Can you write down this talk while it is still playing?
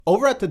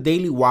Over at the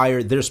Daily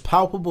Wire, there's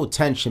palpable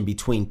tension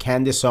between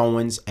Candace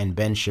Owens and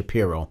Ben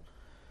Shapiro.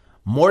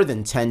 More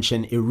than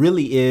tension, it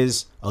really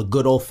is a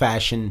good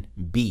old-fashioned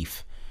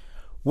beef.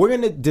 We're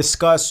going to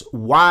discuss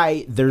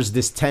why there's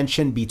this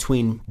tension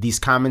between these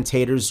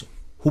commentators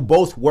who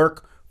both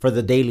work for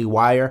the Daily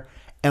Wire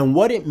and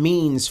what it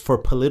means for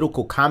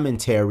political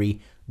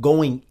commentary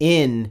going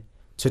in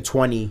to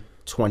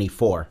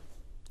 2024,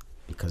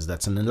 because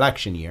that's an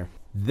election year.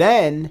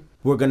 Then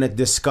we're going to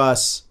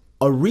discuss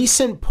a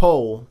recent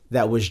poll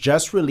that was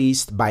just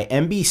released by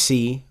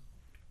NBC,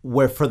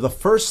 where for the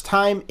first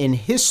time in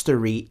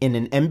history in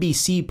an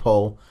NBC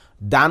poll,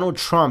 Donald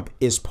Trump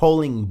is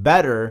polling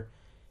better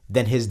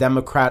than his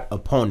Democrat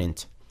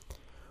opponent.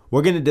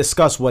 We're going to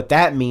discuss what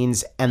that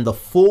means and the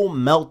full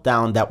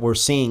meltdown that we're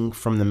seeing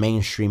from the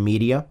mainstream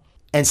media.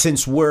 And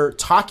since we're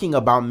talking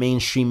about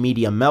mainstream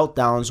media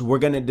meltdowns, we're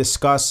going to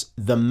discuss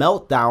the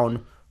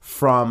meltdown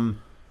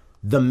from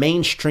the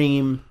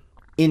mainstream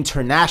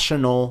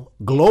international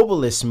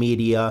globalist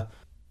media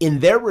in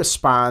their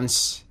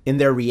response, in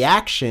their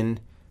reaction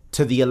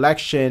to the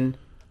election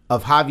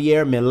of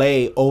Javier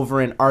Milei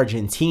over in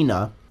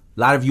Argentina. A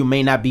lot of you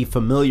may not be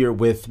familiar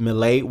with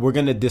Milei. We're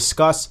going to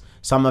discuss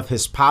some of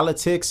his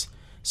politics,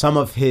 some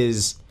of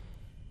his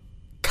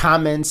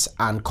comments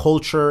on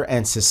culture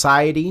and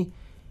society,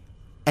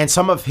 and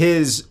some of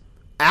his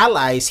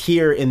allies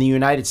here in the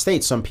United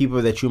States, some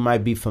people that you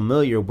might be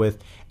familiar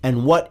with,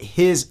 and what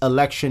his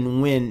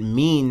election win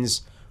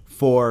means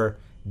for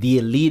the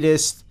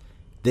elitist,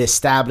 the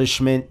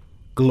establishment,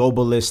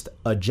 globalist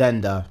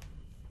agenda.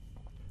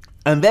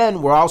 And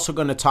then we're also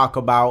going to talk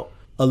about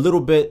a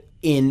little bit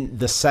in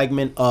the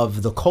segment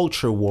of the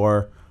culture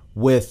war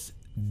with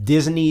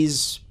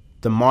Disney's,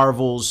 the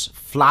Marvels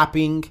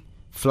flopping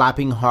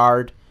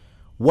hard,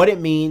 what it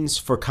means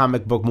for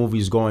comic book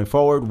movies going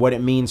forward, what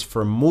it means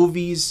for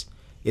movies.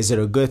 Is it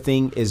a good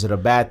thing? Is it a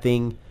bad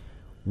thing?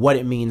 What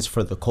it means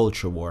for the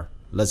culture war.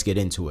 Let's get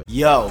into it.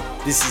 Yo,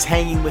 this is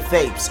Hanging with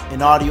Apes,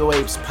 an Audio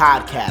Apes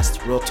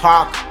podcast. Real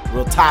talk,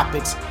 real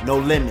topics, no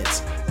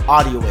limits.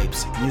 Audio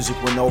Apes, music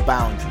with no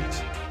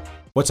boundaries.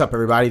 What's up,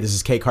 everybody? This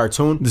is K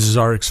Cartoon. This is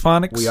RX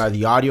Phonics. We are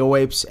the Audio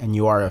Apes, and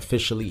you are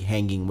officially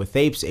Hanging with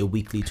Apes, a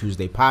weekly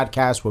Tuesday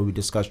podcast where we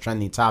discuss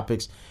trending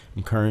topics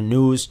and current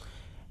news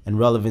and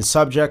relevant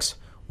subjects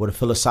with a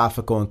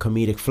philosophical and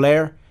comedic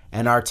flair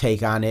and our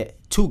take on it.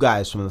 Two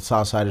guys from the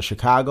south side of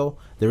Chicago.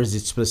 There is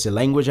explicit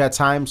language at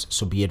times,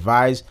 so be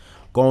advised.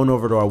 Going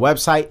over to our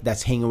website,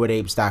 that's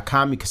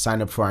hangingwithapes.com. You can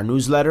sign up for our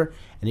newsletter.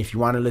 And if you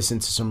want to listen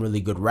to some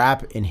really good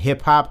rap and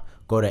hip-hop,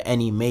 go to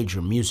any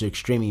major music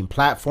streaming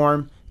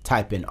platform,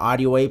 type in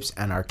Audio Apes,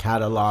 and our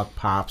catalog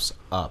pops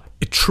up.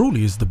 It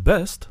truly is the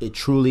best. It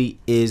truly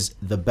is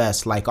the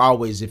best. Like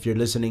always, if you're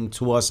listening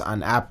to us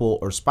on Apple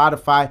or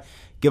Spotify,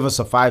 give us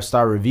a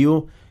 5-star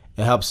review.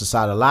 It helps us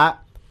out a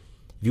lot.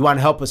 If you want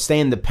to help us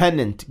stay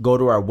independent, go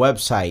to our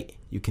website.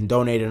 You can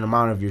donate an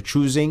amount of your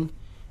choosing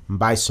and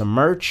buy some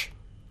merch.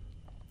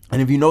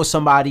 And if you know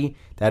somebody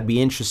that'd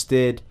be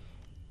interested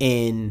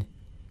in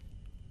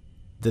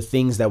the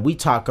things that we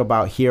talk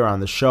about here on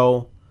the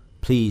show,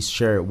 please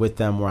share it with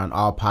them. We're on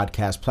all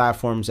podcast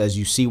platforms. As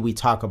you see, we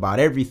talk about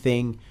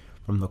everything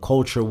from the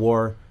culture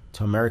war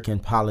to American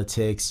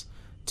politics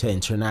to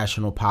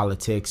international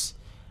politics,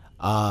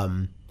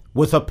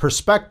 with a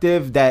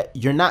perspective that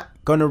you're not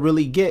going to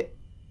really get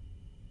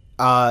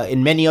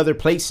in many other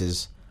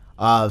places.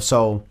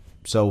 So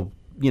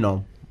you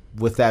know,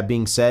 with that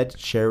being said,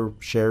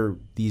 share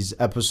these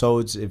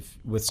episodes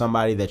with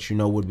somebody that you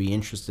know would be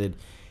interested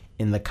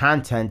in the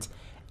content.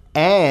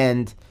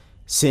 And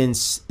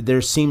since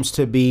there seems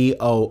to be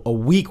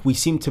we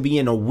seem to be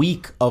in a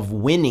week of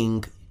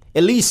winning,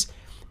 at least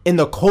in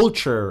the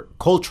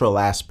cultural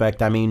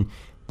aspect. I mean,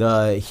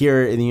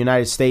 here in the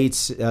United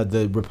States,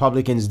 the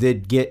Republicans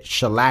did get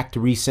shellacked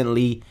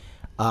recently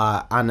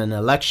on an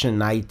election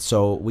night,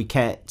 so we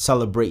can't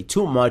celebrate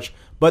too much.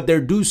 But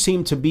there do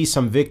seem to be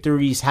some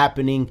victories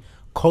happening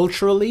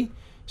culturally.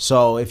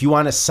 So if you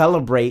want to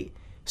celebrate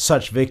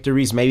such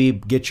victories, maybe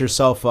get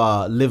yourself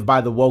a Live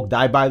by the Woke,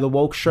 Die by the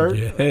Woke shirt.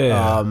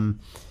 Yeah.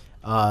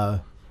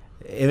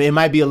 It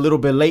might be a little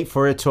bit late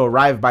for it to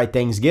arrive by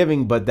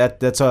Thanksgiving, but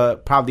that's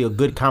probably a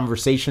good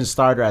conversation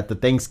starter at the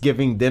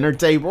Thanksgiving dinner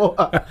table.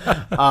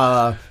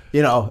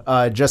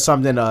 Just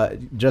something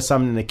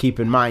to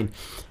keep in mind.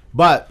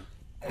 But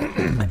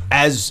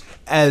as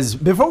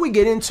before we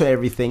get into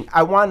everything,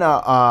 I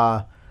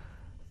wanna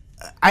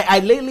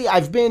lately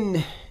I've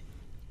been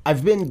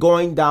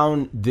going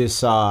down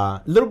this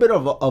little bit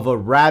of a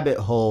rabbit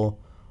hole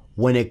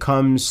when it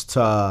comes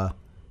to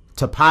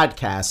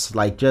podcasts,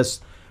 like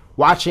just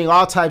watching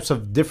all types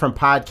of different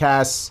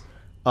podcasts,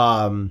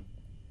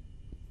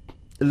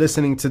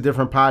 listening to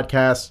different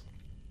podcasts,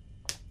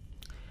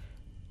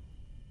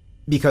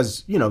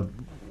 because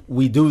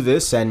we do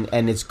this and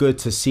it's good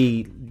to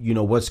see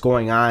what's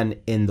going on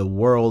in the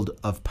world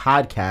of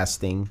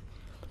podcasting.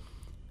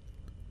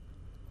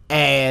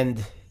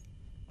 And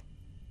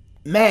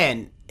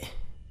man,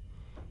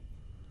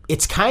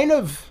 it's kind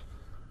of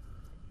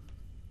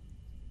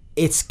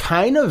it's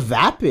kind of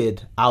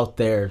vapid out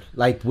there,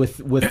 like with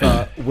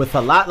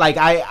a lot. Like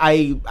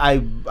I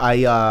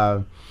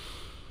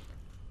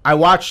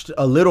watched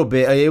a little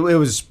bit. It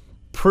was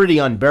pretty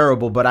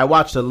unbearable, but I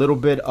watched a little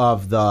bit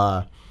of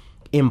the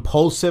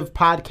Impulsive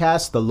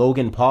podcast, the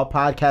Logan Paul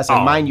podcast.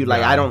 And mind you,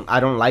 like I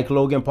don't like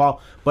Logan Paul,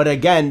 but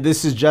again,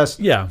 this is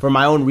just for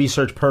my own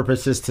research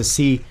purposes to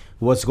see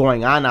what's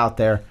going on out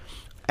there.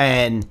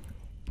 And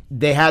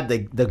they had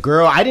the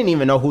girl. I didn't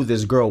even know who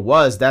this girl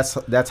was.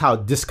 That's how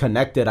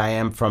disconnected I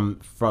am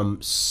from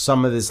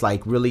some of this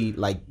like really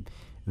like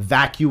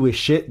vacuous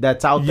shit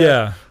that's out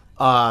there.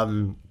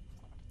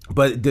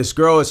 But this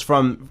girl is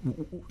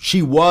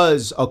she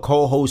was a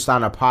co-host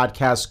on a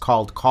podcast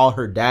called Call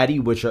Her Daddy,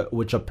 which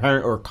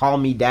or Call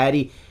Me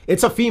Daddy.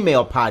 It's a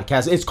female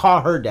podcast. It's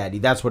Call Her Daddy.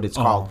 That's what it's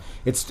called.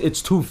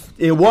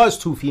 It was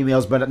two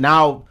females, but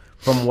now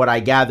from what I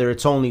gather,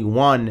 it's only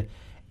one.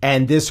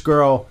 And this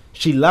girl,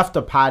 she left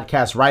the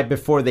podcast right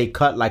before they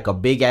cut like a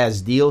big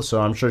ass deal.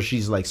 So I'm sure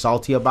she's like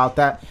salty about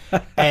that.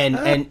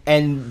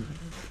 And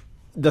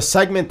the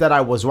segment that I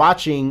was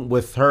watching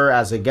with her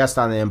as a guest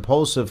on the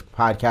Impulsive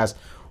podcast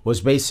was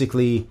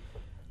basically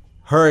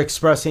her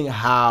expressing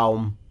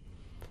how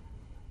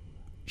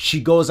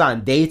she goes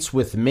on dates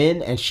with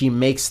men and she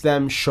makes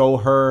them show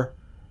her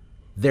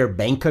their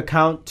bank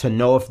account to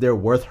know if they're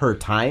worth her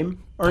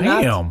time or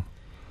not. Damn.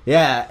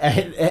 Yeah.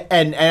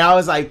 And I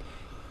was like,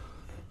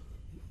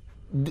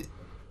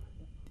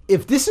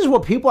 if this is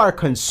what people are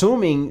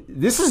consuming,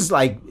 this is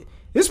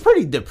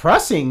pretty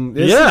depressing.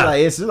 This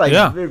is like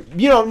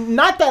you know,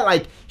 not that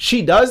like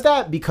she does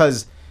that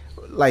because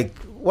like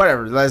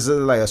whatever, that's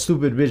like a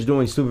stupid bitch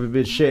doing stupid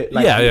bitch shit.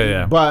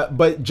 Like,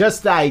 But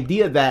just the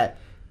idea that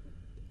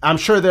I'm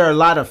sure there are a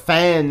lot of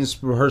fans,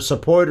 her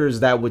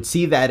supporters, that would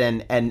see that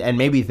and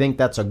maybe think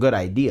that's a good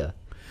idea.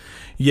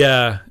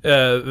 Yeah,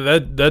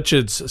 that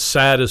shit's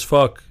sad as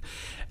fuck.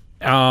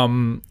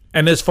 And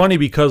it's funny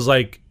because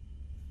like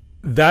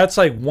that's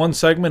like one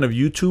segment of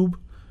YouTube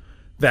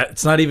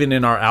that's not even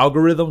in our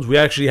algorithms. We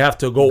actually have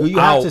to go out. You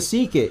have to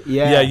seek it.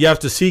 Yeah. Yeah, you have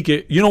to seek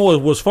it. You know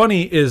what was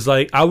funny is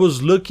like I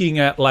was looking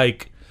at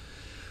like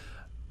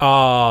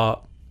kind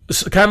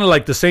of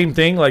like the same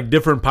thing, like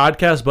different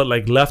podcasts, but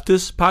like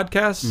leftist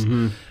podcasts.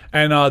 Mm-hmm.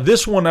 And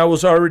this one I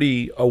was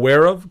already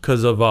aware of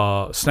because of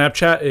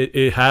Snapchat.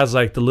 It has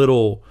like the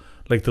little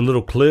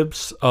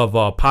clips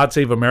of Pod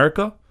Save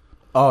America.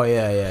 Oh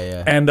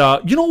yeah. And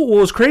you know what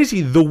was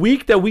crazy? The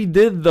week that we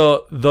did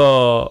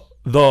the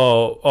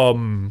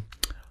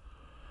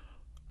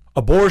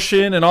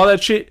abortion and all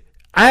that shit,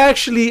 I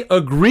actually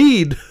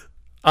agreed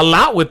a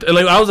lot with.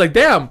 Like I was like,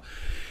 damn.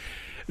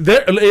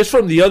 It's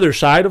from the other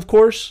side, of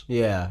course.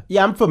 Yeah,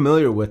 I'm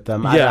familiar with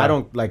them. I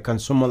don't like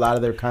consume a lot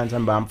of their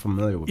content, but I'm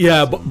familiar with them.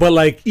 Yeah, but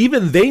like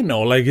even they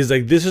know, like it's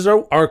like this is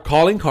our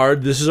calling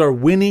card. This is our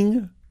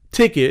winning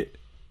ticket.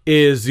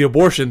 Is the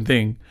abortion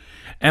thing,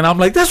 and I'm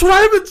like, that's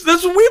what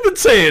we've been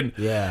saying.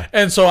 Yeah,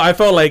 and so I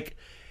felt like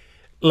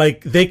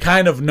they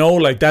kind of know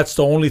like that's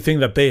the only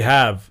thing that they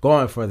have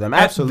going for them.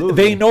 Absolutely,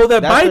 they know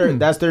that Biden.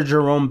 That's their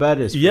Jerome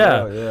Bettis.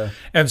 Yeah.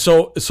 And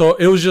so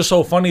it was just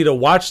so funny to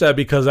watch that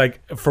because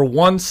like for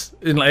once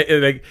in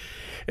like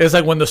it's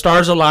like when the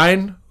stars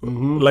align,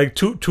 like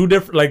two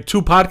different like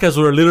two podcasts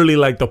were literally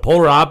like the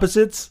polar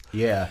opposites.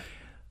 Yeah,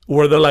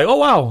 where they're like, oh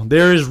wow,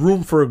 there is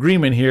room for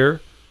agreement here.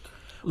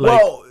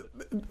 Like, well,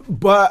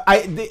 but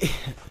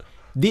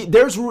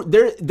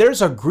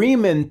there's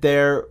agreement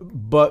there,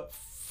 but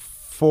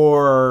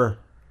for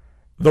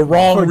the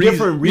wrong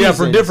different reasons.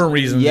 Yeah, for different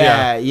reasons.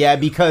 Yeah,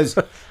 because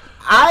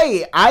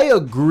I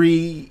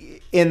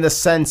agree in the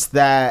sense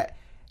that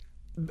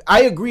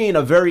I agree in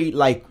a very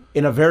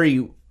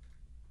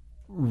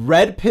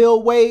red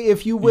pill way,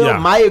 if you will. Yeah.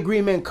 My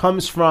agreement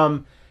comes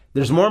from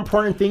there's more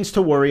important things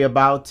to worry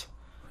about.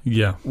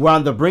 Yeah. We're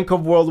on the brink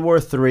of World War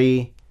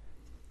III,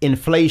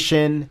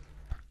 inflation.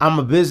 I'm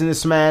a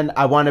businessman.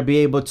 I want to be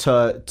able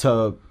to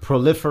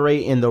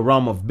proliferate in the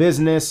realm of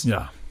business.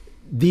 Yeah.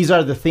 These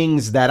are the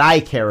things that I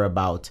care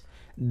about.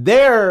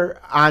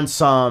 They're on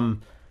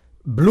some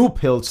blue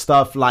pill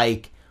stuff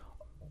like,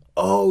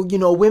 oh, you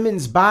know,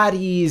 women's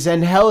bodies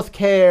and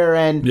healthcare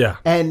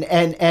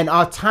and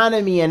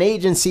autonomy and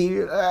agency.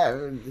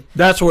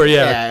 That's where,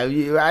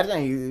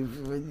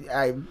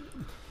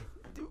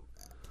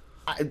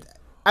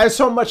 I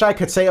so much I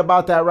could say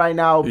about that right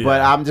now,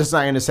 but I'm just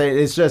not going to say it.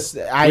 It's just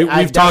we've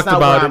that's talked not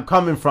about where I'm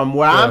coming from.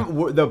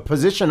 The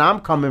position I'm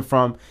coming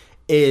from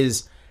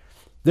is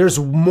there's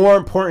more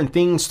important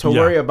things to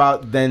worry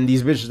about than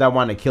these bitches that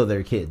want to kill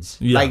their kids.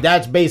 Yeah. Like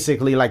that's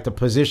basically like the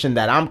position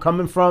that I'm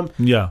coming from.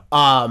 Yeah.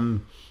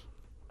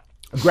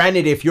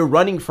 Granted, if you're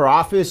running for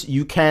office,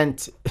 you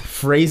can't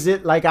phrase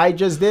it like I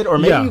just did, or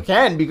maybe you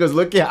can because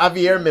look at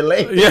Javier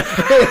Milei. Yeah.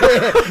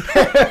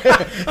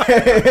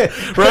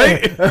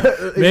 Right?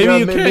 Maybe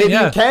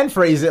you can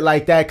phrase it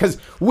like that because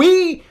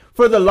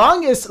for the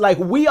longest, like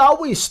we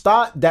always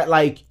thought that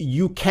like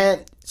you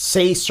can't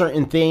say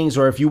certain things,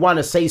 or if you want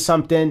to say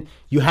something,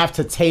 you have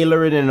to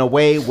tailor it in a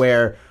way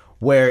where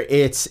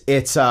it's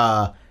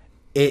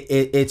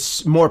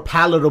it's more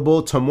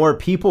palatable to more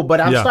people.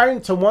 But I'm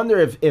starting to wonder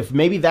if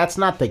maybe that's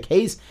not the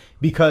case,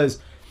 because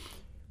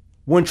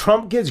when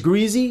Trump gets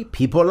greasy,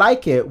 people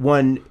like it.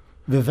 When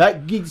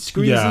Vivek gets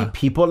greasy,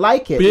 people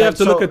like it. But you have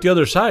to look at the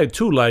other side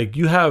too. Like,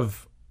 you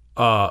have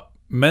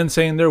men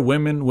saying they're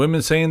women,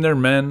 women saying they're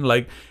men.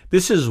 Like,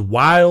 this is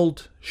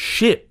wild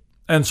shit.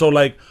 And so,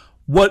 like,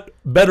 what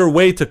better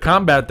way to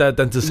combat that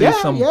than to say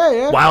some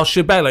wild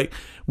shit back? Like,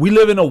 we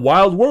live in a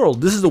wild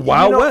world. This is the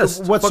Wild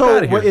West.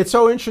 It's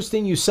so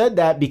interesting you said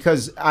that,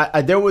 because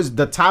there was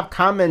the top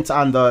comment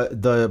on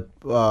the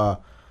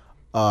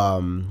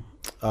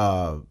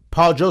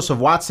Paul Joseph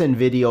Watson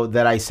video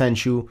that I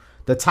sent you.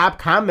 The top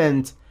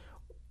comment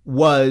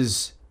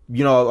was,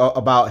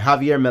 about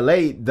Javier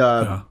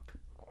Milei.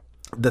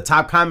 The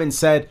top comment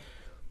said,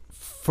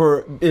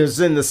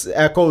 this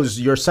echoes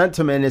your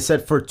sentiment. It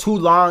said, for too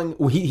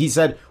long, he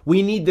said,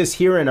 we need this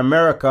here in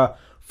America.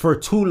 For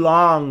too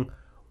long,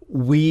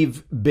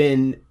 we've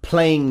been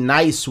playing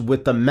nice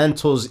with the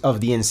mentals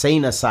of the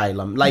insane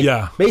asylum.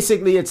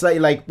 Basically, it's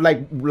like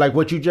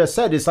what you just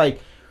said. It's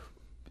like,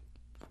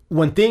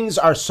 when things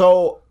are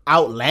so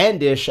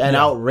outlandish and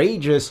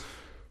outrageous,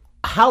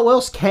 how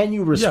else can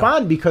you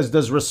respond? Because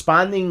does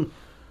responding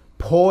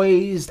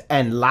poised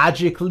and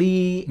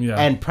logically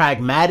and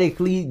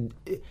pragmatically,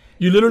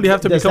 you literally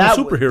have to become a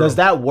superhero. Does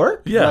that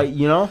work? Yeah.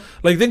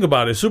 Like, think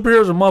about it.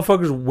 Superheroes are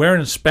motherfuckers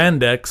wearing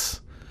spandex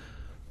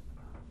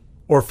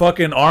or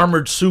fucking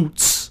armored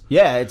suits.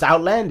 Yeah, it's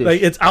outlandish.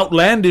 Like, it's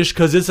outlandish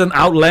because it's an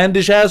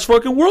outlandish ass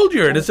fucking world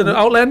you're in. It's an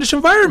outlandish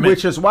environment.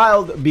 Which is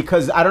wild,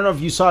 because I don't know if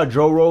you saw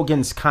Joe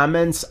Rogan's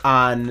comments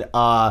on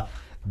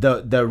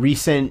the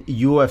recent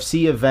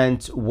UFC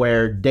event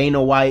where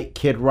Dana White,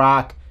 Kid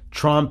Rock,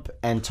 Trump,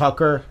 and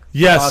Tucker.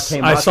 Yes,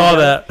 came I saw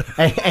that.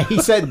 And he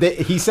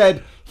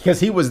said because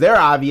he was there,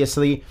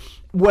 obviously.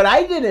 What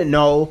I didn't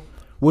know,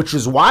 which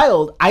was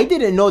wild, I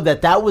didn't know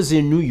that was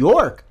in New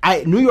York.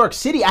 New York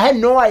City. I had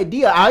no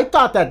idea. I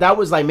thought that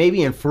was like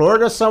maybe in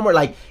Florida somewhere,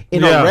 like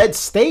in a red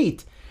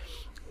state.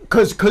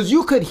 Because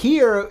you could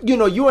hear,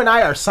 you and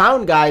I are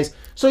sound guys,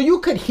 so you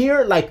could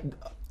hear, like,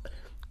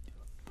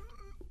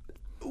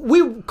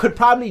 we could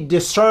probably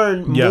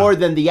discern more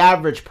than the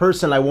average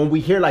person. Like, when we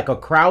hear like a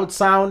crowd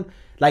sound,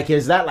 like,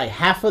 is that like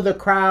half of the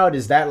crowd?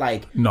 Is that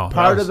like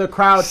part of the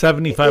crowd?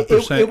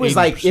 75%. It was 80%.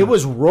 Like, it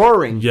was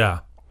roaring. Yeah.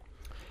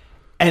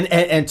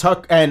 And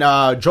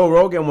Joe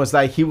Rogan was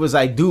like,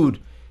 dude,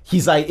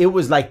 he's like, it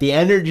was like the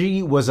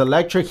energy was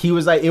electric. He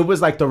was like, it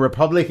was like the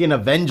Republican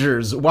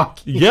Avengers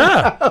walking.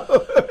 Yeah.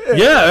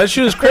 Yeah, that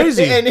shit is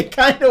crazy. And it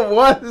kind of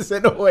was,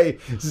 in a way,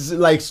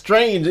 like,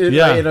 strange,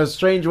 in a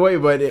strange way.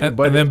 But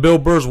and then Bill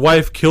Burr's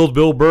wife killed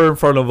Bill Burr in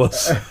front of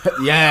us.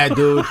 Yeah,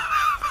 dude.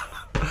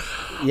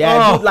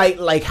 Yeah, dude,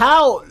 like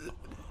how,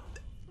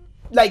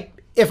 like,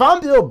 if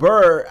I'm Bill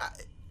Burr,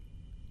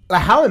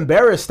 like, how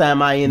embarrassed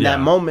am I in that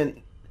moment?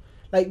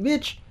 Like,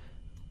 bitch,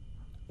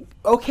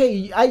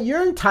 okay,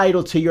 you're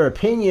entitled to your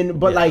opinion,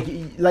 but like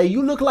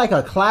you look like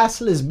a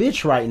classless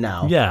bitch right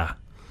now. Yeah.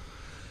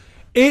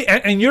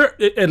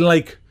 And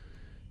like,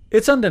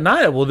 it's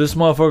undeniable. This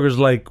motherfucker's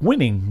like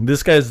winning.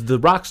 This guy's the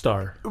rock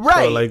star,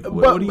 right? So, like, but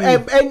what do you?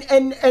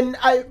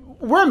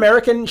 We're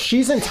American.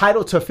 She's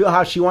entitled to feel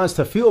how she wants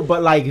to feel,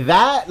 but like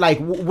that, like,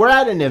 we're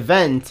at an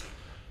event.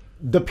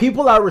 The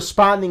people are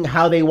responding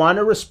how they want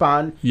to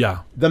respond.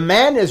 Yeah. The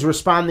man is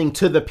responding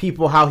to the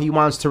people how he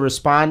wants to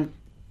respond.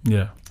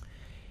 Yeah.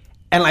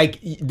 And like,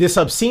 this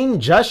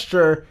obscene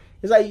gesture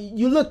is like,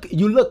 you look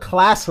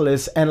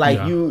classless, and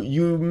like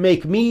you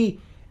make me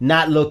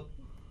not look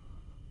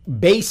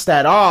based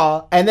at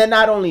all. And then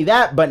not only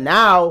that, but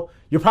now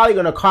you're probably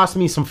going to cost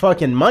me some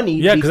fucking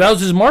money. Yeah, because that was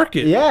his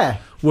market. Yeah.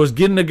 Was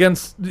going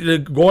against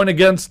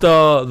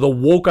the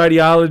woke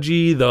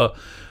ideology, the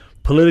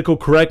political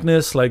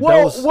correctness. Like, well,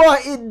 that was... Well,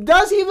 it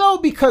does he though?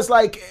 Because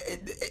like,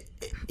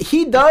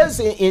 he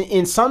does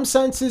in some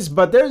senses,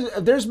 but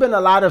there's been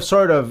a lot of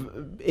sort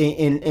of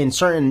in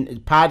certain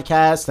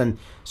podcasts and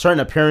certain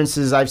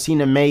appearances I've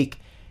seen him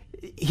make.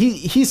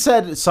 He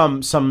said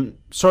some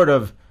sort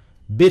of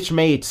bitch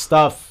made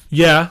stuff.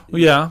 Yeah.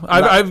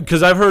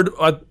 Because I've heard,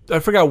 I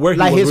forgot where he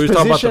like was. His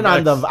position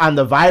on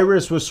the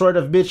virus was sort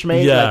of bitch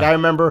made. Yeah. Like, I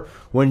remember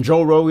when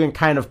Joe Rogan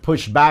kind of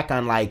pushed back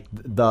on like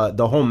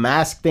the whole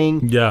mask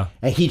thing. Yeah.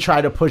 And he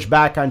tried to push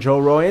back on Joe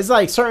Rogan. It's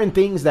like certain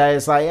things that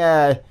it's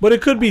like, but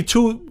it could be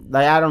too,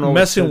 like, I don't know,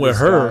 messing with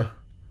her. Guy.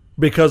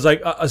 Because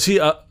like,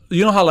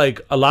 you know how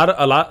like a lot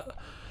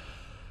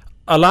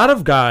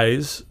of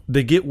guys,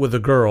 they get with a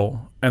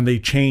girl and they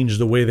change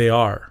the way they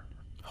are.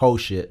 Whole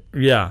shit.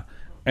 Yeah.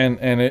 And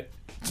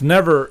it's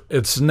never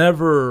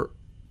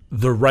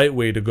the right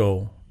way to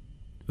go.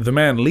 The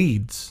man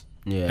leads.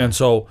 Yeah. And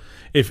so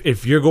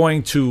if you're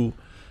going to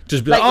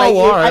just be like,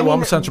 all right, I'm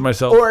gonna censor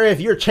myself. Or if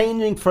you're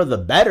changing for the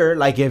better,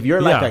 like if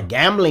you're like a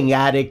gambling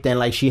addict and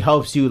like she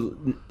helps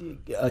you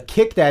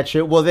kick that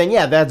shit, well then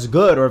that's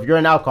good. Or if you're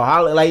an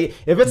alcoholic, like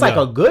if it's like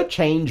a good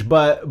change,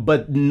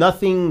 but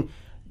nothing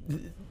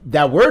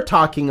that we're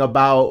talking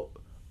about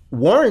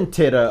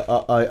warranted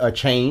a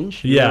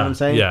change. You know what I'm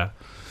saying? Yeah.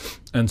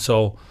 And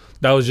so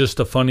that was just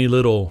a funny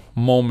little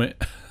moment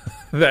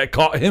that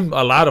caught him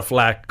a lot of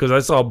flack because I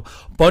saw a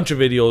bunch of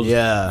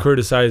videos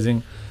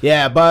criticizing.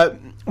 Yeah, but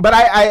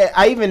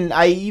I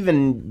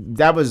even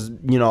that was,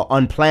 you know,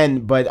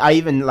 unplanned, but I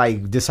even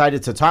like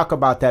decided to talk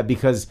about that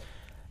because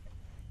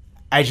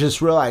I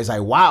just realized,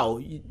 like, wow,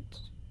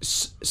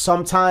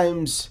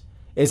 sometimes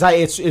it's like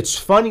it's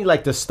funny,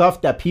 like the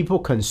stuff that people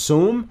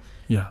consume.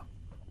 Yeah.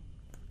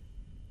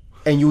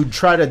 And you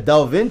try to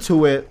delve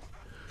into it,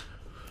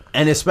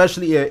 and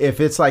especially if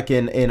it's like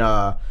in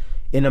a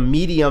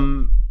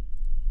medium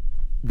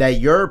that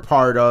you're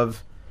part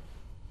of,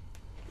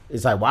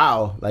 it's like,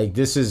 wow, like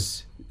this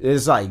is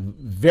like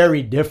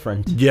very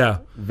different. Yeah,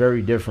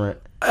 very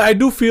different. I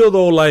do feel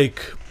though,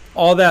 like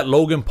all that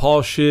Logan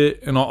Paul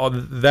shit and all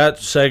that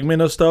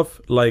segment of stuff,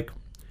 like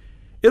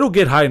it'll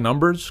get high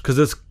numbers because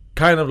it's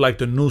kind of like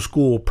the new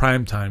school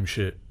primetime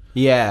shit.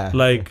 Yeah,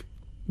 like.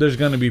 There's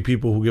going to be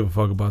people who give a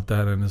fuck about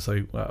that, and it's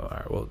like, well, all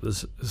right, well,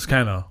 this is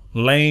kind of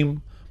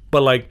lame,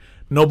 but like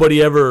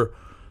nobody ever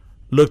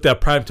looked at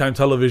primetime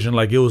television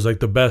like it was like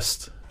the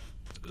best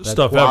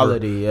stuff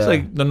quality, ever. Yeah. It's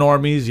like the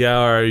normies,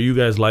 or you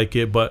guys like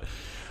it, but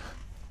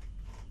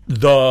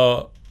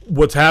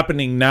what's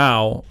happening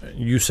now,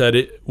 you said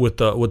it with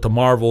the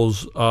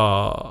Marvel's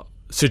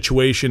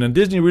situation, and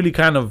Disney really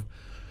kind of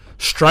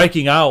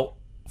striking out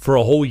for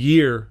a whole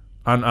year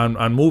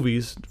on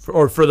movies,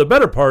 or for the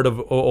better part of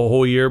a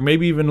whole year,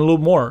 maybe even a little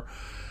more.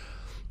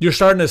 You're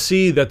starting to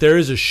see that there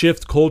is a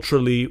shift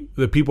culturally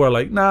that people are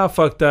like, nah,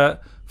 fuck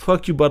that,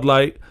 fuck you Bud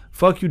Light,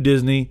 fuck you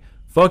Disney,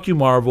 fuck you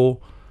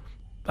Marvel,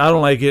 I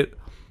don't like it.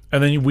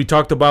 And then we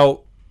talked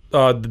about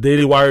the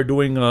Daily Wire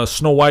doing a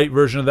Snow White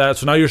version of that,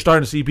 so now you're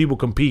starting to see people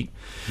compete.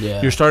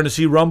 Yeah. You're starting to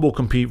see Rumble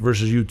compete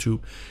versus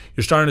YouTube.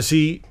 You're starting to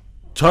see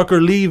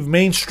Tucker leave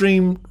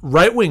mainstream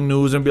right-wing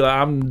news and be like,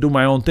 I'm doing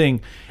my own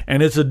thing.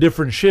 And it's a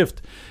different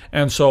shift.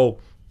 And so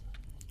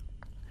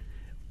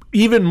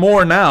even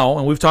more now,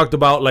 and we've talked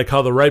about like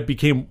how the right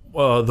became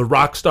the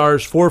rock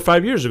stars 4 or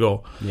 5 years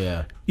ago.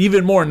 Yeah.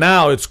 Even more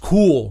now, it's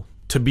cool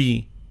to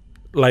be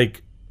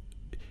like,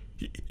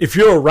 if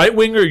you're a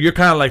right-winger, you're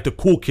kind of like the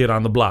cool kid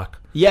on the block.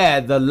 Yeah,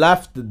 the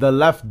left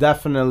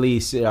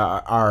definitely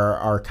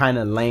are kind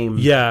of lame.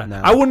 Yeah,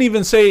 now. I wouldn't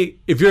even say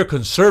if you're a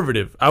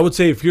conservative. I would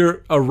say if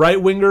you're a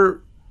right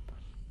winger,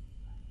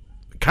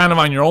 kind of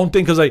on your own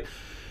thing, because like,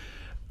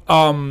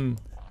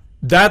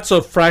 that's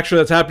a fracture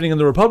that's happening in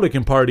the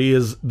Republican Party.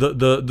 Is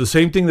the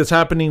same thing that's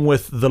happening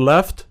with the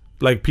left?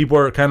 Like people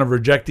are kind of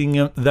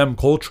rejecting them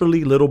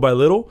culturally, little by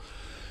little.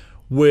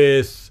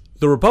 With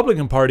the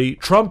Republican Party,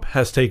 Trump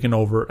has taken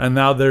over, and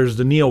now there's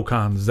the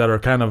neocons that are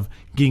kind of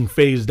getting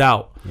phased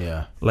out.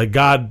 Yeah. Like,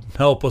 God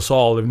help us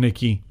all if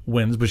Nikki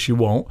wins, but she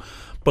won't.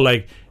 But,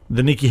 like,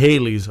 the Nikki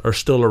Haley's are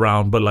still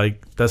around, but,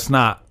 like, that's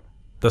not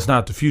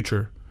the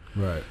future.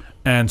 Right.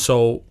 And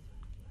so,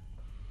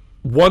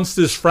 once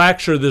this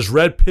fracture, this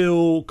red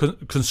pill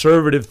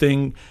conservative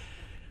thing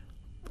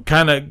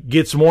kind of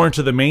gets more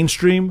into the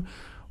mainstream,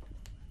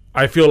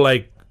 I feel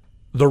like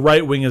the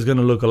right wing is going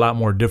to look a lot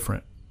more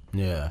different.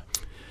 Yeah.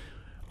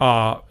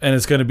 And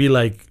it's going to be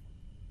like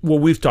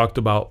what we've talked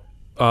about,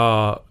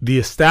 the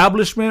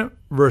establishment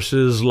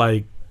versus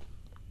like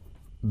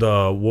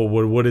the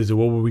what is it?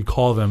 What would we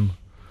call them?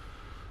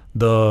 I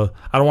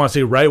don't want to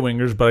say right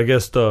wingers, but I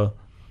guess the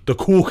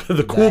cool kids,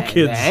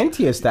 the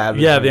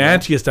anti-establishment. Yeah, the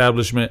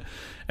anti-establishment,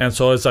 and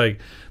so it's like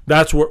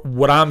that's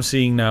what I'm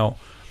seeing now.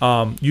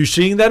 You're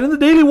seeing that in the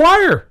Daily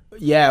Wire.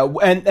 Yeah,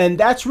 and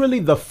that's really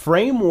the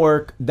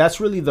framework. That's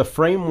really the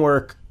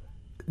framework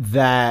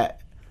that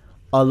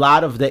a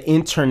lot of the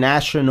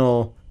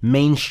international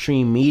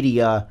mainstream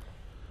media,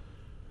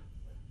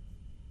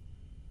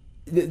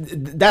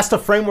 that's the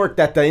framework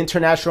that the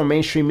international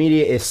mainstream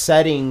media is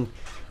setting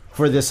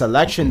for this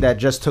election that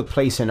just took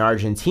place in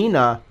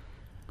Argentina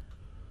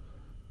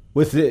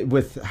with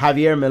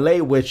Javier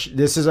Milei, which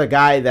this is a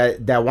guy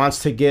that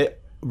wants to get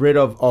rid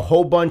of a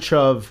whole bunch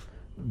of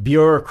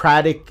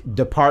bureaucratic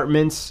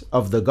departments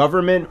of the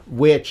government,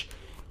 which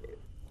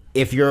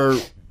if you're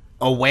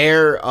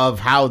aware of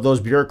how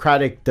those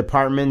bureaucratic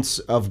departments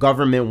of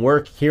government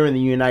work here in the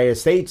United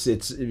States,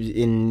 it's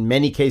in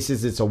many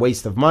cases it's a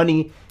waste of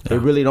money. Yeah. They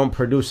really don't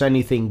produce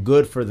anything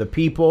good for the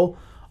people.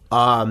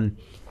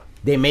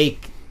 They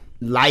make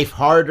life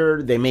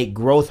harder. They make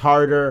growth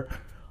harder.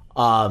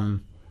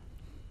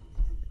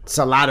 It's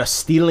a lot of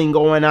stealing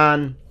going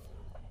on.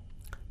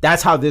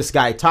 That's how this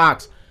guy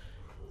talks.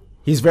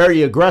 He's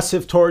very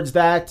aggressive towards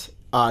that.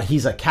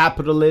 He's a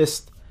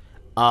capitalist.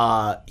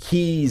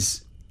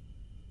 He's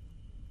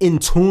in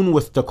tune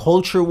with the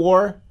culture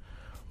war,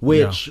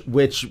 which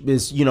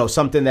is, you know,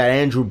 something that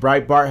Andrew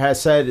Breitbart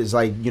has said is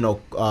like, you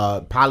know,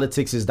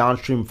 politics is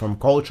downstream from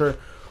culture.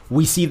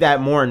 We see that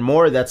more and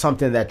more. That's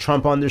something that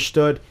Trump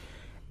understood.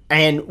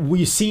 And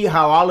we see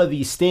how all of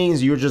these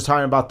things, you were just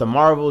talking about the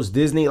Marvels,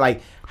 Disney,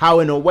 like how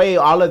in a way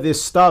all of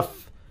this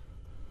stuff,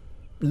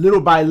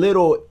 little by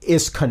little,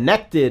 is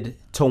connected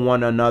to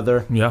one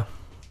another. Yeah.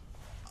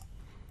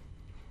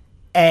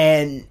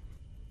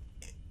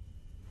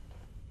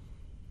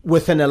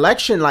 with an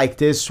election like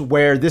this,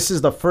 where this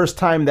is the first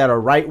time that a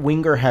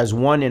right-winger has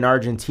won in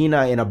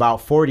Argentina in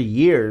about 40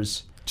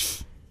 years,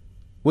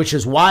 which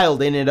is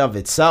wild in and of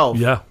itself.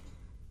 Yeah.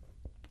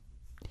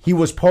 He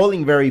was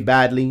polling very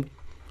badly.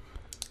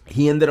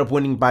 He ended up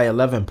winning by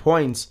 11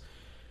 points.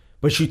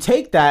 But you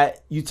take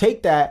that,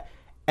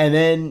 and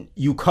then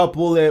you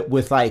couple it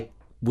with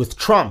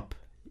Trump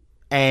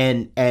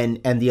and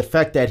the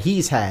effect that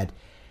he's had.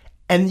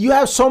 And you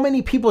have so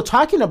many people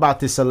talking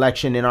about this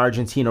election in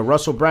Argentina.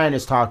 Russell Brand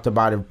has talked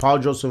about it. Paul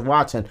Joseph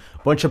Watson,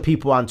 a bunch of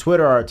people on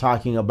Twitter are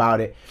talking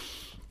about it.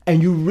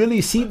 And you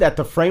really see that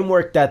the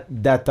framework that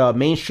the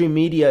mainstream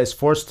media is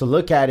forced to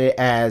look at it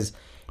as,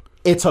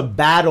 it's a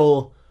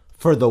battle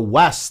for the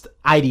West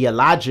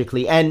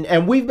ideologically.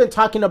 And we've been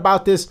talking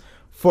about this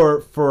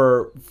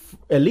for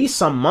at least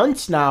some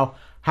months now,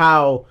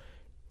 how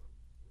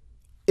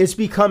it's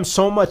become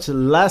so much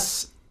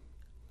less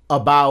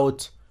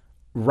about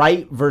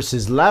right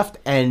versus left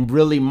and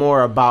really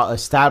more about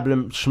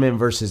establishment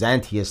versus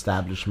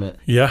anti-establishment.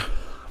 Yeah.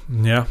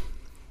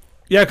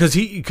 Because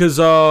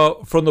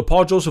from the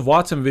Paul Joseph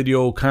Watson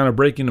video, kind of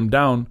breaking him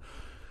down,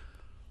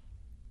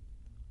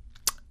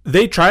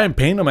 they try and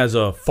paint him as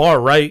a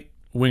far right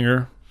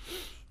winger,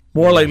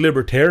 more like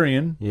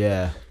libertarian.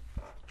 Yeah.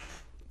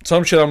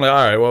 Some shit I'm like, all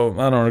right,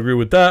 well, I don't agree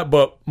with that,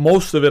 but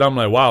most of it I'm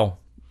like, wow.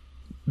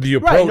 The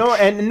approach. Right, no,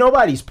 and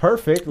nobody's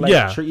perfect. Like,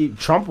 yeah.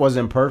 Trump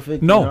wasn't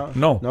perfect. No.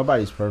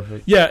 Nobody's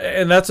perfect. Yeah,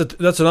 and that's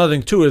another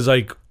thing too, is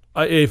like,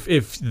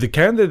 if the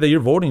candidate that you're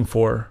voting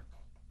for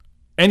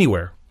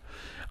anywhere,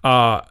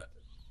 7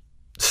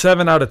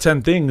 out of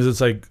 10 things,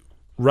 it's like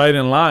right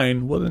in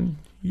line, well then,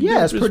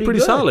 it's pretty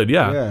solid.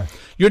 Yeah.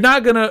 You're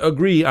not going to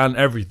agree on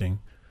everything.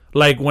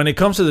 Like when it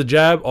comes to the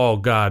jab, oh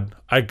God,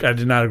 I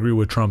did not agree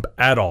with Trump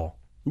at all.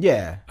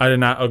 Yeah, I did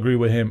not agree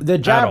with him. The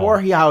jab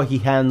or how he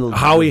handled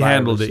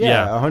it.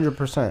 Yeah,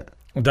 100%.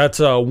 That's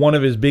one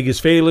of his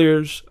biggest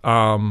failures.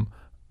 I'll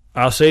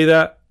say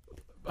that.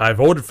 I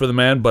voted for the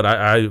man, but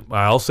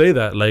I'll say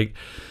that. Like,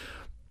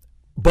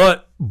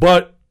 but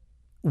what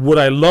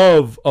I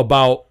love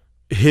about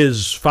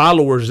his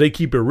followers, they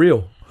keep it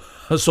real,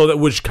 so that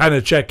which kind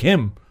of check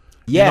him.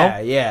 Yeah,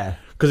 you know? Yeah.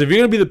 Because if you're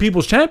gonna be the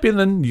people's champion,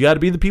 then you got to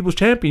be the people's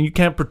champion. You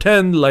can't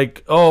pretend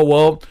like, oh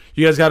well,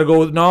 you guys got to go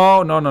with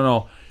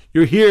no.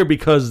 You're here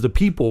because the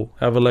people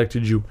have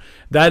elected you.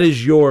 That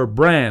is your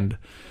brand.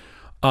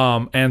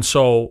 And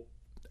so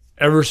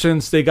ever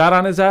since they got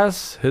on his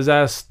ass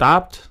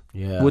stopped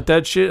with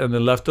that shit and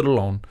then left it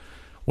alone,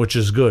 which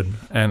is good.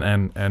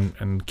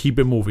 And keep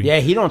it moving. Yeah,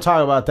 he don't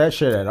talk about that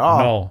shit at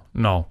all.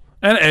 No.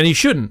 And he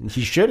shouldn't.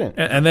 He shouldn't.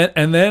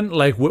 And then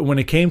like when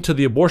it came to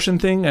the abortion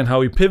thing and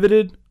how he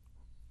pivoted,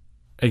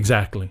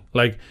 exactly.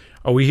 Like,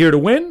 are we here to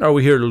win or are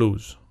we here to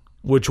lose?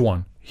 Which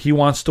one? He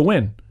wants to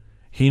win.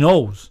 He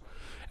knows.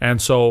 And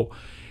so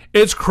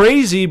it's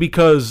crazy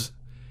because,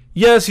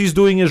 yes, he's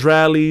doing his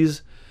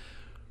rallies,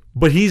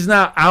 but he's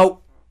not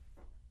out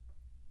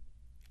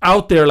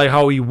there like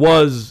how he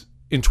was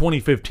in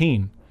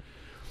 2015.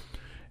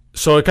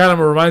 So it kind of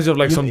reminds me of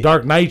like some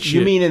Dark Knight shit.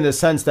 You mean in the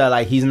sense that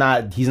like he's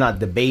not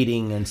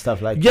debating and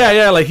stuff like that?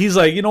 Yeah. Like he's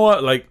like, you know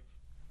what? Like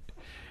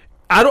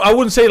I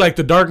wouldn't say like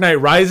the Dark Knight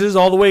Rises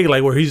all the way,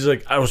 like where he's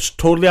like, I was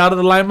totally out of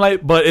the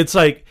limelight, but it's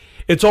like,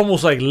 it's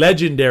almost like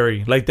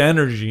legendary, like the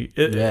energy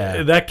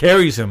that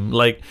carries him.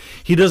 Like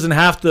he doesn't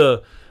have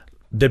to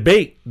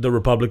debate the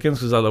Republicans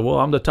because I'm like, well,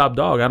 I'm the top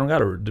dog. I don't got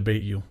to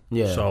debate you.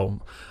 Yeah.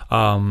 So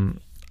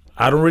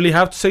I don't really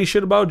have to say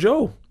shit about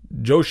Joe.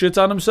 Joe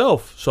shits on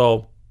himself.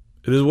 So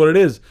it is what it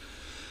is.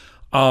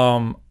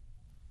 I'll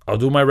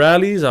do my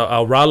rallies.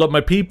 I'll rile up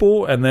my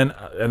people and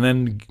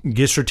then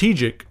get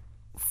strategic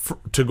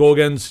to go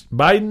against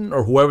Biden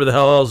or whoever the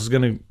hell else is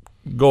going to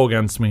go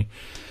against me.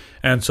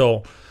 And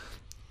so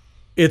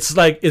it's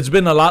like it's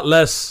been a lot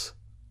less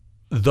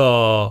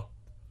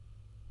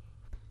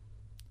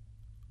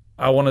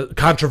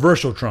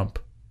controversial Trump.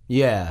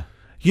 Yeah.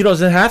 He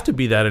doesn't have to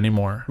be that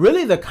anymore.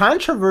 Really, the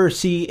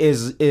controversy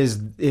is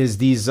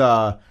these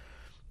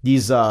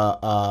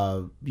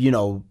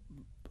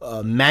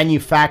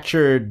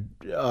manufactured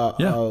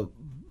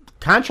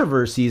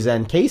controversies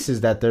and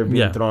cases that they're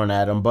being thrown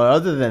at him. But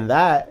other than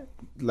that,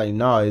 like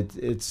no,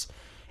 it's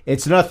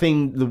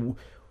nothing.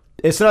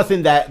 It's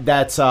nothing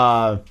that's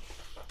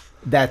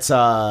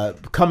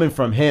coming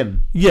from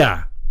him.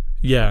 Yeah.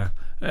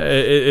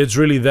 It's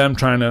really them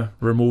trying to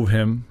remove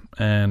him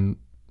and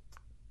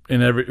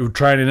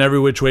trying in every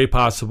which way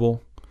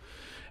possible.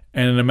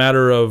 And in a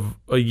matter of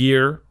a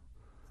year,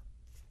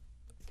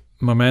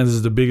 my man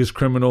is the biggest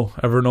criminal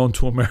ever known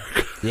to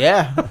America.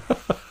 Yeah.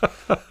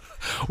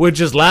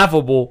 Which is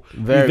laughable.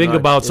 Very you think much.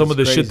 about some It's of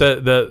the crazy. shit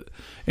that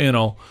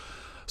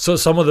so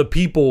some of the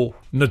people,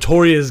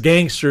 notorious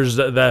gangsters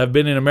that have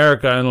been in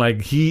America, and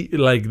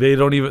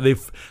they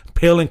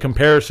pale in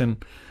comparison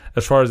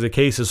as far as the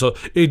cases. So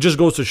it just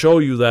goes to show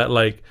you that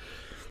like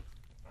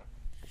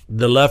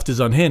the left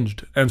is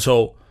unhinged. And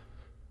so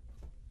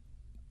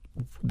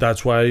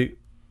that's why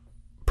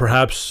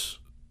perhaps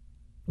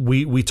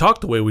we talk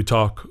the way we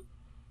talk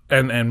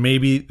and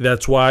maybe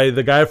that's why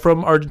the guy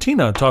from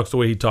Argentina talks the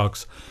way he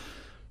talks,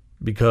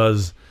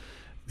 because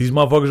these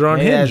motherfuckers are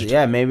unhinged.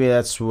 Maybe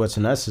that's what's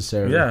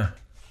necessary. Yeah.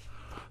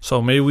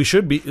 So maybe we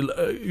should be,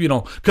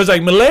 because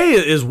like Milei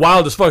is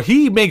wild as fuck.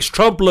 He makes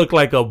Trump look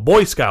like a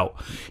Boy Scout.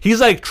 He's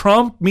like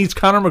Trump meets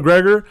Conor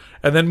McGregor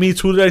and then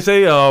meets, who did I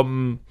say?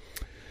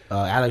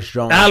 Alex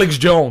Jones. Alex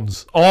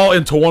Jones, all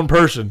into one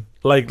person.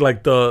 Like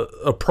the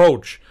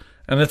approach,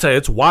 and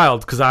it's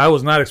wild because I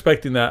was not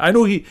expecting that. I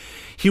know he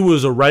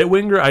was a right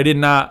winger. I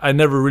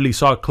never really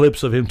saw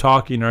clips of him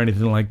talking or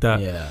anything like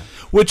that. Yeah.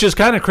 Which is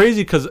kind of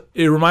crazy because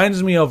it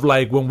reminds me of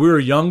like when we were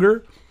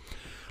younger,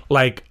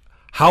 like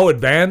how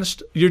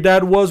advanced your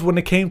dad was when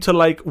it came to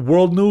like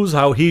world news,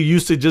 how he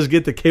used to just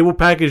get the cable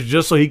package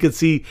just so he could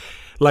see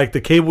like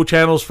the cable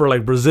channels for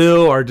like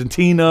Brazil,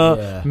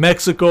 Argentina,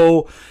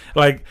 Mexico.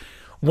 Like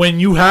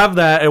when you have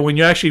that and when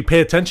you actually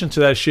pay attention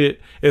to that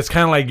shit, it's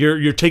kind of like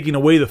you're taking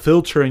away the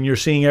filter and you're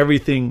seeing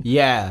everything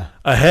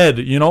ahead,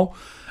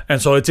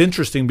 And so it's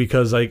interesting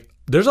because like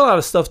there's a lot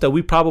of stuff that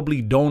we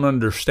probably don't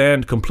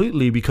understand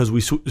completely because we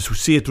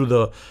see it through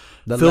the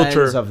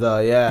filter lens of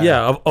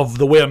of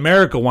the way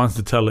America wants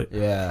to tell it.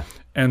 Yeah.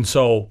 And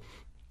so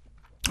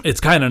it's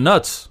kind of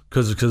nuts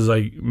because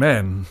like,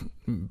 man.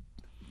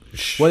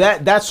 Well,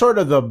 that's sort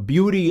of the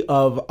beauty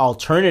of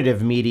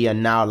alternative media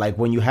now. Like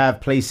when you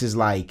have places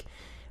like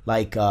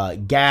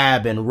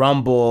Gab and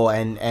Rumble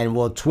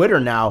and Twitter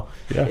now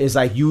is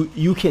like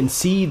you can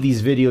see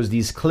these videos,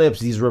 these clips,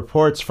 these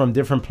reports from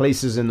different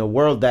places in the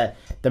world that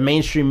the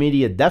mainstream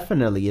media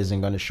definitely isn't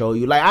going to show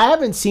you. Like I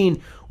haven't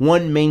seen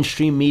one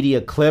mainstream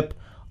media clip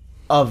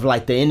of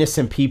like the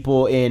innocent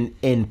people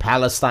in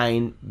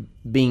Palestine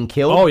being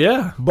killed. Oh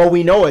yeah, but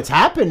we know it's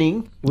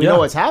happening. We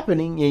know it's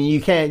happening, and you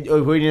can't.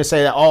 We're gonna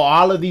say that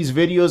all of these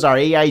videos are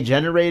AI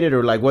generated,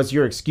 or like, what's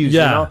your excuse?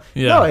 Yeah.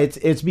 No,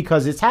 it's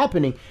because it's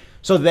happening.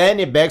 So then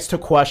it begs to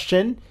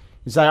question.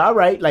 It's like, all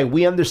right, like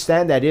we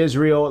understand that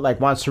Israel like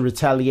wants to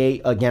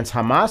retaliate against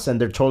Hamas,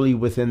 and they're totally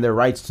within their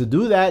rights to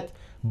do that.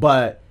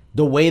 But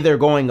the way they're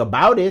going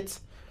about it,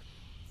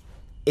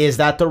 is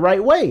that the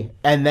right way?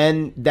 And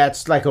then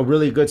that's like a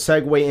really good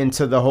segue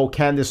into the whole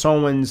Candace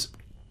Owens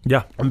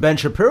and Ben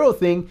Shapiro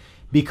thing,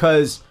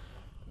 because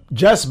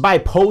just by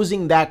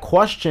posing that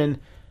question,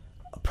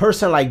 a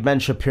person like Ben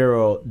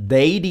Shapiro, the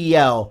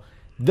ADL,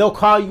 they'll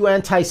call you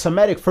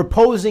anti-Semitic for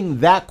posing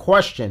that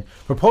question.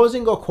 For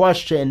posing a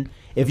question,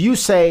 if you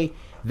say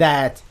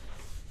that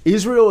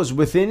Israel is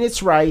within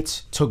its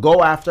rights to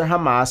go after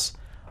Hamas,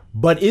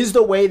 but is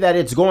the way that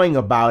it's going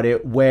about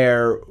it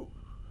where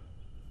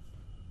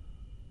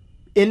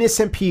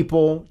innocent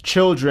people,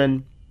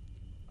 children,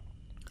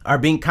 are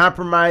being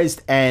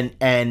compromised and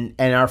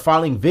are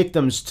falling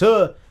victims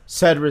to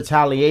said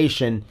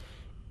retaliation,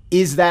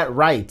 is that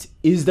right?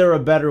 Is there a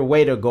better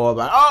way to go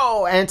about?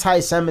 Oh,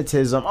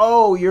 anti-Semitism.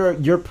 Oh,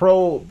 you're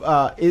pro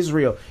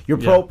Israel. You're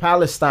pro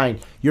Palestine.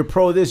 You're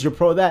pro this. You're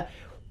pro that.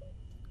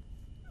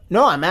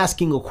 No, I'm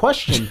asking a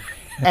question.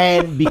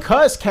 And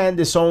because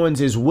Candace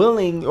Owens is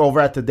willing over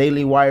at the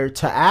Daily Wire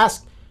to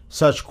ask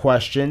such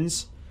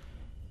questions,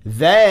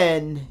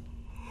 then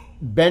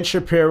Ben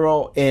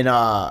Shapiro in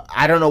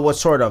I don't know what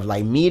sort of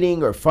like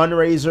meeting or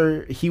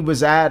fundraiser he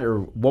was at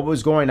or what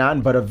was going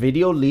on, but a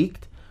video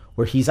leaked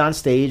where he's on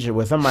stage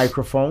with a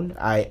microphone.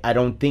 I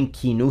don't think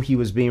he knew he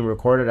was being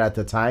recorded at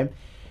the time.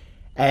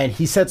 And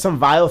he said some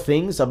vile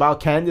things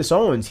about Candace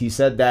Owens. He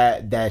said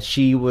that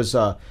she was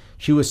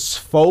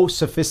faux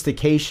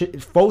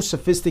sophisticated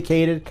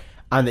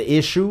on the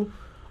issue.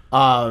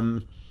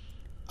 That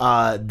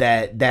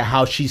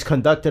how she's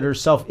conducted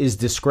herself is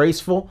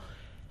disgraceful.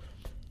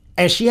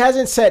 And she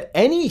hasn't said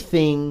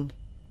anything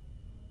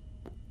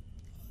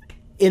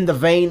in the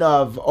vein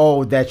of,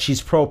 that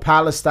she's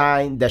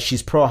pro-Palestine, that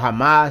she's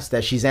pro-Hamas,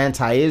 that she's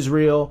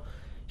anti-Israel.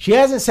 She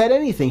hasn't said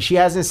anything. She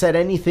hasn't said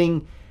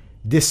anything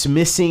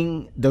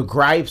dismissing the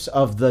gripes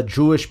of the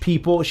Jewish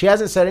people. She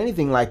hasn't said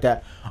anything like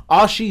that.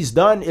 All she's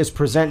done is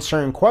present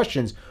certain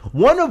questions,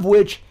 one of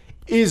which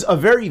is a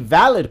very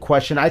valid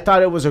question. I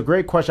thought it was a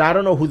great question. I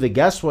don't know who the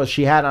guest was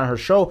she had on her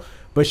show,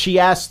 but she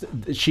asked,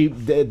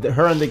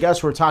 her and the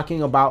guest were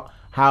talking about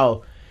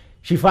how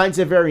she finds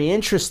it very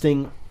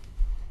interesting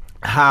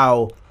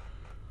how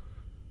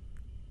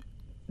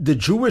the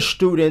Jewish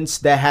students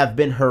that have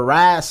been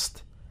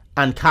harassed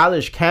on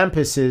college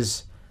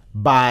campuses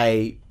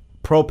by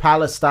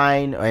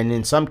pro-Palestine and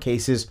in some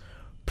cases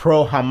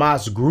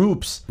pro-Hamas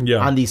groups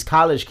on these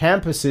college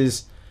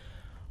campuses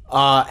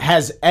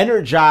has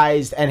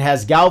energized and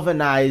has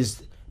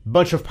galvanized a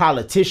bunch of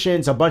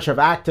politicians, a bunch of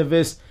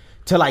activists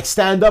to like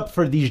stand up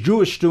for these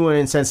Jewish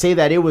students and say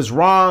that it was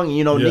wrong.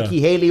 Nikki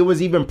Haley, it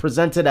was even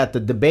presented at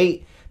the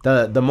debate,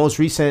 the most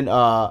recent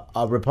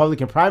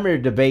Republican primary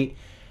debate.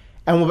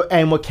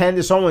 And what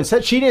Candace Owens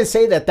said, she didn't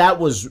say that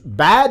was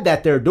bad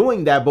that they're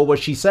doing that, but what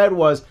she said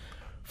was,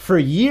 for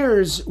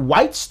years,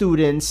 white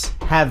students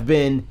have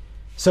been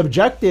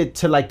subjected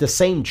to like the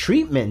same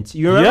treatment.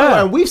 You remember?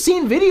 Yeah. And we've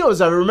seen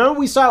videos of it.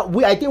 Remember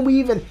I think we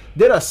even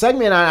did a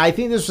segment on, I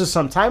think this was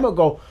some time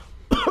ago,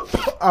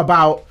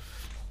 about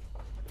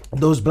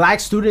those black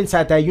students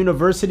at that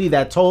university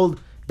that told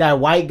that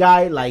white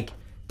guy like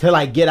to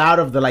like get out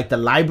of the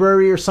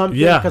library or something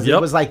because it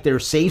was like their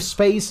safe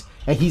space,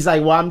 and he's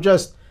like, well, I'm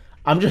just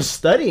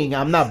studying,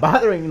 I'm not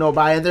bothering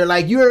nobody, and they're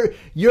like,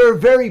 your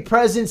very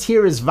presence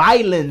here is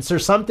violence or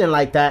something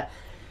like that.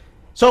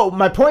 So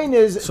my point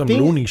is, some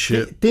loony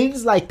shit.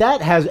 Things like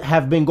that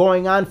have been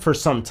going on for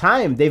some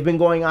time. They've been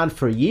going on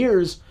for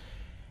years,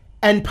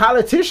 and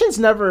politicians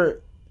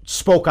never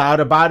spoke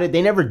out about it.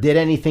 They never did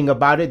anything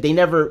about it. They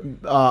never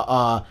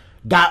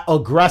got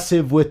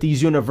aggressive with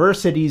these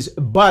universities.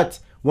 But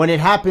when it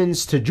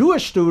happens to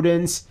Jewish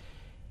students,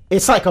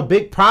 it's like a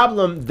big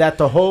problem that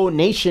the whole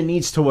nation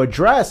needs to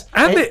address.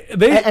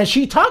 And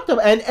she talked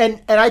about,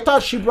 and I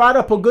thought she brought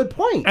up a good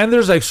point. And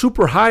there's like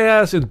super high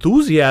ass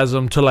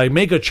enthusiasm to like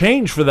make a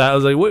change for that. I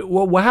was like, wait,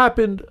 what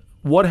happened?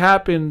 What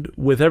happened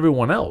with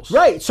everyone else?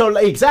 Right. So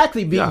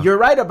exactly, you're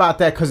right about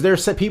that, because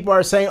there's people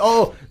are saying,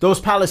 oh,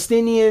 those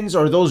Palestinians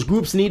or those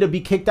groups need to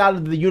be kicked out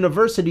of the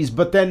universities,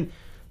 but then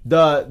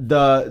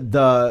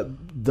the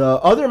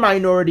other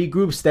minority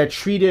groups that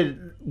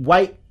treated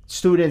white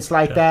students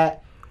like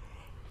that,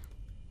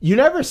 you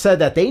never said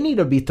that they need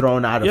to be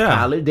thrown out of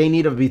college. They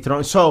need to be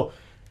thrown. So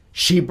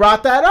she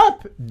brought that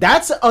up.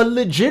 That's a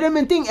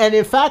legitimate thing. And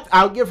in fact,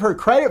 I'll give her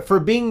credit for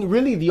being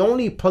really the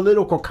only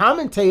political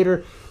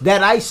commentator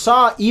that I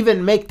saw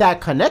even make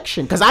that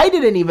connection. Because I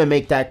didn't even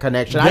make that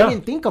connection. I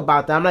didn't think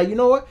about that. I'm like, you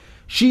know what?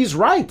 She's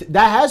right.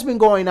 That has been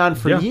going on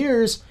for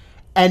years,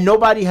 and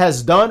nobody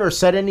has done or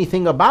said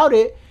anything about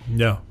it.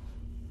 Yeah.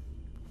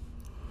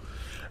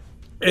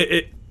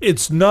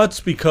 It's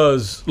nuts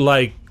because,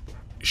 like,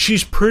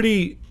 she's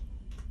pretty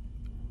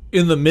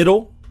in the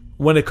middle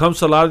when it comes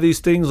to a lot of these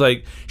things.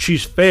 Like,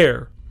 she's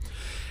fair.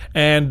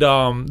 And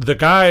the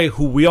guy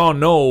who we all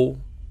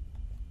know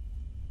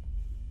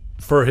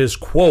for his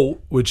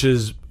quote, which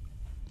is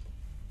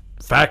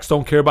facts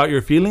don't care about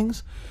your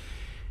feelings,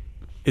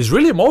 is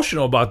really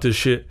emotional about this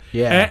shit.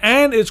 Yeah.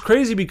 And it's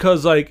crazy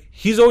because, like,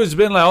 he's always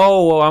been like,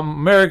 oh, well, I'm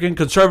American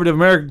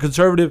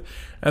conservative.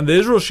 And the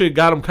Israel shit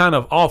got him kind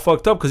of all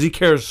fucked up because he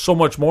cares so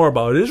much more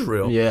about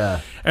Israel.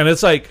 Yeah. And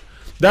it's like,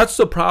 that's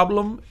the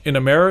problem in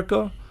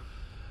America,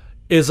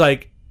 is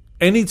like,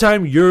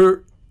 anytime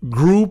your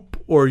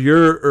group or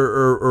your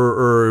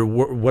or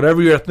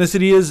whatever your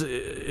ethnicity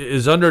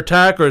is under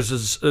attack,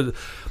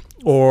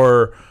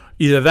 or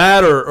either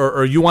that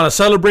or you want to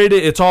celebrate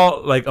it, it's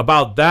all like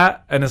about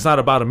that, and it's not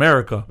about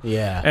America.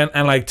 Yeah.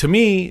 And like, to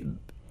me,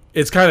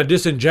 it's kind of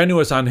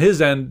disingenuous on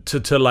his end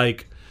to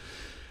like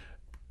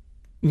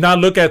not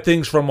look at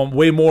things from a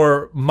way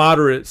more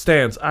moderate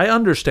stance. I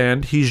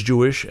understand he's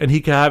Jewish and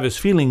he can have his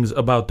feelings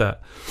about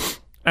that,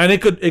 and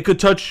it could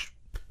touch,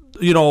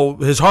 you know,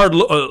 his heart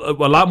a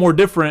lot more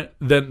different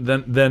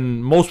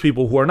than most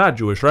people who are not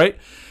Jewish, right?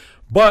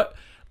 But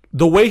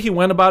the way he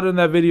went about it in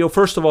that video,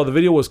 first of all, the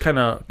video was kind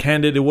of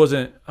candid. It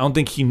wasn't, I don't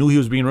think he knew he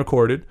was being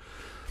recorded.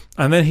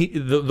 And then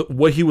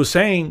what he was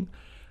saying,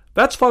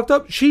 that's fucked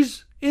up.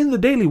 She's in the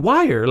Daily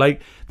Wire.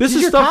 Like, this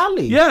is stuff.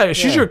 Colleague. Yeah,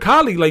 she's your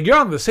colleague. Like, you're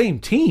on the same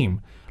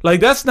team.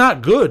 Like, that's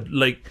not good.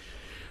 Like,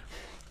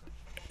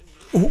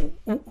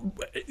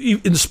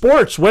 in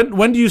sports,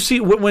 when do you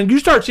see, when you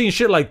start seeing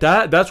shit like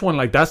that, that's when,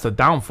 like, that's the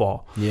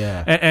downfall.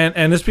 Yeah.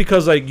 And it's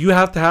because, like, you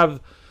have to have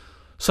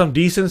some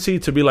decency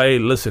to be like, hey,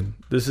 listen,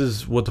 this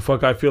is what the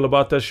fuck I feel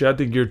about that shit. I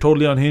think you're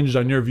totally unhinged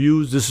on your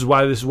views. This is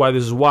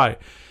why.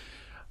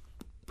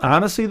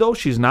 Honestly, though,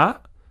 she's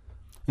not.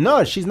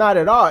 No, she's not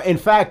at all. In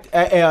fact,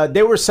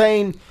 they were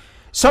saying,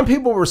 some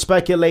people were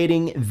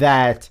speculating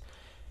that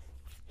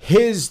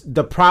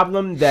the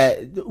problem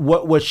that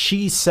what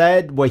she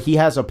said, what he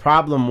has a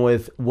problem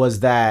with,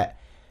 was that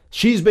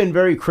she's been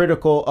very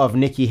critical of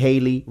Nikki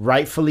Haley,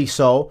 rightfully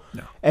so.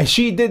 No. And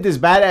she did this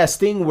badass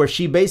thing where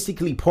she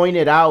basically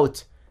pointed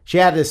out, she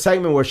had this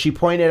segment where she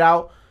pointed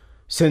out,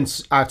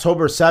 since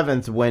October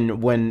 7th, when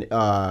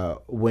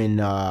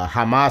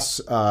Hamas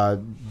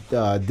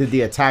did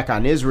the attack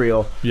on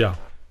Israel,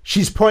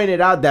 she's pointed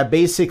out that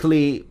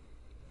basically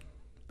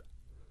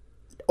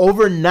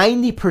over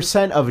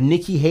 90% of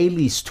Nikki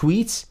Haley's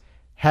tweets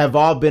have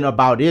all been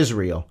about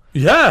Israel.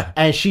 Yeah.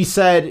 And she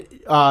said,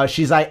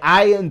 she's like,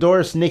 I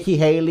endorse Nikki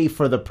Haley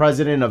for the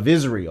president of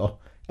Israel.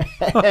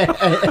 And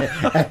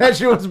that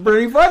shit was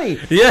pretty funny.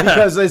 Yeah.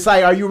 Because it's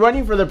like, are you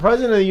running for the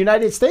president of the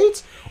United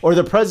States or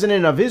the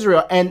president of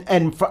Israel?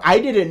 And I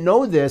didn't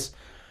know this,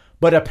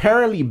 but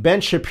apparently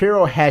Ben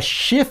Shapiro has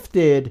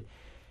shifted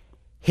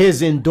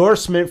his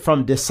endorsement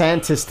from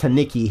DeSantis to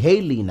Nikki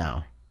Haley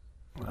now.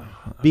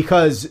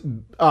 Because,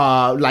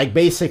 like,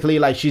 basically,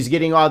 like, she's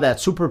getting all that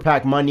super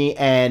PAC money,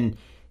 and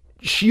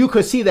you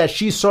could see that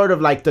she's sort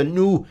of like the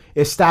new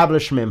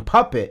establishment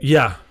puppet.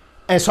 Yeah.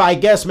 And so I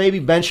guess maybe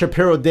Ben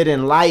Shapiro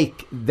didn't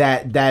like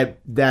that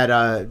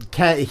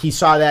he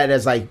saw that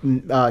as like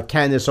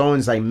Candace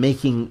Owens like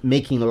making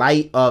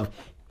light of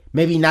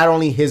maybe not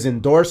only his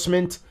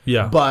endorsement,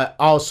 but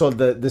also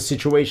the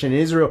situation in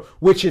Israel,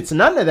 which it's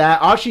none of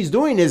that. All she's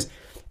doing is,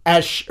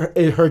 as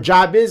her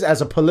job is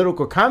as a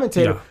political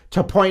commentator,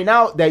 to point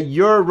out that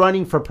you're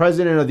running for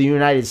president of the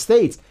United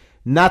States,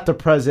 not the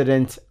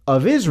president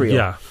of Israel.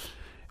 Yeah.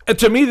 And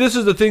to me, this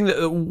is the thing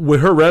that,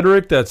 with her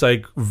rhetoric that's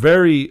like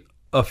very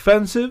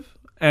offensive,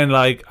 and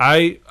like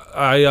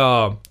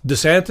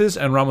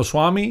DeSantis and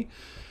Ramaswamy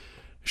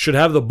should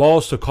have the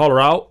balls to call her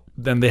out.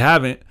 Then they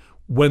haven't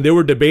when they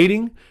were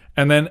debating,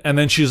 and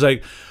then she's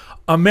like,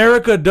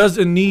 America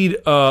doesn't need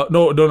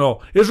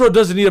no Israel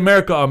doesn't need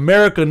America.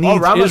 America needs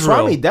Ramaswamy Israel.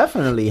 Ramaswamy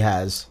definitely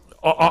has.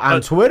 On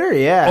Twitter,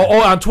 yeah.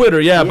 On Twitter,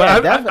 yeah.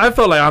 But definitely. I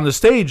felt like on the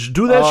stage,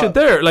 do that shit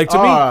there. Like, to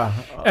me.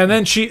 And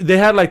then they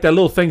had like that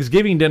little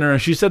Thanksgiving dinner,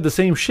 and she said the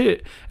same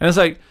shit. And it's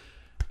like,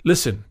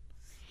 listen,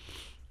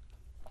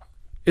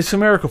 it's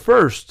America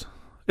first.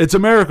 It's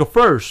America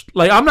first.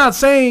 Like, I'm not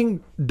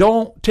saying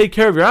don't take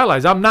care of your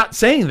allies. I'm not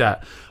saying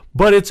that.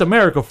 But it's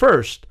America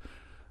first.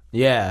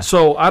 Yeah.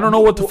 So I don't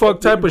know what the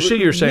fuck type of shit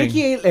you're saying.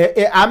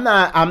 Nikki, I'm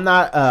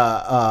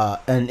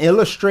not an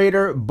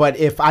illustrator, but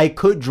if I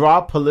could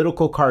draw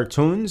political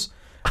cartoons,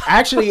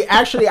 actually,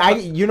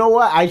 you know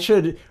what? I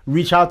should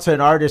reach out to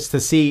an artist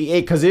to see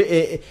it, because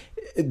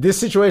this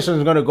situation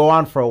is going to go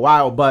on for a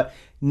while, but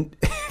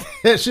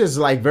it's just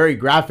like very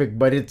graphic.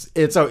 But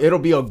it'll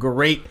be a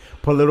great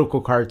political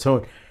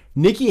cartoon.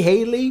 Nikki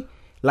Haley,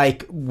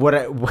 like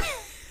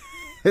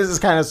this is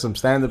kind of some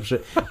stand-up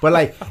shit, but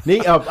like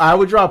I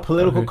would draw a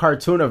political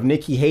cartoon of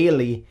Nikki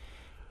Haley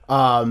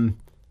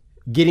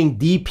getting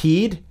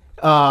DP'd,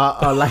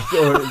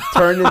 or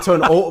turned into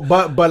an old,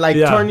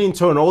 turned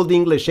into an old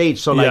English H.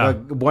 So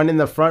like one in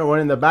the front, one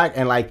in the back,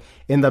 and like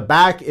in the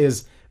back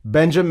is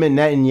Benjamin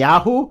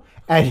Netanyahu,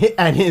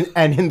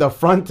 and in the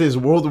front is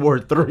World War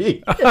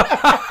III.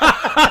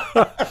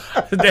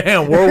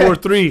 Damn, World War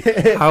III.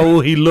 How will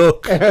he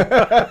look?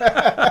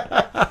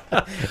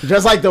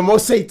 Just like the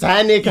most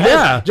satanic.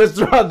 Yeah. Just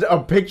draw a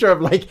picture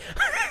of like.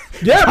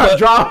 Yeah,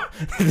 draw.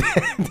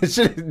 This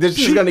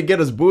is gonna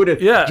get us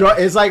booted. Yeah.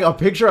 It's like a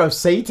picture of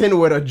Satan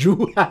with a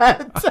Jew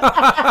hat.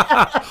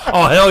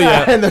 Oh hell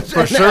yeah,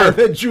 for sure. And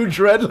the Jew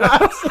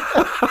dreadlocks.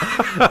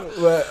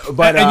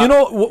 And you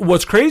know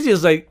what's crazy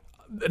is like,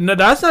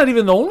 that's not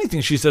even the only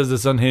thing she says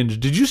that's unhinged.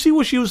 Did you see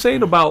what she was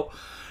saying about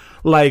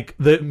like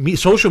the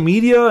social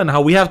media and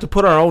how we have to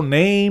put our own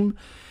name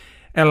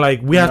and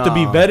like we have to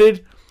be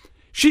vetted?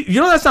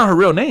 That's not her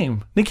real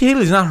name. Nikki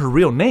Haley's not her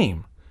real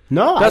name.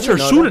 No, that's her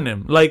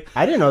pseudonym. That. Like,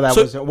 I didn't know that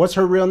was. What's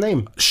her real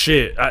name?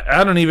 Shit,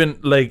 I don't even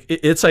like.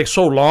 It's like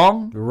so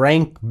long.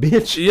 Rank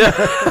bitch. Yeah,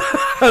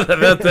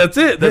 that's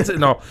it. That's it.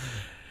 No,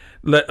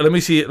 let me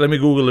see. Let me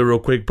Google it real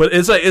quick. But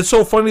it's like, it's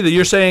so funny that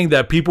you're saying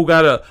that people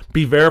gotta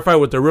be verified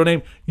with their real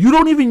name. You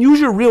don't even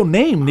use your real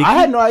name, Nikki. I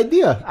had no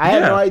idea. I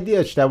had no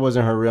idea that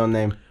wasn't her real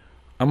name.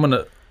 I'm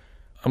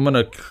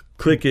gonna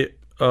click it.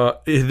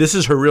 This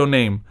is her real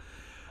name.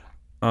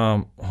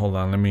 Hold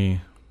on, let me,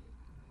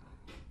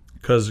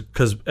 because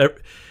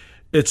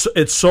it's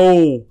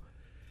so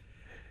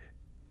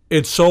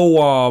it's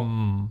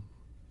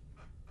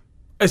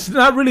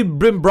not really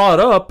been brought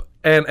up,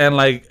 and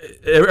like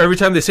every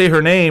time they say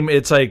her name,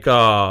 it's like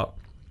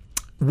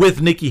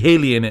with Nikki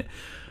Haley in it,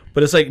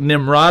 but it's like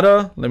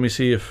Nimrata. Let me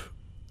see if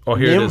here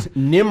it is.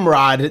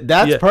 Nimrod.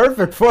 That's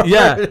perfect for her.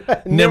 Yeah,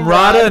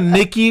 Nimrata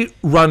Nikki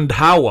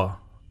Randhawa.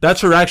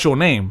 That's her actual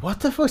name. What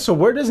the fuck? So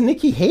where does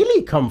Nikki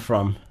Haley come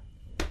from?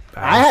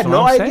 I had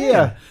no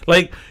idea.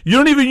 Like, you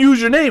don't even use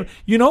your name.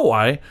 You know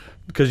why?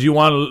 Because you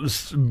want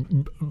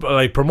to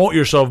like promote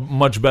yourself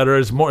much better.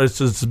 It's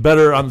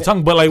better on the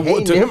tongue. But like,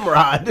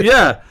 Nimrod.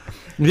 Yeah.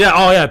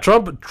 Oh yeah.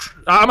 Trump.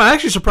 I'm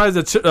actually surprised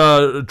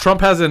that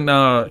Trump hasn't.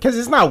 Because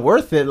it's not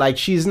worth it. Like,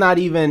 she's not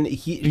even.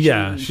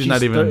 She's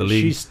not even in the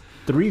league. She's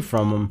 3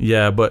 from him.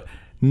 Yeah, but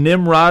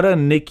Nimrata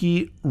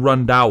Nikki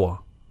Randhawa.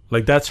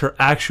 Like, that's her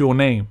actual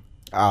name.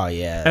 Oh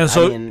yeah. And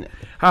so.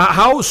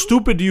 How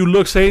stupid do you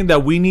look saying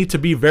that we need to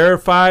be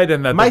verified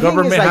and that the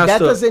government has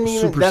to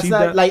supersede that's not,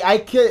 that? Like, I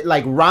could,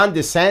 like, Ron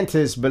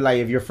DeSantis, but like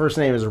if your first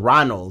name is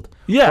Ronald.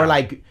 Yeah. Or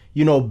like,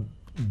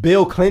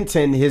 Bill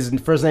Clinton, his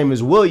first name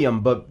is William,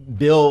 but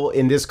Bill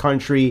in this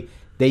country,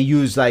 they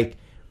use like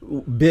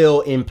Bill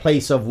in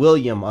place of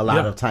William a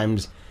lot of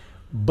times.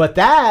 But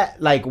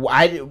that, like,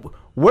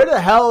 where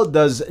the hell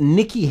does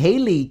Nikki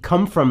Haley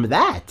come from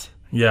that?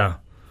 Yeah.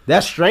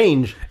 That's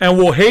strange. And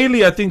well,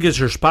 Haley, I think, is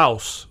her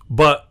spouse,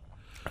 but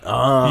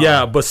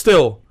yeah, but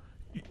still,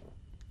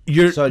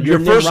 your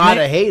first Nimrata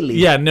name, Haley.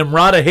 Yeah,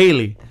 Nimrata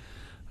Haley.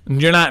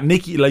 You're not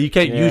Nikki. Like, you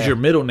can't use your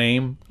middle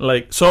name.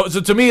 Like, so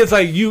to me, it's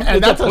like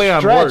it's a play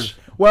on words.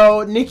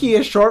 Well, Nikki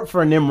is short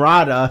for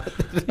Nimrata.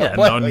 Yeah,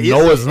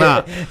 no, it's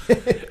not.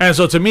 And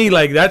so to me,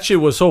 like, that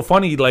shit was so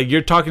funny. Like,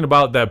 you're talking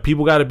about that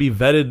people got to be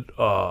vetted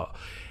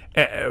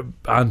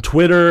on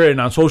Twitter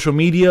and on social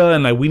media,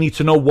 and like, we need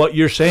to know what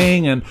you're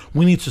saying, and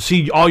we need to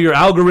see all your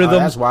algorithms.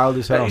 That's wild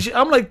as hell.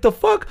 I'm like, the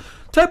fuck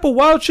type of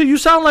wild shit? You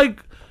sound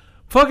like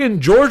fucking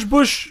George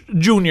Bush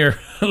Jr.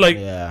 Like,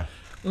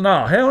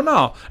 no, hell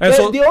no. And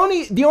so the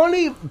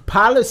only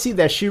policy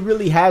that she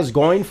really has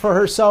going for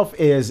herself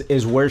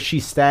is where she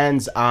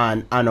stands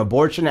on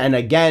abortion. And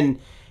again,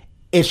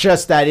 it's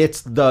just that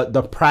it's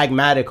the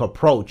pragmatic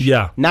approach.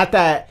 Yeah, not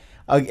that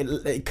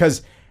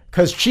because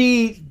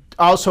she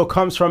also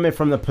comes from it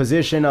from the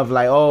position of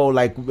like,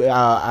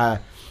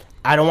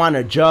 I don't want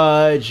to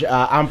judge.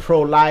 I'm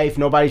pro-life.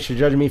 Nobody should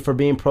judge me for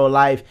being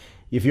pro-life.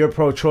 If you're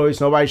pro-choice,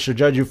 nobody should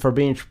judge you for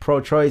being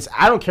pro-choice.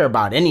 I don't care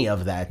about any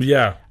of that.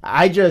 Yeah.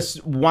 I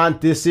just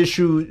want this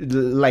issue,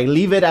 like,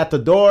 leave it at the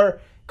door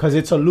because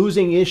it's a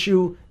losing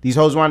issue. These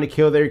hoes want to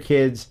kill their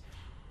kids.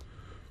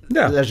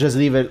 Yeah. Let's just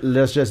leave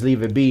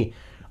it be.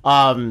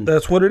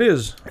 That's what it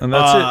is, and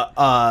that's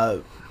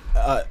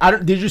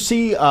it. Did you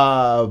see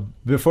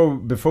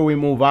before we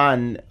move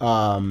on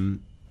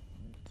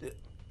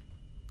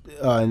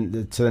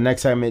to the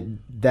next segment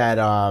that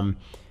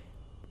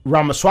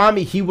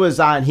Ramaswamy, he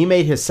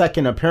made his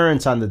second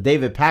appearance on the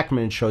David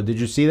Pakman show. Did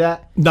you see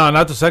that? No,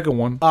 not the second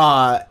one.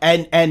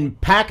 And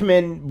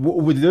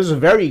Pakman, this is a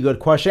very good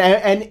question,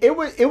 and it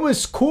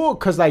was cool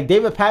because like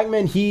David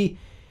Pakman,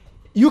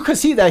 you could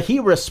see that he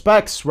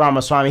respects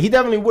Ramaswamy. He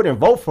definitely wouldn't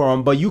vote for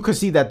him, but you could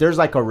see that there's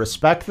like a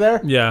respect there.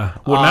 Yeah,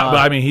 well, but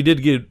I mean, he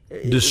did get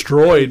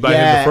destroyed by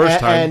him the first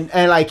time,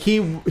 and like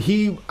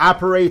he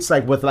operates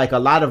like with like a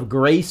lot of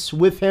grace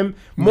with him,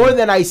 more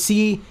than I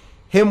see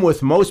him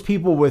with most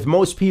people. With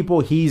most people,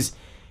 he's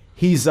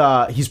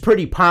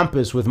pretty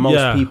pompous with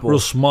most people. Real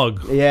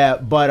smug. Yeah,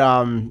 but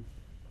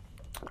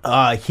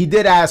he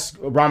did ask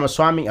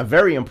Ramaswamy a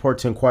very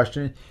important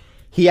question.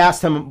 He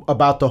asked him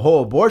about the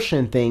whole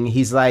abortion thing.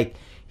 He's like,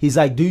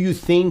 do you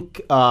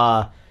think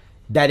that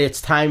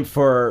it's time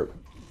for?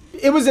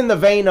 It was in the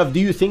vein of, do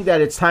you think that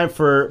it's time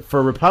for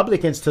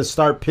Republicans to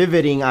start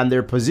pivoting on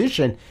their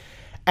position?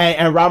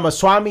 And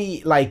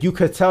Ramaswamy, like, you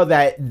could tell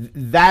that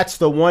that's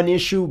the one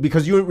issue,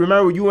 because you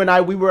remember you and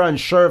I, we were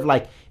unsure of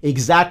like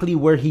exactly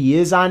where he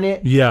is on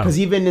it. Yeah. Because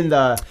even in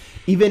the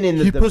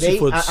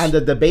debate, on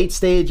the debate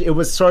stage, it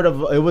was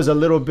a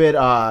little bit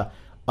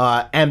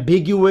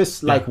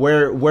ambiguous, like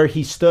where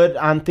he stood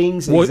on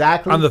things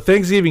exactly. On the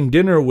Thanksgiving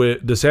dinner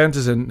with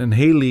DeSantis and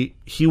Haley,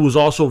 he was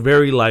also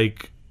very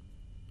like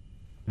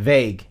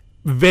vague,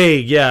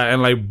 yeah,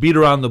 and like beat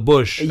around the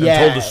bush and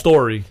told the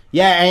story.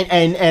 Yeah,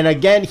 and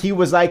again, he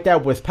was like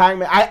that with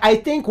Pac-Man. I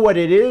think what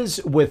it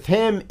is with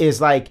him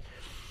is like,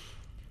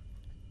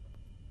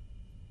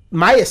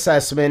 my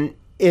assessment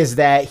is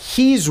that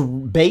he's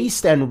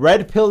based and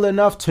red pill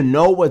enough to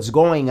know what's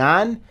going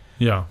on.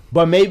 Yeah.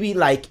 But maybe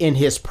like in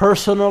his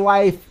personal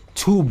life,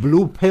 too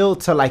blue pill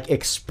to like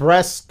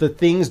express the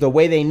things the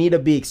way they need to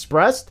be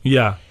expressed.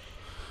 Yeah.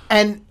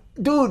 And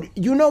dude,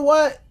 you know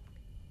what?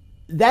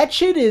 That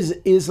shit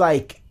is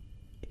like,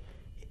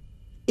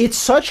 it's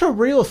such a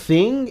real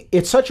thing.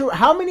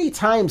 How many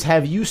times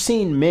have you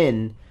seen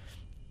men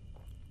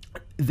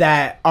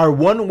that are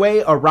one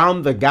way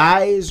around the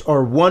guys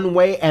or one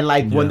way, and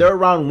like when they're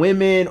around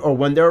women or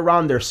when they're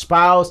around their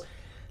spouse,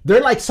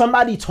 they're like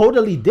somebody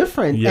totally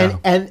different. Yeah.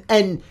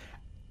 And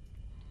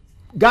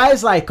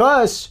guys like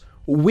us,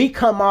 we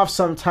come off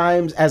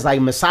sometimes as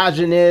like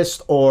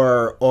misogynist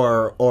or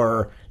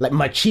like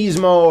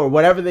machismo or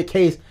whatever the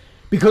case,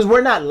 because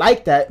we're not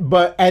like that.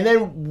 But and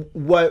then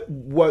what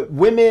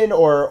women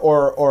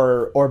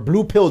or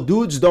blue pill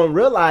dudes don't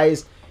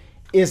realize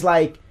is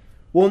like,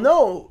 well,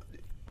 no,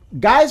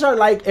 guys are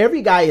like,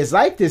 every guy is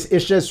like this.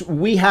 It's just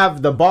we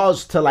have the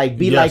balls to like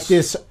be like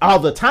this all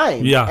the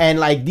time. Yeah. And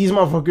like these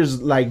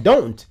motherfuckers like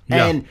don't.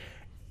 Yeah. And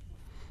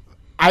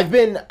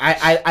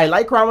I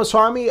like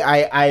Ramaswamy.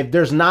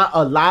 There's not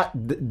a lot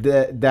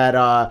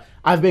that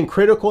I've been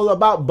critical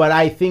about, but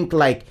I think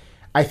like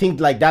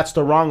that's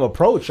the wrong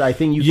approach. I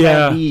think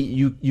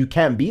you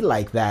can't be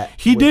like that.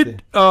 He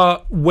did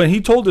when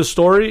he told his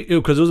story,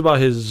 because it was about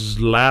his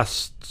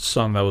last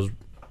son that was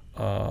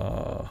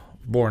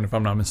born, if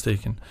I'm not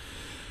mistaken.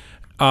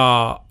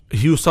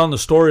 He was telling the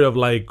story of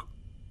like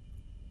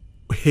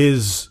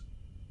his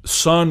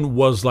son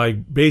was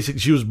like basically,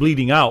 she was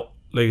bleeding out,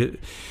 like,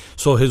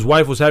 so his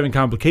wife was having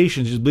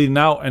complications, she's bleeding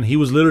out, and he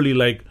was literally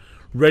like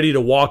ready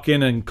to walk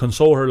in and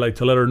console her, like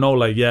to let her know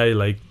like, yeah,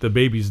 like the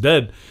baby's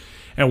dead.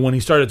 And when he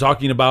started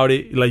talking about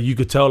it, like you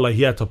could tell like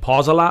he had to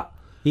pause a lot.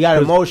 He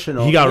got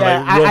emotional. He got real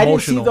emotional. I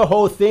didn't see the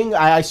whole thing.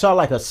 I saw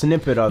like a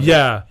snippet of it.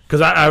 Yeah,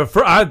 because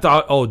I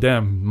thought, oh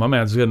damn, my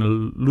man's gonna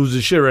lose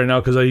his shit right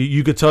now, because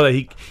you could tell that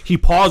he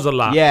paused a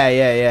lot.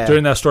 Yeah.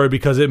 During that story,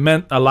 because it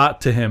meant a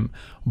lot to him.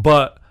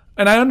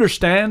 And I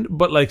understand,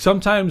 but like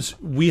sometimes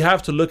we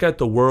have to look at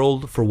the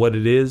world for what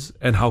it is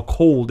and how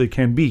cold it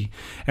can be.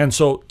 And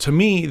so to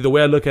me, the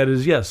way I look at it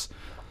is, yes,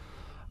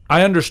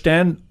 I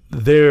understand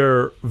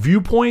their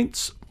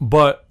viewpoints,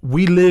 but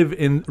we live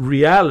in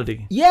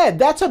reality. Yeah,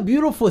 that's a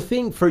beautiful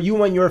thing for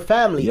you and your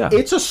family. Yeah.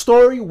 It's a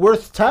story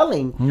worth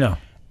telling. Yeah.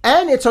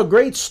 And it's a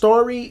great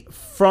story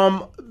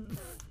to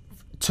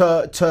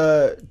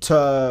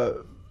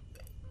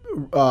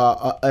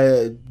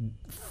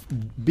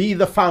be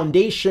the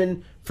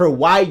foundation for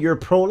why you're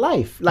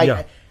pro-life.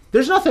 Like,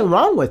 there's nothing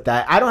wrong with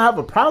that. I don't have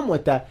a problem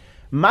with that.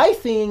 My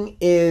thing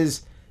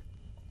is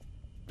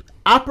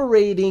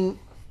operating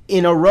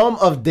in a realm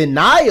of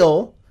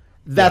denial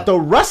that the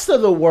rest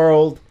of the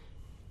world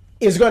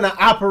is going to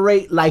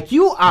operate like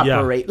you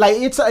operate. Like,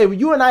 it's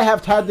you and I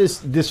have had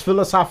this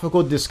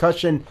philosophical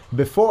discussion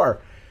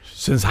before.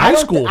 Since high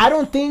school. I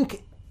don't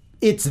think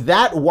it's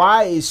that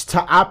wise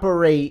to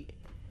operate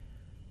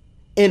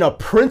in a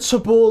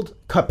principled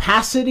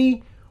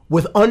capacity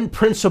with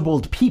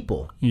unprincipled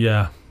people.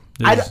 Yeah.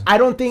 I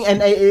don't think,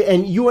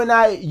 and you and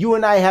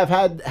I have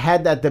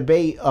had that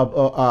debate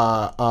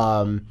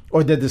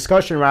or the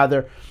discussion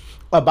rather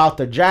about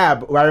the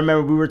jab. Where I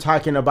remember we were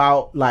talking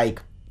about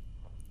like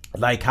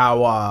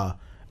how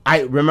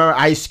I remember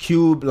Ice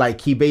Cube, like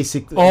he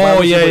basically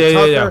yeah.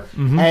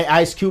 Mm-hmm. And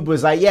Ice Cube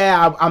was like,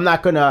 yeah, I'm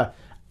not gonna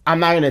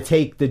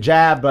take the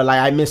jab, but like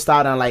I missed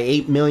out on like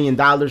 $8 million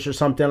or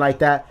something like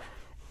that,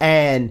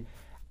 and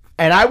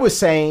I was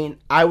saying,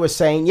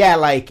 yeah,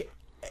 like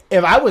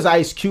if I was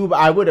Ice Cube,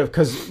 I would have,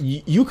 because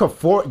you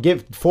could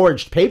give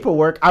forged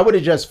paperwork. I would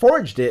have just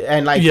forged it,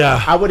 and like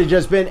I would have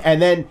just been.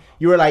 And then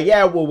you were like,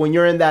 yeah, well, when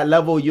you're in that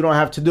level, you don't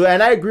have to do it.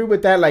 And I agree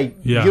with that. Like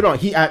you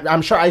don't.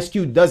 I'm sure Ice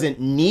Cube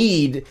doesn't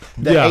need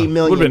the $8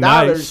 million.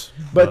 Nice,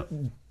 but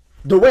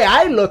the way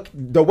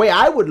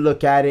I would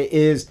look at it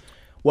is,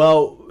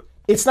 well,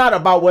 it's not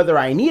about whether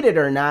I need it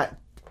or not.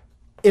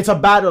 It's a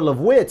battle of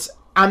wits.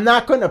 I'm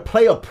not going to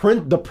play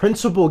the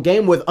principle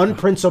game with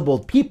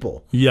unprincipled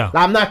people. Yeah,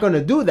 I'm not going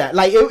to do that.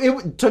 Like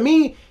to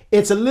me,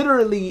 it's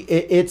literally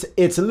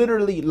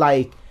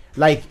like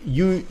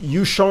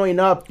you showing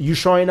up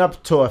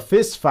to a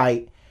fist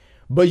fight,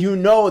 but you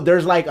know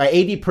there's like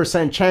a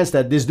 80% chance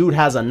that this dude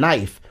has a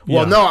knife.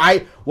 Yeah.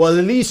 Well,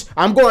 at least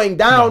I'm going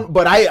down,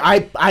 but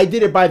I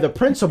did it by the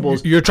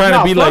principles. You're trying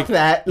to be like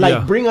that.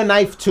 Like bring a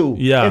knife too.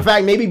 Yeah. In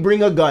fact, maybe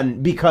bring a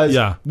gun because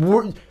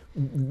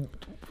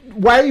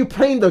why are you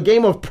playing the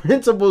game of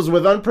principles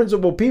with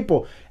unprincipled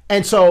people?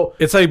 And so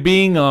it's like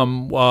being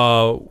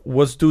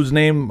what's dude's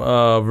name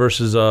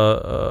versus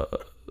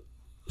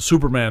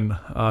Superman,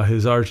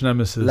 his arch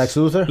nemesis, Lex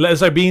Luthor.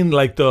 It's like being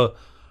like the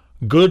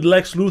good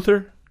Lex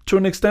Luthor to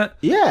an extent.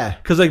 Yeah,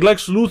 because like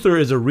Lex Luthor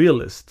is a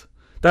realist.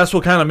 That's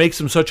what kind of makes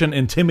him such an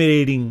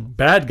intimidating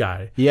bad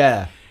guy.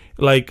 Yeah,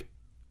 like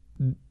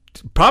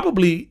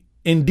probably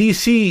in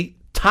DC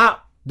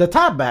the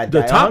top bad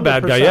guy. The top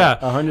bad guy, yeah.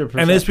 100%.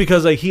 And it's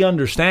because like he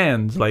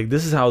understands like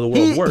this is how the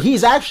world works.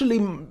 He's actually,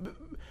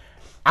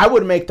 I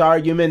would make the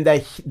argument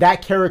that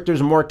that character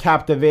is more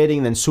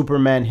captivating than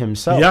Superman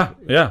himself.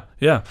 Yeah.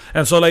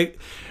 And so like,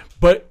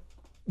 but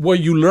what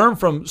you learn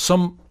from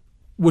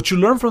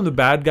the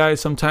bad guys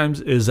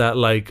sometimes is that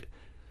like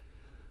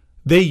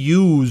they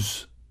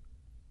use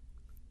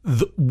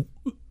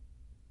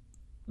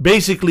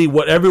basically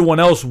what everyone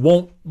else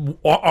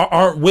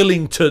aren't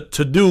willing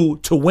to do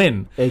to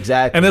win.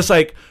 Exactly. And it's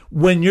like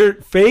when you're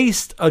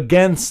faced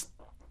against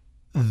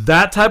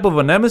that type of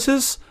a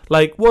nemesis,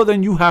 like, well,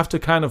 then you have to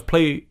kind of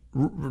play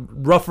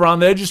rough around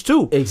the edges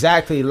too.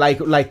 Exactly. Like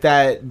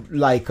that,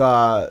 like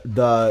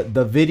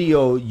the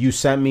video you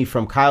sent me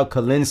from Kyle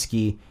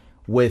Kalinske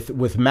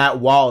with Matt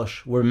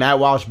Walsh, where Matt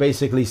Walsh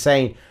basically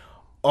saying,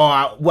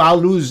 "Oh,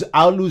 well,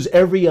 I'll lose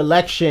every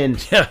election."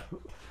 Yeah.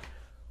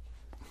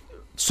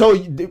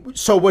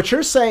 So what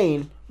you're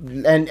saying,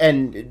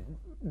 and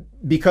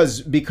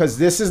because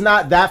this is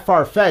not that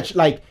far fetched,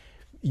 like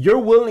you're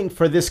willing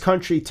for this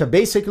country to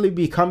basically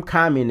become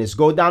communist,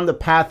 go down the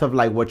path of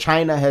like what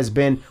China has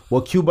been,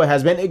 what Cuba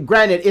has been.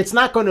 Granted, it's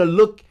not going to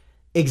look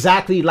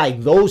exactly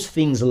like those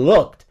things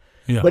looked,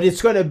 but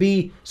it's going to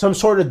be some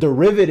sort of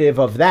derivative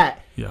of that.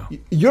 Yeah.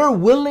 You're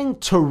willing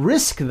to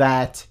risk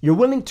that. You're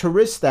willing to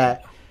risk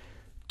that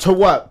to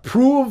what?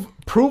 Prove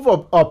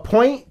a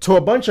point to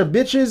a bunch of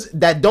bitches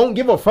that don't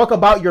give a fuck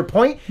about your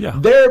point. Yeah.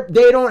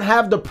 They don't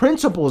have the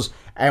principles.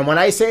 And when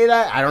I say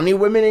that, I don't need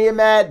women to get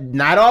mad.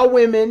 Not all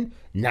women.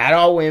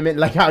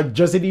 Like how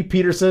Justin E.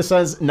 Peterson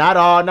says, not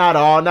all,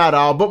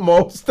 but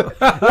most. But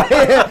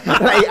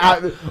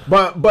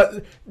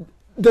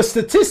the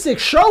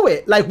statistics show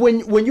it. Like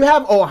when you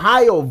have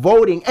Ohio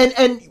voting,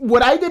 and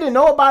what I didn't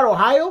know about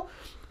Ohio,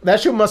 that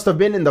shit must have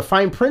been in the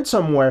fine print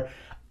somewhere.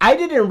 I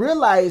didn't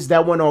realize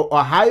that when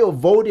Ohio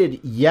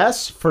voted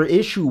yes for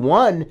issue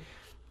 1,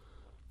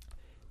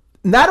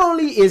 not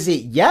only is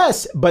it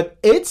yes, but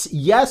it's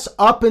yes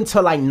up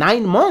until like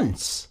 9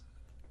 months.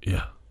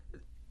 Yeah.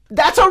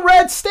 That's a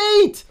red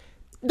state.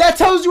 That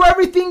tells you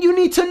everything you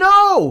need to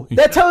know. Yeah.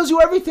 That tells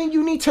you everything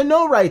you need to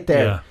know right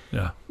there.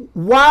 Yeah.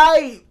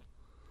 Why,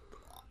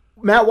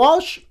 Matt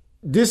Walsh,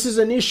 this is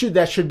an issue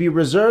that should be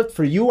reserved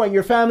for you and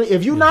your family.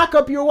 If you knock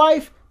up your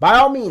wife, by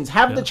all means,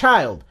 have the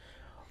child.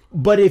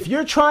 But if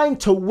you're trying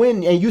to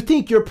win and you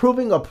think you're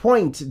proving a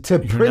point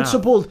to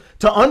unprincipled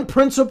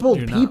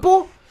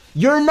people,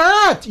 you're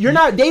not.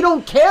 They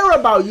don't care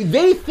about you.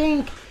 They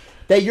think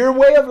that your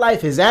way of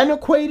life is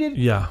antiquated.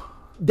 Yeah.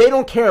 They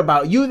don't care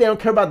about you. They don't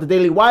care about the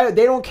Daily Wire.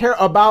 They don't care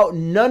about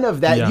none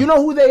of that. Yeah. You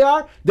know who they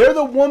are? They're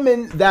the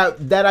woman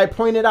that I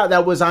pointed out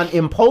that was on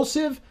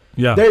Impulsive.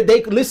 Yeah.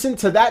 They listen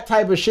to that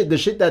type of shit, the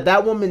shit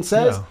that woman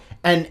says. Yeah.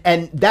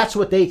 And that's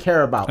what they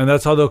care about. And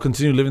that's how they'll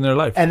continue living their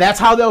life.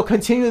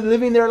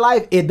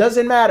 It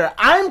doesn't matter.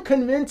 I'm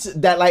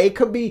convinced that like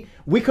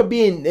we could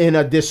be in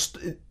a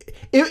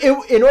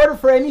in order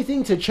for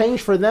anything to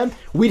change for them,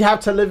 we'd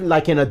have to live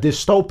like in a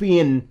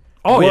dystopian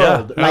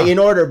world. Yeah. Like in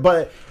order,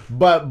 but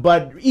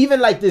even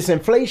like this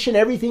inflation,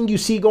 everything you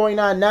see going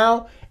on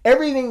now,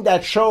 everything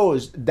that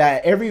shows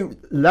that every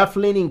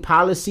left-leaning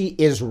policy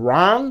is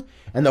wrong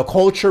and the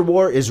culture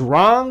war is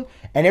wrong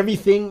and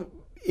everything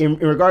in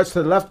regards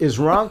to the left is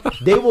wrong,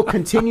 they will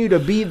continue to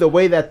be the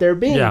way that they're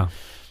being. Yeah.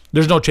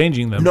 There's no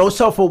changing them. No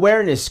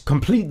self-awareness,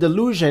 complete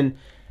delusion.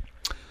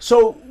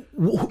 So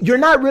you're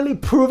not really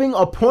proving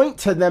a point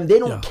to them. They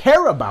don't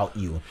care about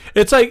you.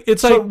 It's like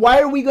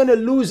why are we going to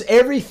lose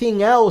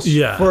everything else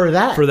for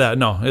that? For that.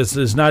 No,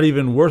 it's not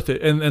even worth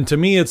it. And to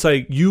me, it's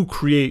like you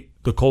create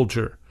the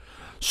culture.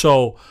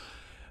 So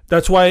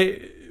that's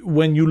why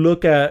when you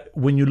look at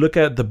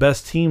the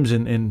best teams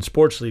in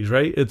sports leagues,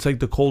 right? It's like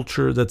the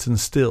culture that's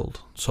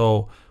instilled.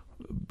 So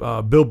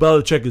Bill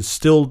Belichick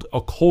instilled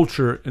a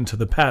culture into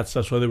the Pats.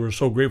 That's why they were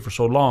so great for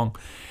so long.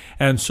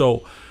 And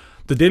so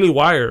the Daily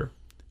Wire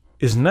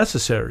is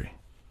necessary.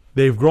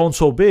 They've grown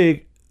so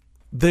big.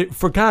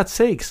 For God's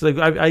sakes, like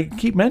I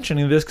keep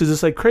mentioning this because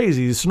it's like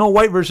crazy. Snow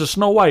White versus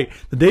Snow White.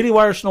 The Daily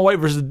Wire Snow White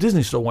versus the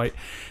Disney Snow White.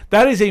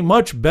 That is a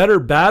much better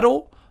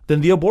battle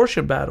than the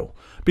abortion battle.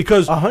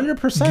 Because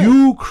 100%.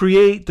 You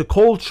create the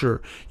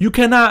culture. You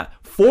cannot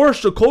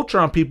force the culture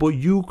on people.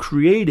 You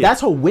create it.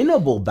 That's a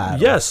winnable battle.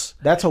 Yes.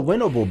 That's a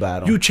winnable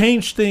battle. You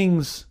change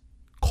things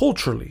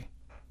culturally.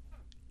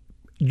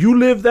 You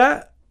live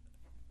that.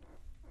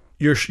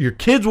 Your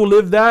kids will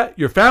live that.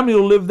 Your family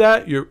will live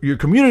that. Your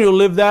community will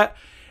live that.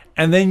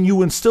 And then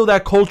you instill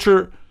that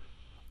culture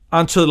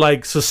onto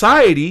like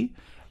society.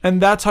 And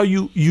that's how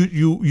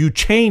you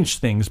change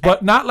things,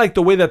 but not like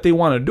the way that they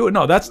want to do it.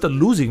 No, that's the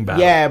losing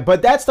battle. Yeah,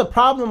 but that's the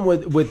problem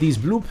with these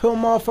blue pill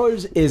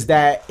motherfuckers is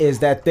that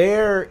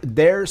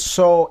they're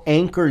so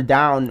anchored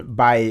down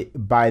by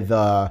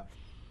the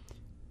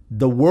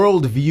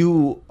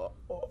worldview,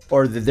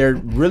 or they're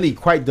really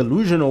quite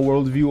delusional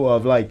worldview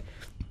of like,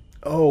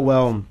 oh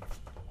well,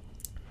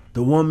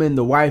 the woman,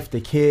 the wife,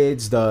 the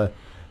kids, the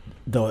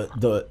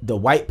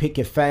white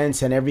picket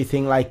fence and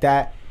everything like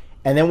that.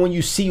 And then when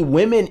you see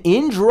women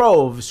in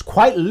droves,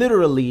 quite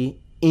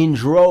literally in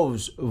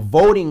droves,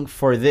 voting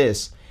for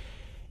this,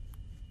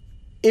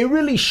 it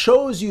really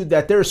shows you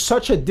that there's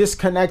such a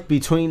disconnect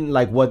between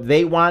like what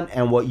they want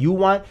and what you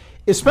want,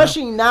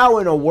 especially now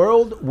in a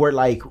world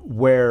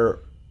where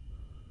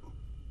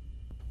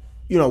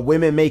you know,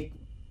 women make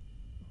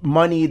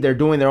money, they're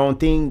doing their own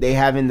thing, they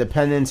have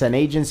independence and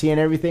agency and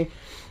everything.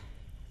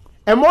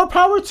 And more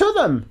power to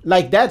them.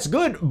 Like, that's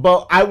good.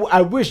 But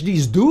I wish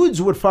these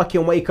dudes would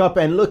fucking wake up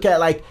and look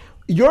at, like,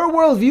 your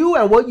worldview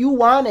and what you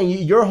want and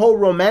your whole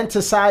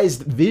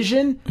romanticized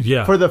vision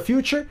for the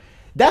future.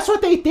 That's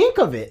what they think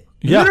of it.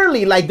 Yeah.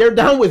 Literally, like, they're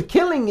down with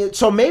killing it.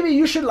 So maybe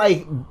you should,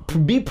 like,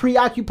 be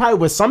preoccupied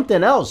with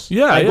something else.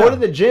 Yeah, like, go to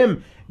the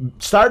gym,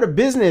 start a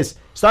business,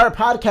 start a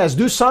podcast,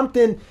 do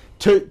something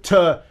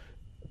to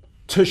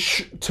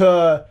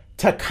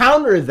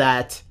counter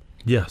that.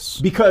 Yes,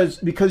 because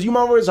you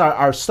motherfuckers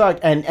are stuck,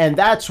 and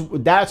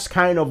that's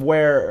kind of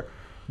where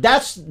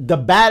that's the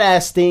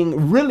badass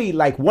thing. Really,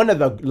 like one of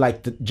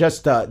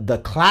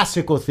the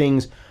classical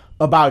things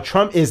about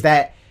Trump is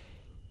that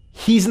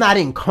he's not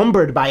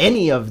encumbered by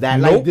any of that.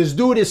 Nope. Like, this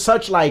dude is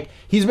such, like,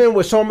 he's been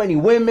with so many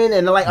women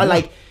and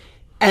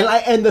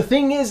and the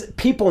thing is,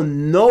 people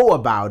know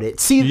about it.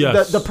 See,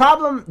 the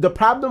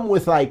problem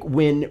with like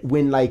when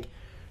like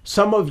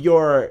some of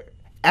your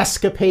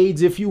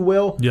escapades, if you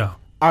will,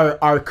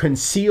 are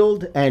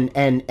concealed and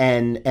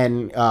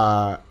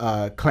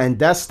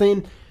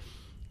clandestine,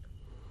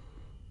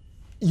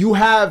 you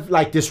have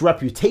like this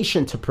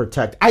reputation to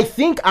protect. I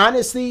think,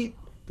 honestly,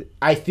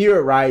 I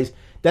theorize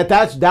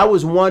that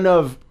was one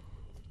of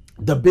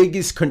the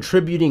biggest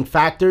contributing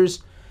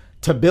factors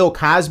to Bill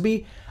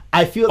Cosby.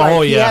 I feel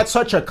like he had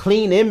such a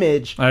clean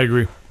image. I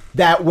agree.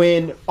 That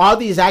when all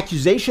these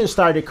accusations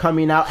started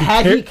coming out,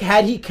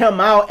 had he come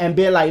out and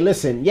been like,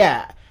 listen,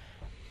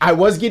 I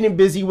was getting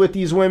busy with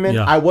these women.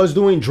 I was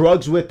doing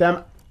drugs with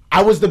them.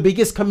 I was the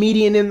biggest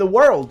comedian in the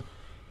world.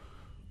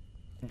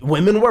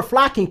 Women were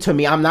flocking to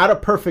me. I'm not a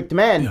perfect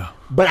man,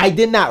 but I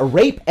did not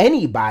rape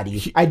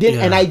anybody. I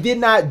did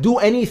not do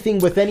anything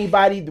with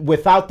anybody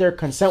without their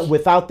consent,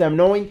 without them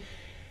knowing.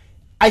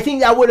 I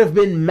think that would have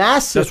been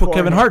massive. That's what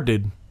Kevin Hart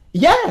did.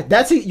 Yeah,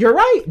 that's it. You're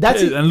right.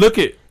 That's it. And look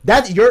at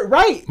that. You're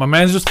right. My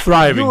man's just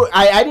thriving. Dude,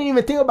 I didn't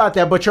even think about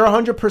that, but you're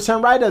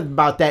 100% right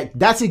about that.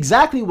 That's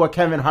exactly what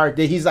Kevin Hart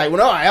did. He's like, well,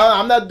 no,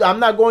 I'm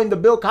not going the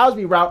Bill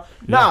Cosby route.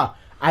 Nah,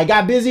 I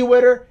got busy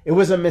with her. It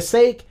was a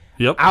mistake.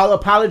 Yep. I'll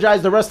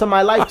apologize the rest of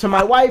my life to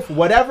my wife,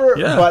 whatever.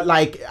 Yeah. But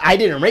like, I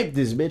didn't rape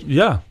this bitch.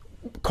 Yeah.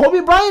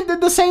 Kobe Bryant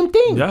did the same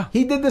thing. Yeah.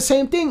 He did the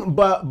same thing.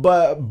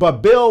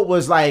 But Bill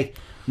was like,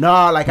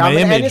 no, like,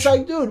 and it's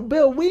like, dude,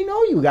 Bill, we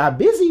know you got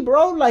busy,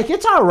 bro. Like,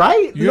 it's all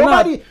right.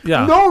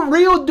 No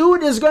real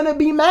dude is gonna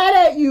be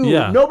mad at you.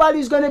 Yeah.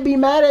 Nobody's gonna be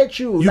mad at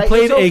you. You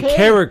played a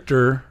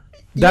character.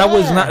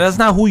 That's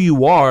not who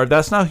you are.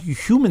 That's not who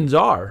humans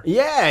are.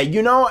 Yeah,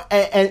 you know,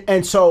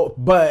 and so,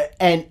 but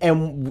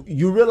and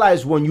you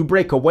realize when you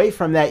break away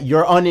from that,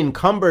 you're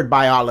unencumbered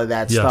by all of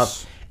that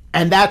stuff.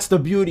 And that's the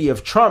beauty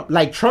of Trump.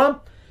 Like,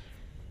 Trump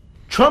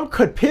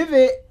could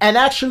pivot and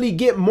actually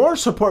get more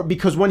support,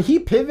 because when he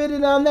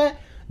pivoted on that,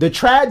 The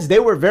trads, they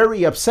were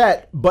very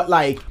upset, but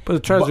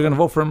the trads are gonna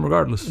vote for him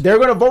regardless. They're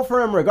gonna vote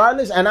for him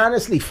regardless, and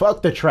honestly,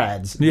 fuck the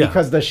trads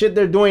because the shit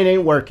they're doing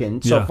ain't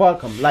working. So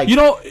fuck them. Like,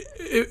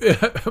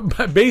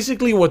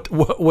 basically, what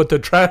the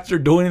trads are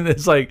doing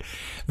is like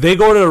they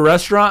go to a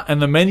restaurant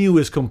and the menu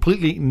is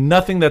completely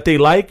nothing that they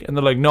like, and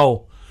they're like,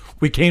 no,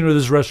 we came to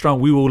this restaurant,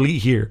 we will eat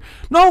here.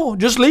 No,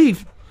 just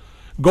leave.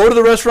 Go to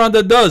the restaurant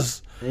that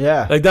does.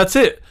 Yeah, like that's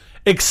it.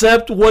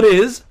 Accept what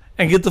is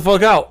and get the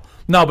fuck out.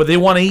 No, but they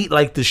want to eat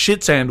like the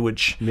shit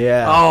sandwich.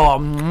 Yeah.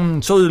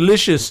 Oh, so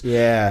delicious.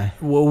 Yeah.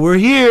 Well, we're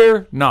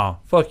here. No,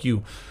 fuck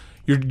you.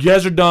 You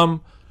guys are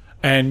dumb,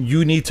 and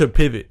you need to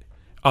pivot.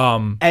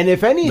 And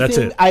if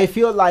anything, I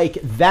feel like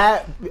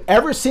that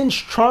ever since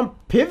Trump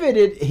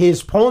pivoted,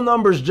 his poll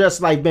numbers just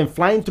like been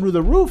flying through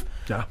the roof.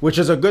 Yeah. Which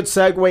is a good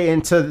segue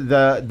into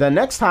the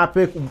next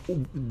topic.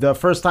 The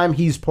first time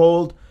he's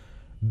polled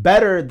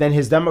better than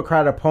his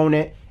Democrat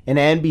opponent in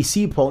an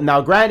NBC poll.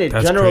 Now, granted,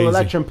 That's general crazy.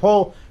 election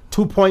poll.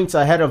 2 points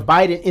ahead of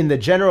Biden in the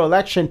general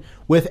election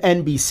with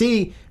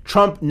NBC.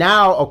 Trump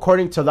now,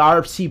 according to the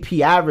RCP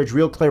average,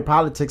 Real Clear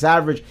Politics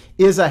average,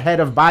 is ahead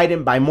of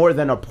Biden by more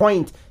than a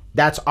point.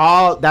 That's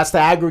all. That's the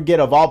aggregate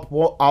of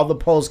all the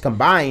polls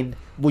combined.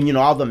 When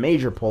all the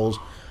major polls.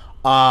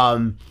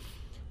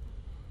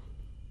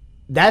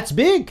 That's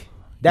big.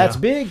 That's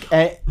big.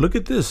 Look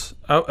at this.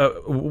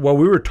 While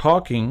we were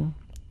talking,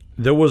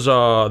 there was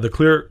the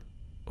clear.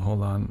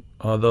 Hold on.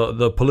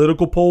 The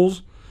political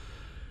polls.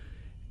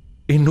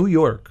 In New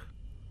York,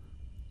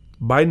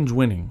 Biden's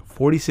winning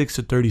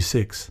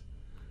 46-36.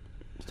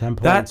 10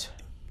 points.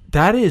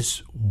 That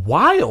is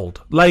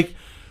wild. Like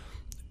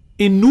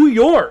in New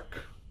York,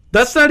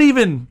 that's not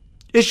even.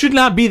 It should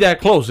not be that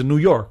close in New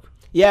York.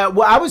 Yeah,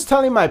 well, I was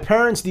telling my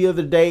parents the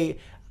other day.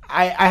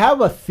 I have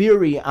a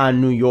theory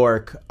on New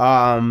York.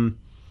 I've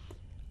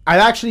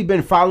actually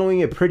been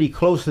following it pretty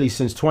closely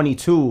since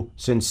 22,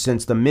 since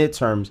the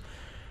midterms.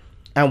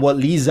 And what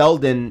Lee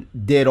Zeldin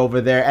did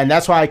over there. And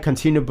that's why I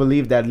continue to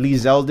believe that Lee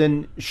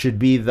Zeldin should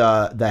be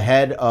the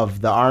head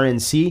of the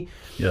RNC.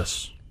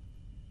 Yes.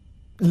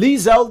 Lee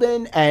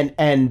Zeldin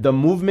and the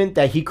movement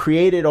that he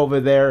created over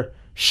there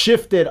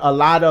shifted a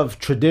lot of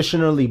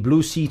traditionally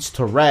blue seats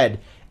to red.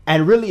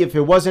 And really, if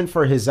it wasn't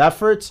for his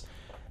efforts,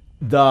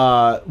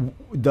 the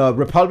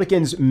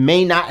Republicans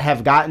may not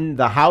have gotten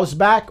the House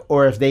back,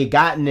 or if they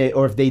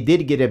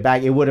did get it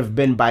back, it would have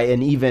been by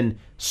an even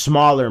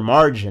smaller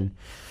margin.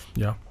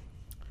 Yeah.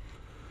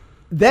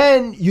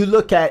 Then you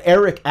look at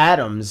Eric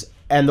Adams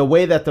and the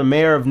way that the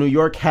mayor of New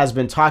York has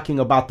been talking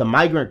about the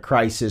migrant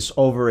crisis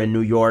over in New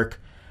York.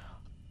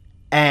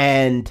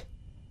 And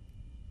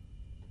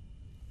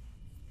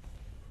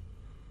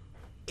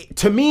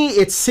to me,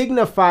 it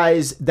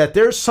signifies that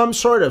there's some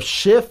sort of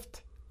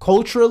shift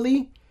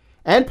culturally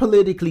and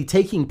politically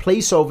taking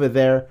place over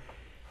there,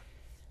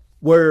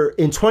 where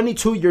in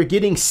 22 you're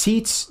getting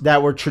seats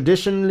that were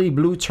traditionally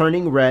blue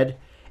turning red,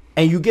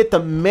 and you get the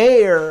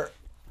mayor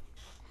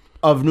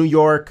of New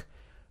York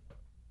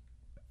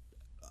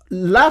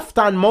left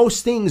on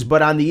most things,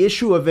 but on the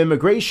issue of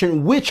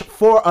immigration, which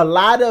for a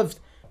lot of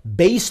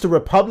based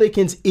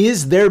Republicans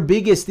is their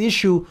biggest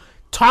issue,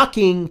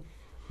 talking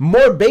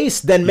more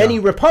based than many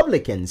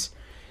Republicans.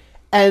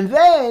 And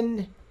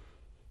then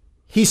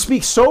he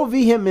speaks so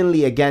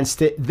vehemently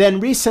against it.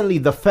 Then recently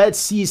the Fed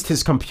seized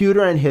his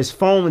computer and his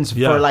phones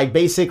for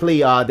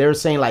basically they're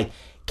saying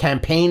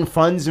campaign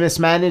funds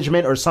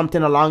mismanagement or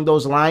something along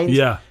those lines.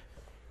 Yeah.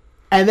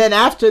 And then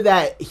after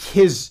that,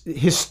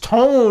 his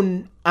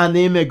tone on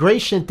the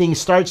immigration thing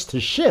starts to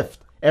shift.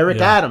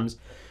 Eric Adams.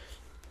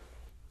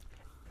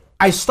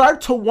 I start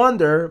to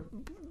wonder,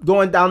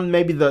 going down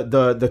maybe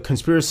the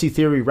conspiracy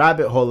theory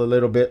rabbit hole a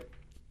little bit,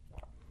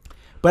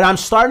 but I'm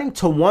starting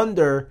to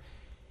wonder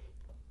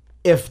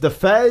if the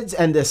feds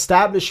and the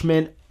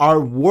establishment are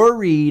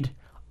worried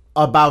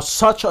about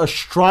such a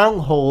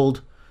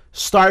stronghold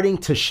starting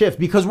to shift,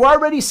 because we're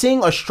already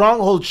seeing a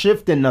stronghold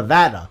shift in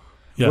Nevada.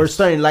 Yes. We're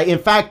starting, in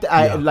fact,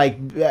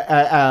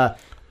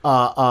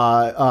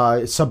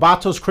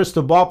 Sabato's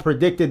crystal ball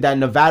predicted that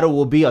Nevada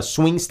will be a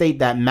swing state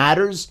that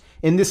matters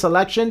in this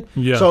election.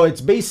 Yeah. So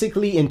it's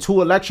basically in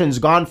 2 elections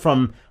gone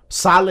from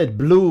solid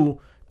blue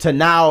to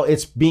now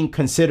it's being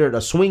considered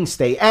a swing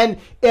state. And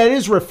it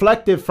is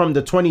reflective from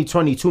the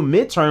 2022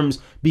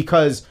 midterms,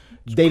 because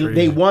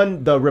they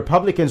won, the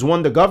Republicans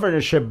won the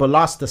governorship but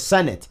lost the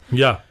Senate.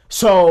 Yeah.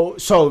 So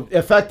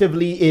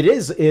effectively it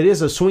is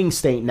a swing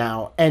state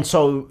now.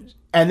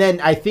 And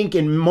then I think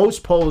in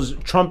most polls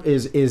Trump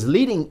is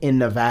leading in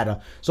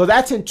Nevada. So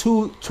that's in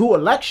two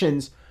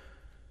elections.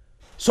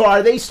 So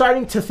are they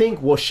starting to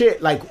think, well,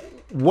 shit,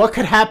 what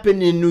could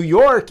happen in New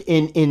York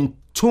in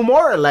 2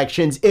 more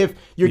elections if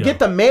you get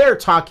the mayor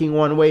talking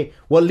one way,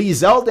 what Lee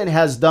Zeldin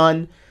has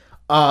done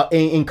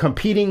in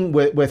competing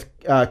with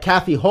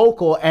Kathy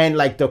Hochul and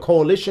the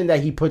coalition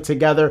that he put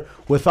together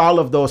with all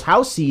of those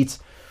House seats?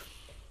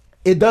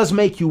 It does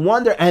make you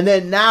wonder. And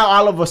then now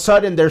all of a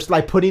sudden there's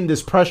putting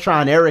this pressure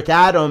on Eric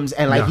Adams,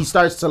 and he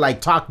starts to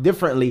talk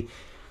differently.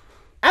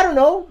 I don't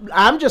know.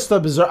 I'm just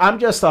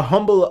a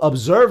humble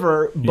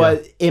observer,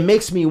 but it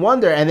makes me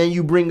wonder. And then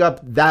you bring up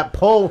that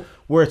poll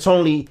where it's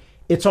only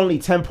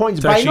 10 points.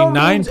 It's actually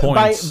 9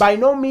 points. By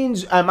no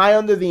means am I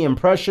under the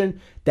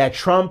impression that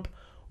Trump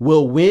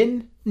will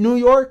win New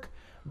York.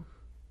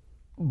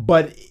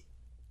 But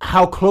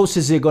how close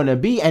is it going to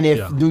be? And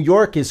if New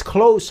York is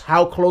close,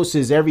 how close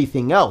is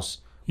everything else?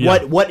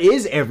 Yeah. What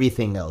is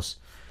everything else?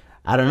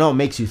 I don't know. It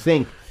makes you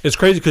think. It's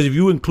crazy because if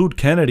you include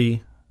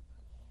Kennedy,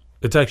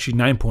 it's actually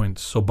 9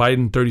 points. So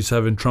Biden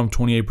 37, Trump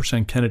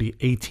 28%, Kennedy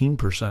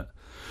 18%.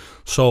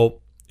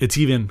 So it's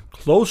even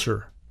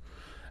closer.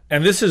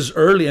 And this is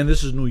early, and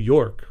this is New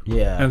York.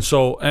 Yeah. And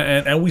so,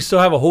 and we still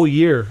have a whole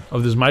year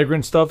of this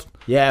migrant stuff.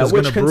 Yeah,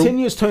 which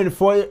continues to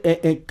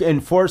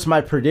enforce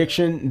my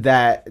prediction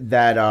that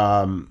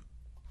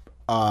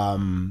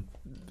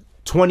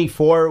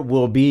 24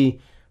 will be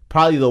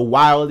probably the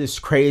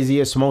wildest,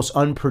 craziest, most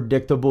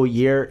unpredictable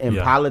year in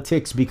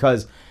politics,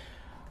 because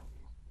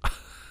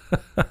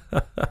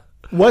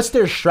what's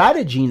their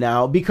strategy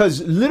now?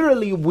 Because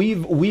literally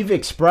we've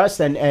expressed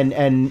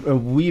and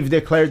we've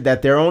declared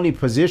that their only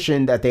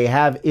position that they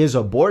have is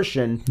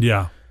abortion.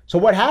 Yeah. So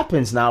what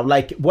happens now?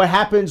 Like, what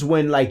happens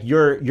when like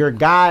your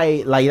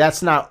guy, like,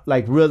 that's not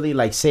like really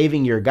like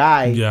saving your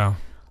guy. Yeah.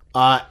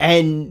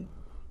 And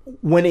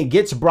when it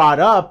gets brought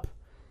up,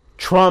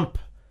 Trump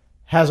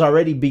has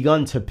already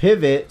begun to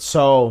pivot.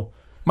 So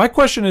my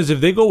question is,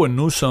 if they go with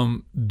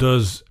Newsom,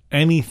 does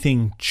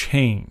anything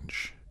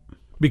change?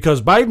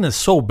 Because Biden is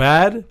so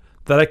bad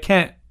that I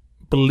can't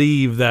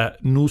believe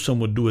that Newsom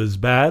would do as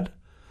bad.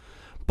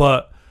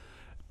 But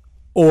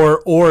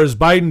or is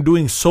Biden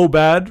doing so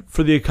bad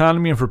for the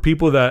economy and for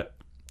people that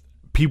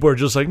people are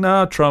just like,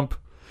 nah, Trump.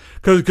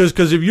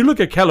 Because if you look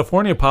at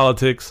California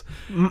politics,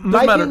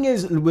 my thing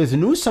is with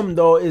Newsom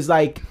though is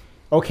like,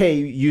 okay,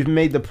 you've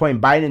made the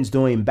point Biden's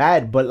doing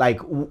bad, but like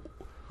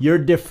you're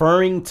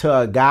deferring to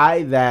a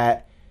guy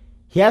that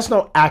he has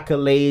no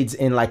accolades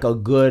in like a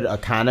good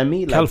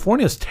economy. Like,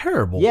 California's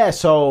terrible. Yeah,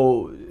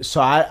 so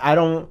I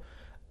don't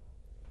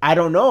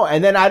know.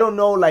 And then I don't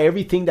know like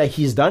everything that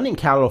he's done in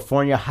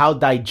California, how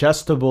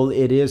digestible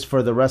it is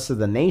for the rest of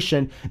the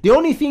nation. The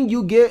only thing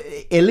you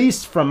get, at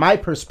least from my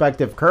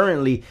perspective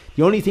currently,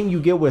 the only thing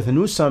you get with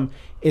Newsom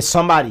is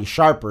somebody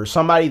sharper,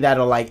 somebody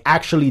that'll like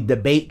actually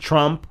debate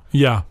Trump.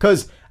 Yeah.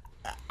 Because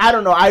I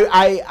don't know,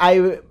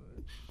 I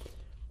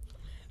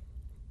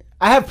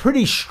have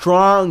pretty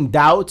strong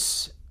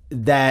doubts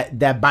that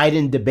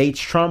Biden debates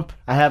Trump.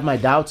 I have my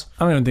doubts.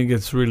 I don't even think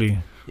it's really.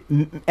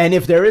 And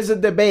if there is a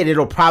debate,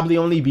 it'll probably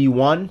only be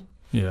one.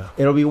 Yeah.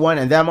 It'll be one.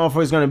 And that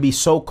motherfucker's going to be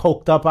so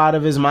coked up out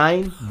of his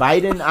mind.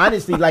 Biden,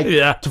 honestly, like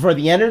for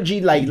the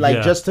energy, like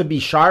just to be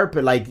sharp,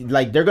 like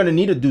they're going to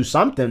need to do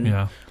something.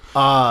 Yeah.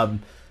 I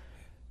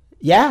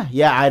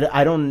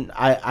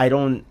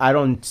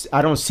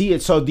don't see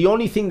it. So the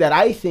only thing that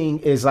I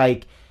think is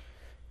like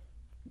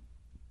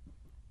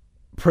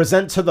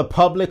present to the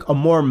public a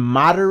more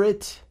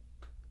moderate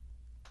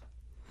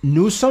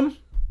Newsom,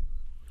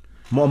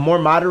 more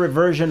moderate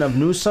version of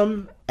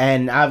Newsom,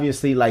 and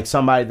obviously like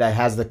somebody that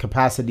has the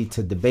capacity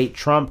to debate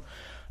Trump.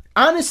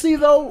 Honestly,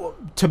 though,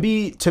 to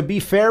be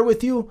fair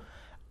with you,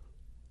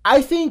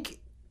 I think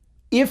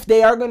if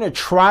they are going to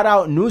trot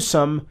out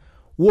Newsom,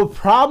 we'll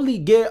probably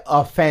get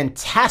a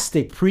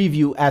fantastic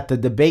preview at the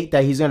debate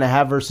that he's going to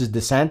have versus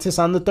DeSantis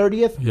on the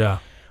 30th. Yeah.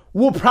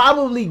 We'll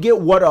probably get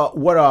what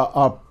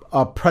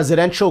a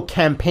presidential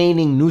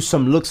campaigning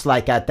Newsom looks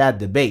like at that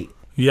debate.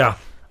 Yeah.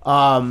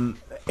 And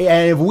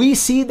if we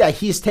see that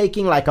he's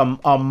taking like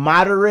a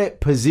moderate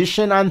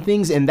position on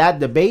things in that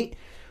debate,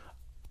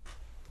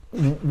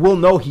 we'll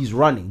know he's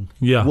running.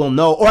 Yeah. We'll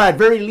know, or at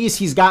very least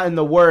he's gotten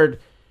the word,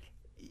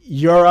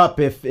 you're up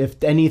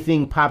if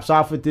anything pops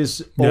off with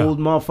this old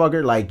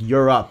motherfucker, like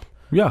you're up.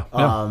 Yeah.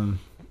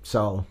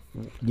 So,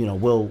 you know,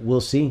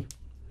 we'll see.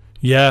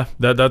 Yeah,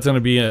 that's going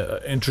to be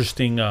an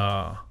interesting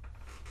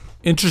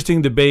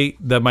debate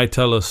that might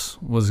tell us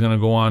what's going to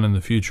go on in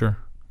the future.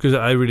 Because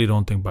I really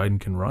don't think Biden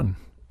can run.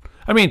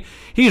 I mean,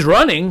 he's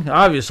running,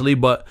 obviously,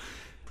 but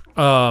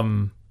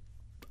I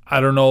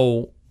don't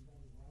know.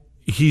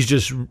 He's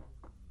just,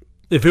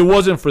 if it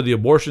wasn't for the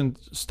abortion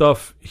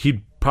stuff,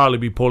 he'd probably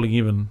be polling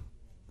even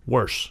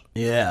worse.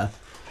 Yeah.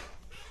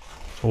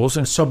 So we'll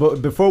see. So,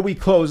 but before we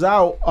close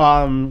out,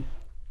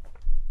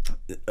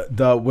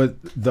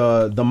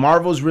 the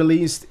Marvels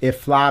released, it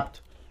flopped.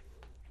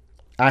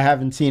 I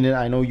haven't seen it.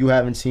 I know you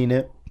haven't seen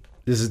it.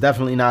 This is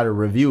definitely not a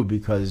review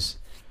because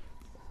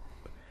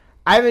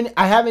I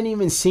haven't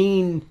even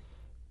seen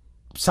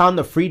Sound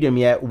of Freedom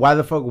yet. Why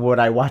the fuck would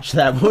I watch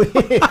that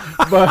movie?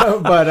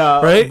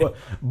 Right?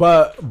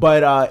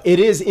 But it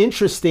is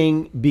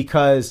interesting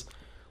because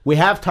we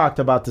have talked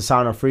about the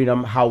Sound of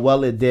Freedom, how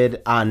well it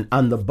did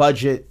on the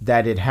budget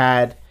that it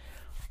had.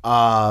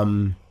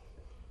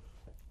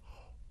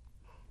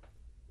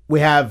 We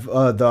have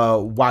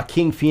the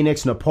Joaquin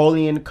Phoenix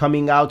Napoleon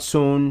coming out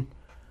soon.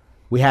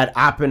 We had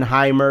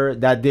Oppenheimer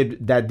that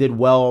did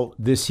well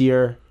this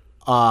year.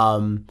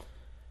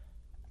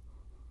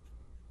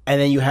 And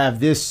then you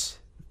have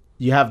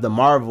the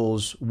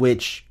Marvels,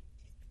 which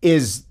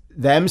is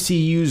the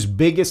MCU's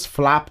biggest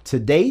flop to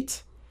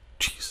date.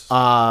 Jesus.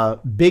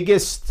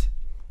 Biggest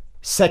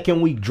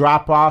second week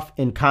drop off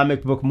in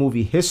comic book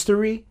movie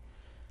history.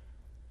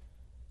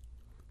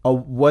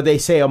 What they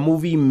say, a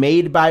movie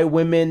made by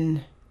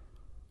women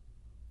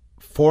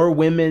for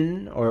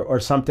women or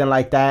something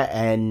like that,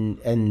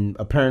 and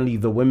apparently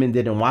the women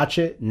didn't watch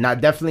it.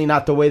 Definitely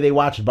not the way they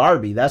watched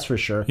Barbie, that's for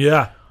sure.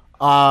 Yeah.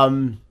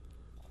 When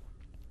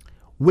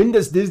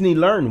does Disney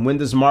learn? When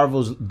does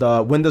Marvel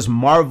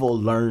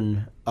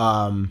learn?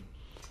 I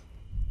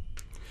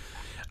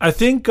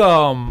think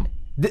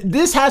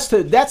this has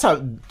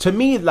to. To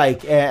me,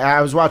 like,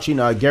 I was watching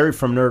Gary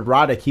from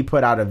Nerdrotic. He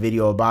put out a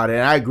video about it,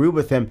 and I agree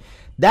with him.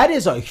 That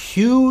is a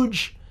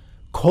huge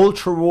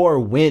culture war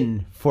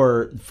win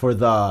for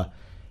the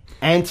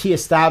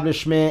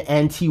anti-establishment,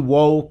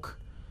 anti-woke,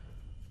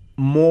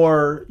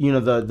 more,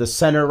 the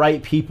center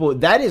right people.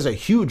 That is a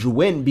huge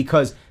win,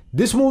 because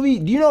this movie,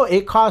 do you know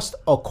it cost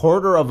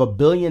 $250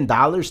 million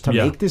to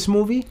make this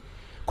movie?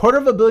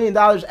 $250 million,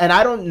 and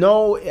I don't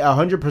know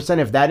 100%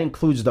 if that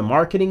includes the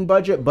marketing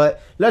budget,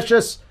 but let's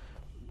just,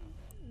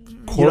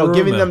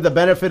 giving them the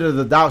benefit of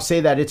the doubt, say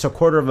that it's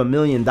 $250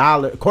 million,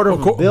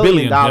 $250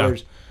 billion. Yeah.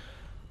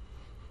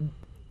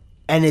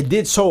 And it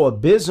did so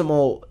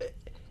abysmal.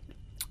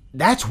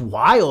 That's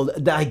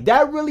wild. Like,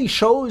 that really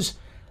shows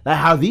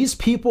how these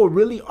people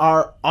really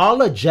are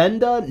all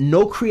agenda,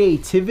 no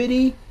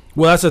creativity.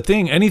 Well, that's the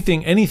thing.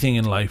 Anything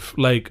in life,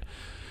 like,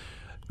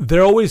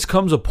 there always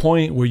comes a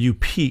point where you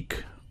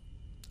peak.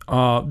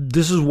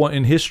 This is what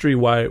in history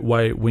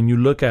why when you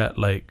look at,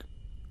 like,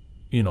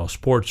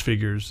 sports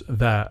figures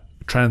that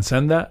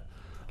transcend that,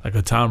 like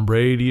a Tom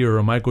Brady or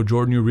a Michael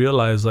Jordan, you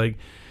realize, like,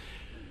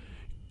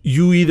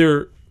 you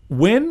either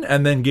win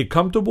and then get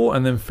comfortable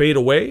and then fade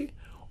away,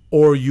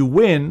 or you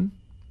win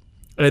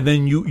and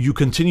then you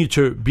continue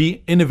to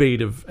be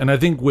innovative. And I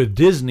think with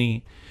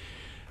Disney,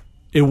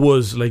 it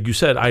was, like you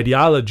said,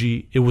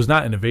 ideology. It was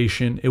not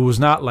innovation. It was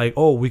not like,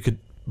 oh, we could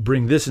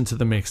bring this into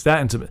the mix,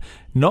 that into it.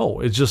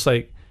 No, it's just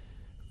like,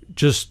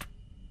 just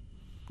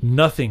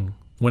nothing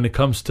when it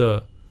comes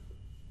to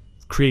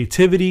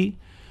creativity,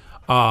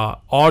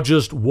 all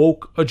just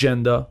woke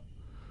agenda,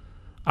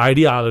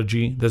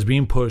 ideology that's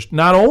being pushed,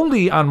 not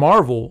only on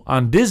Marvel,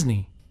 on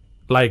Disney.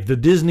 Like, the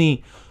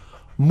Disney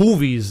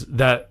movies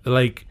that,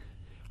 like,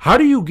 how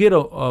do you get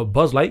a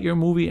Buzz Lightyear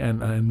movie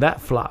and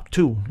that flop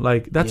too?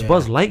 Like, that's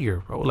Buzz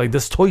Lightyear, bro. Like,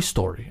 that's Toy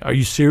Story. Are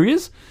you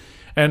serious?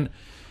 And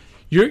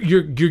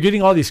you're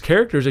getting all these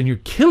characters and you're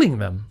killing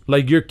them.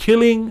 Like, you're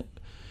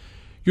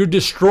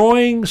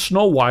destroying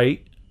Snow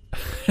White.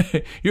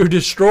 You're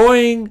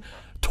destroying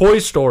Toy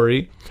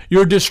Story.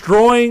 You're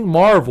destroying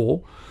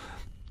Marvel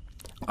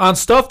on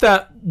stuff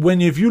that,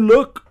 if you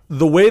look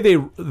the way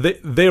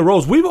they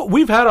rose,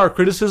 we've had our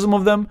criticism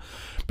of them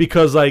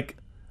because, like,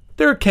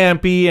 they're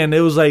campy, and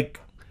it was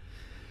like,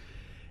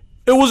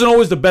 it wasn't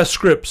always the best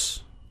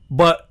scripts,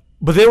 but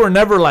they were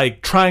never,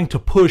 like, trying to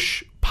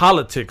push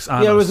politics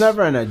on us. It was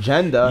never an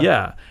agenda.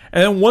 Yeah.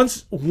 And then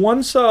once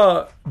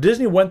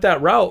Disney went that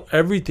route,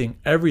 everything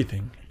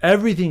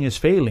is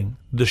failing.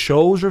 The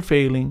shows are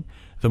failing,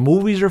 the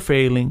movies are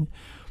failing,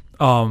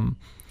 on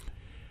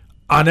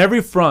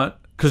every front,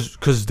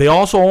 because they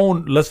also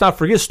own, let's not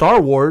forget, Star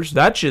Wars.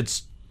 That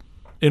shit's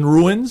in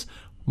ruins.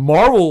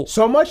 Marvel,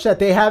 so much that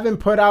they haven't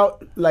put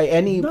out, like,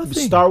 any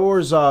Star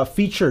Wars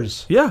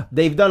features. Yeah,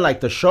 they've done, like,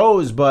 the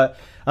shows, but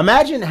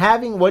imagine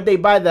having what they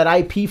buy that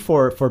IP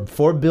for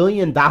 $4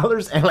 billion,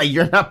 and, like,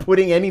 you're not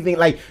putting anything.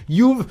 Like,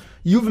 you've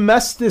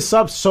messed this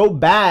up so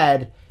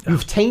bad,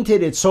 you've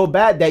tainted it so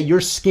bad that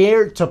you're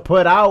scared to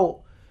put out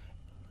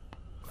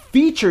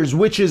features,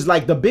 which is,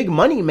 like, the big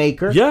money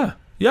maker. Yeah,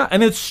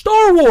 and it's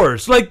Star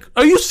Wars. Like,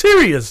 are you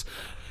serious?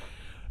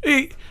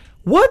 Hey,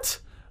 what?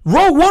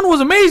 Rogue One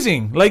was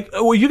amazing. Like,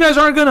 well, you guys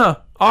aren't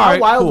gonna. How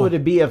wild would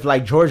it be if,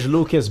 like, George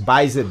Lucas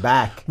buys it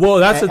back? Well,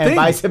 that's the thing. And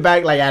buys it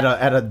back, like,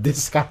 at a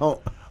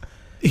discount.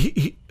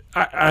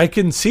 I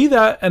can see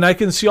that, and I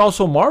can see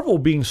also Marvel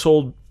being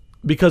sold,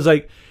 because,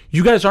 like,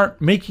 you guys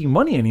aren't making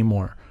money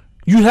anymore.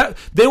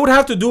 They would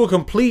have to do a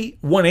complete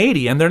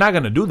 180, and they're not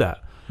gonna do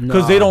that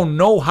because they don't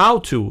know how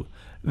to.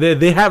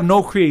 They have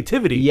no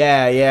creativity.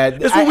 Yeah.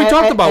 That's what we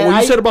talked about.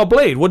 What you said about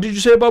Blade. What did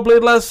you say about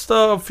Blade last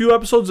few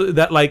episodes?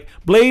 That, like,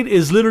 Blade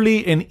is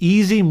literally an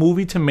easy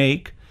movie to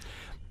make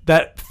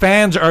that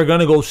fans are going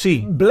to go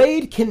see.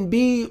 Blade can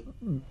be...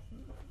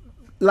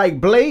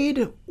 Like,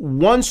 Blade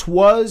once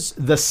was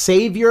the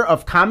savior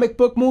of comic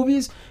book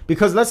movies,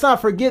 because let's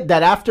not forget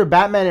that after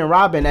Batman and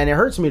Robin, and it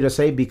hurts me to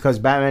say because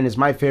Batman is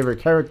my favorite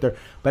character,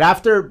 but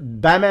after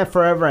Batman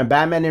Forever and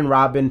Batman and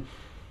Robin...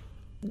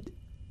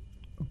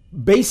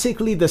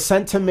 Basically, the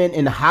sentiment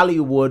in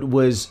Hollywood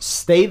was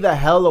stay the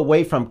hell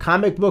away from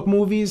comic book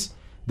movies.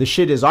 The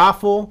shit is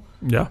awful.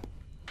 Yeah.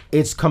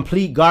 It's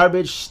complete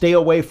garbage. Stay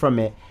away from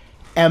it.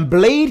 And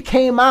Blade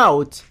came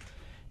out,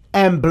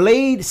 and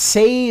Blade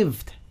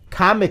saved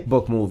comic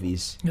book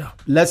movies. Yeah.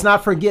 Let's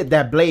not forget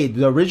that Blade,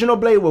 the original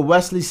Blade with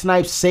Wesley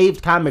Snipes,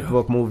 saved comic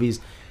book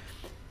movies.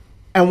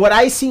 And what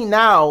I see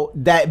now,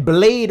 that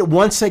Blade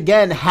once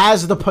again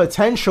has the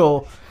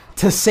potential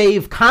to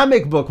save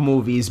comic book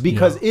movies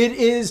because it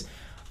is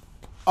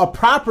a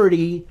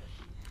property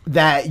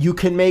that you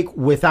can make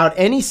without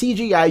any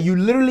CGI. You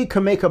literally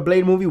can make a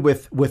Blade movie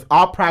with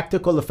all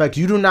practical effects.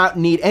 You do not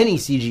need any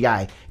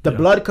CGI. The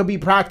blood could be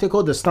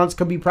practical. The stunts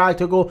could be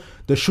practical.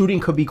 The shooting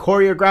could be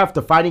choreographed.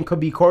 The fighting could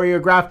be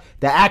choreographed.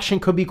 The action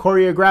could be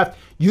choreographed.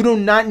 You do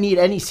not need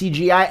any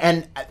CGI.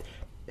 And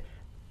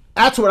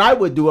that's what I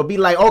would do. I'd be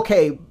like,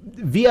 okay,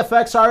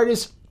 VFX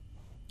artists,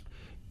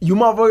 you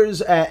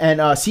motherfuckers, and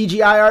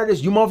CGI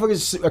artists, you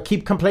motherfuckers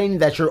keep complaining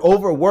that you're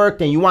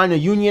overworked and you want to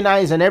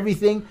unionize and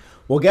everything.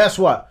 Well, guess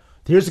what?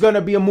 Here's going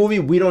to be a movie.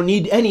 We don't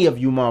need any of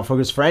you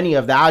motherfuckers for any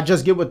of that. I'll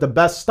just get with the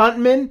best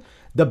stuntmen,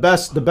 the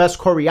best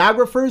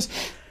choreographers.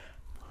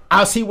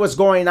 I'll see what's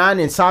going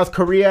on in South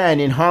Korea and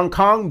in Hong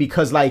Kong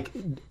because, like,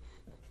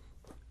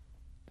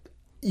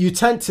 you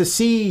tend to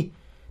see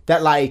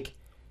that, like,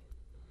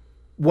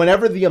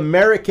 whenever the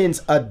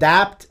Americans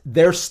adapt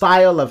their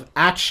style of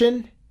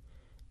action,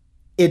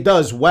 it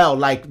does well.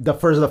 Like, the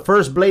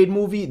first Blade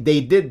movie,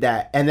 they did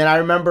that. And then I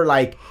remember,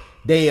 like,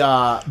 they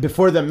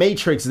before the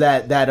Matrix,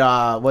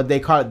 that what they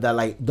call it,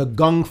 the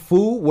gung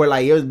fu, where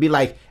like it would be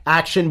like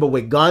action but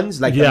with guns,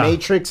 like the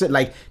Matrix.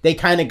 Like they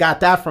kind of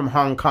got that from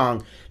Hong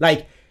Kong.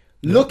 Like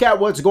look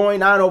at what's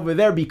going on over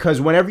there, because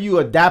whenever you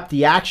adapt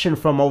the action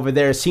from over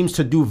there, it seems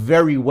to do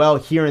very well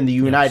here in the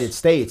United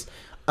States.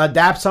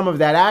 Adapt some of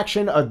that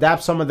action,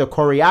 adapt some of the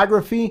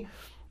choreography.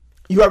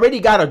 You already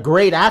got a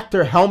great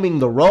actor helming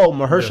the role,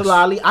 Mahershala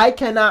Ali. I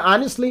cannot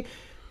honestly.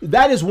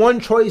 That is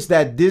one choice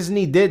that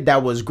Disney did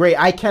that was great.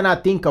 I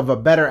cannot think of a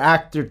better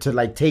actor to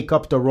like take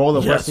up the role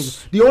of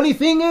Wesley. The only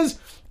thing is,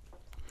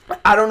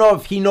 I don't know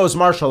if he knows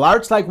martial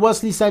arts like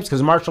Wesley Snipes,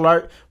 because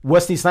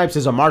Wesley Snipes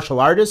is a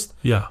martial artist.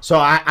 Yeah. So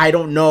I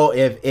don't know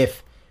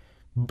if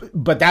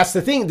but that's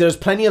the thing. There's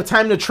plenty of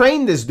time to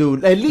train this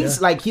dude. At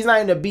least like he's not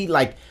going to be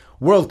like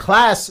world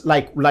class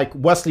like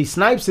Wesley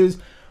Snipes is.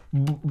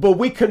 But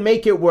we could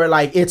make it where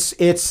like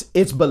it's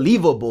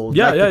believable.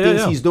 Yeah, like the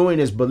things he's doing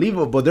is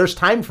believable. There's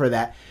time for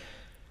that.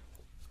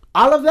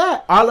 All of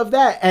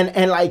that,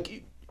 and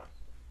like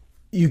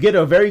you get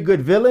a very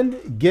good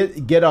villain.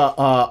 Get a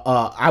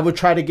I would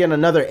try to get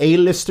another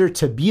A-lister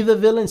to be the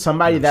villain.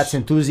 Somebody that's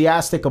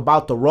enthusiastic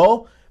about the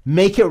role.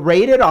 Make it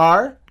rated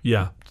R.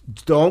 Yeah.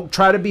 Don't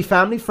try to be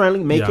family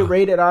friendly. Make it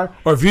rated R.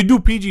 Or if you do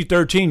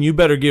PG-13, you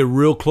better get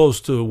real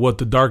close to what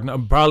the Dark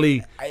Knight,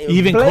 probably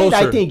even Blade,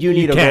 closer. I think you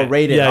need to go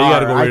rated R. You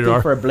gotta go rated R. I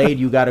think for Blade,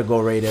 you got to go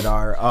rated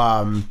R.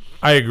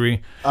 I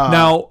agree.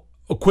 Now,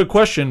 a quick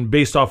question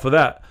based off of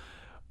that.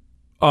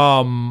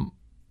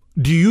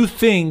 Do you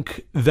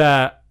think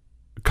that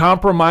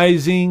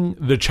compromising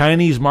the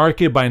Chinese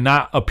market by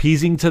not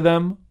appeasing to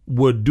them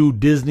would do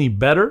Disney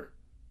better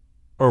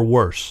or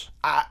worse?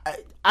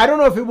 I don't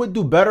know if it would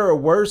do better or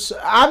worse.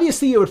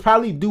 Obviously, it would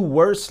probably do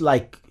worse,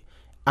 like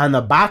on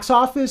the box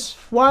office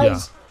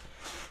wise.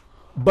 Yeah.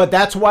 But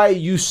that's why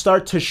you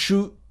start to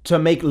shoot to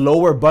make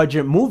lower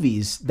budget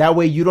movies. That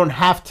way, you don't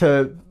have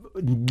to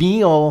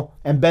kneel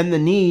and bend the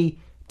knee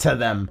to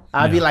them.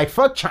 I'd be like,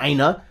 fuck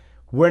China.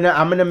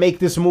 I'm gonna make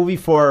this movie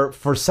for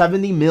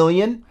 $70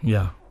 million.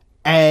 Yeah.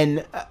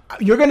 And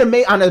you're going to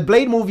make, on a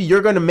Blade movie,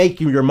 you're going to make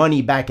your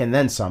money back and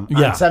then some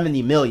on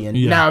 $70 million.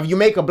 Yeah. Now, if you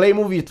make a Blade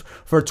movie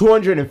for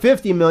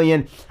 $250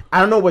 million, I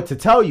don't know what to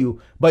tell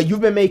you, but you've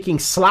been making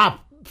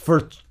slop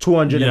for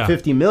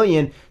 $250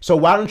 million. So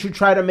why don't you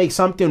try to make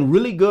something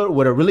really good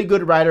with a really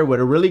good writer, with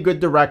a really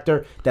good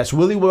director, that's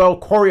really well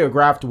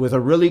choreographed with a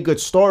really good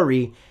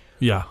story.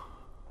 Yeah.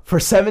 For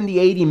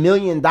 $70-80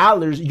 million,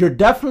 you're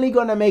definitely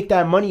going to make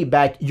that money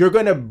back. You're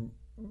going to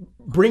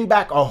bring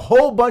back a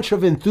whole bunch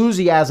of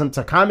enthusiasm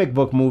to comic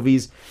book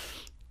movies,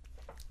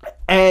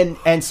 and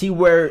see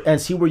where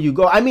you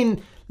go. I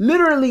mean,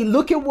 literally,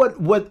 look at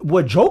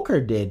what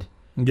Joker did.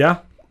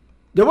 Yeah,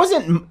 there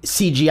wasn't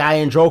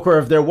CGI in Joker.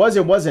 If there was,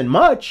 it wasn't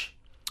much.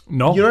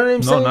 No, you know what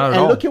I'm saying? Not at and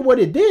all. Look at what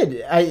it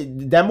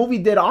did. That movie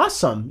did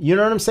awesome. You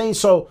know what I'm saying?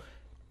 So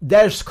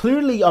there's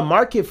clearly a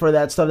market for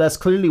that stuff. That's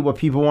clearly what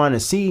people want to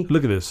see.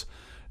 Look at this,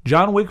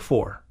 John Wick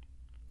 4.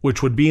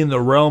 Which would be in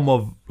the realm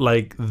of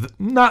like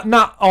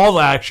not all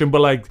the action, but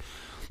like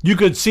you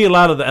could see a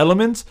lot of the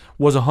elements,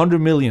 was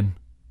 $100 million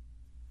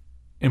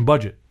in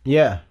budget.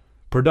 Yeah,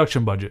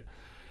 production budget.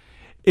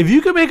 If you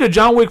can make a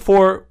John Wick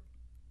 4,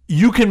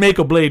 you can make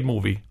a Blade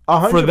movie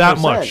for that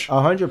much.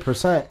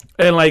 100%.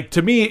 And like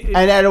to me,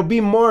 and that'll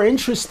be more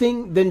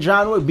interesting than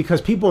John Wick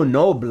because people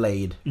know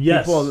Blade.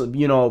 Yes,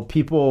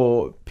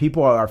 people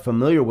are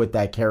familiar with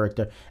that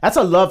character. That's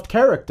a loved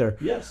character.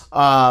 Yes.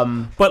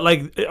 But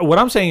like what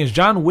I'm saying is,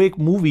 John Wick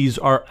movies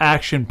are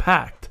action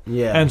packed.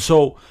 Yeah. And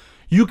so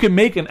you can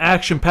make an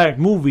action packed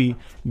movie,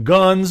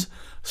 guns,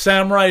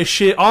 samurai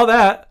shit, all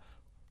that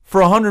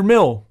for $100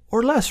 million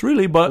or less,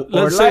 really. But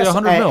let's say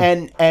 $100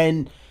 million.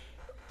 And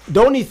the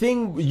only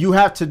thing you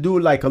have to do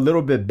like a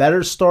little bit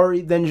better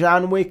story than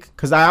John Wick,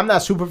 because I'm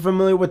not super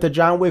familiar with the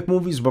John Wick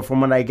movies, but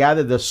from what I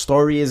gather, the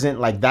story isn't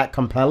like that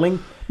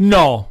compelling.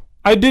 No,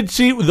 I did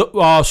see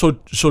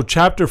so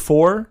chapter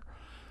 4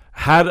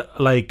 had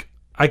like,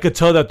 I could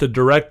tell that the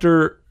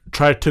director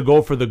tried to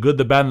go for the good,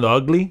 the bad, and the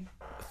ugly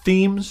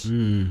themes,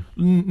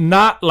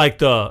 not like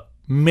the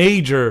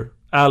major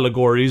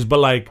allegories, but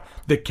like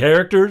the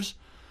characters.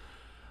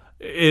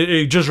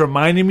 It just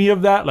reminded me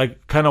of that,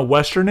 like kind of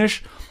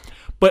westernish,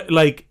 but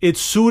like it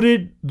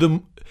suited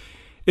the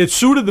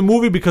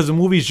movie because the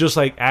movie's just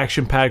like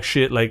action packed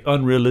shit, like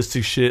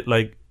unrealistic shit,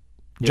 like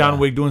John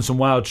Wick doing some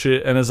wild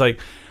shit, and it's like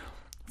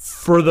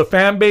for the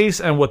fan base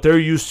and what they're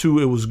used to,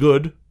 it was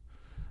good,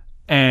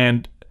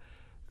 and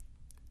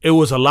it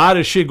was a lot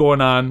of shit going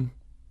on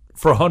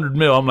for $100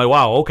 million. I'm like,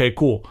 wow, okay,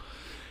 cool.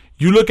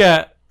 You look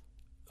at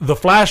the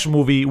Flash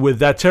movie with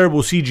that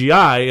terrible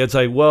CGI, it's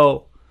like,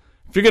 well,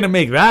 if you're gonna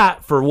make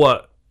that for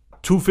what,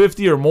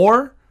 $250 or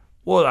more,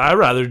 well, I'd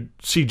rather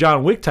see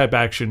John Wick type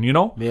action, you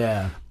know?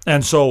 Yeah.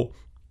 And so,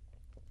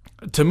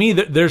 to me,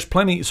 there's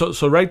plenty.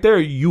 So right there,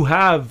 you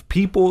have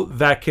people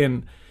that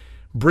can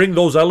bring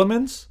those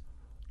elements,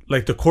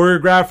 like the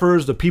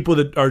choreographers, the people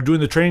that are doing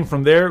the training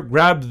from there.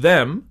 Grab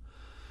them.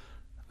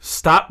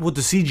 Stop with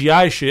the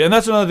CGI shit. And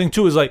that's another thing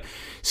too. Is like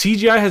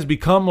CGI has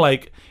become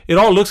like, it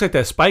all looks like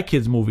that Spy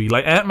Kids movie.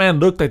 Like Ant-Man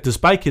looked like the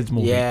Spy Kids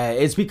movie. Yeah,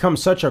 it's become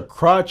such a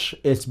crutch.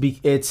 It's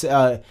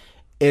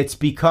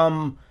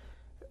become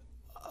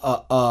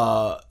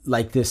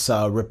like this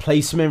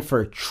replacement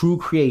for true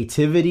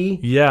creativity.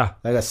 Yeah,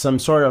 like some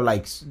sort of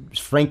like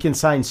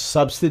Frankenstein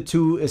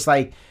substitute. It's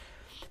like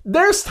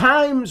there's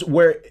times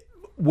where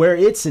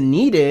it's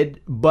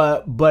needed,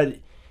 but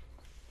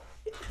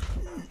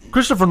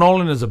Christopher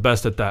Nolan is the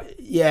best at that.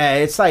 Yeah,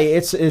 it's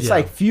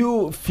like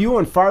few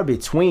and far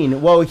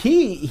between. Well,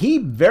 he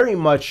very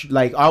much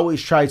like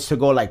always tries to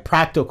go like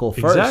practical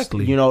first.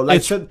 Exactly. You know,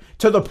 like to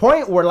the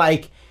point where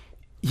like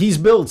he's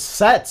built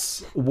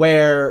sets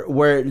where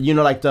you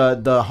know, like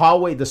the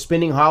hallway, the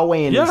spinning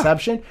hallway in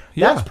Inception.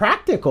 That's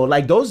practical.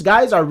 Like those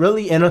guys are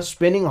really in a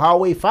spinning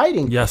hallway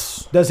fighting.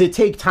 Yes. Does it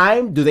take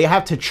time? Do they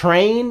have to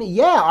train?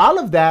 Yeah, all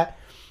of that.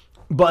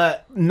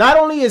 But not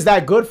only is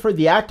that good for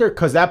the actor,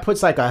 because that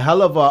puts like a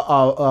hell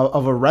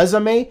of a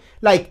resume.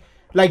 Like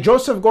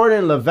Joseph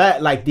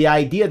Gordon-Levitt, like the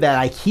idea that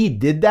like he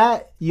did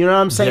that, you know what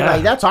I'm saying? Yeah.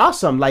 Like that's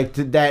awesome. Like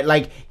that,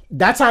 like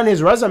that's on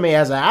his resume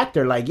as an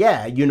actor. Like,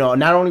 yeah, you know,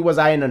 not only was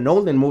I in a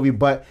Nolan movie,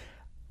 but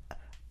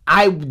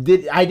I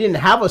didn't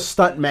have a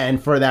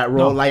stuntman for that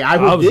role. No, like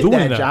I was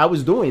doing that. I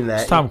was doing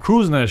that. It's Tom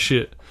Cruise and that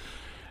shit.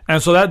 And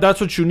so that's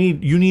what you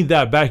need. You need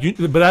that back.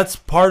 But that's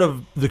part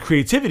of the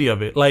creativity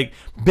of it. Like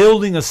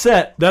building a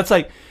set. That's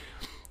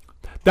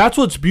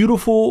what's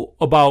beautiful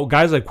about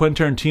guys like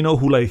Quentin Tarantino,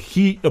 who like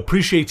he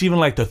appreciates even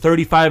like the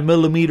 35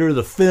 millimeter,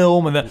 the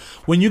film, and that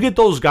when you get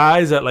those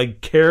guys that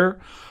like care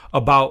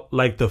about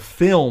like the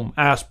film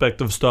aspect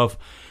of stuff,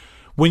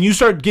 when you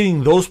start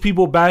getting those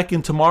people back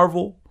into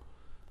Marvel,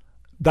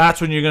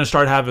 that's when you're gonna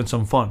start having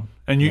some fun.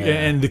 And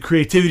and the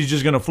creativity is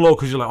just gonna flow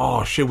because you're like,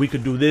 oh shit, we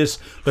could do this.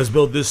 Let's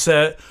build this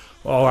set.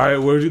 All right,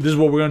 this is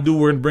what we're gonna do.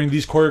 We're gonna bring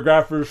these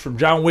choreographers from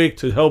John Wick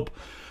to help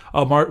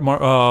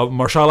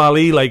Marshall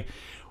Ali. Like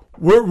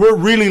we're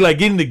really like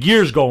getting the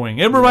gears going.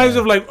 It reminds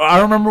me of like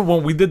I remember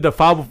when we did the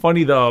Foul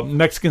Funny, the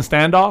Mexican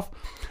standoff,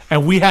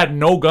 and we had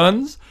no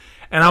guns,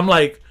 and I'm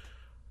like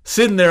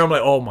sitting there. I'm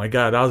like, oh my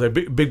god! I was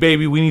like, big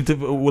baby, we need to.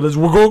 We're going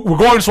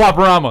to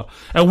Swaparama,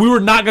 and we were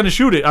not gonna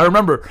shoot it. I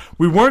remember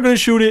we weren't gonna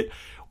shoot it.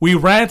 We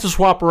ran to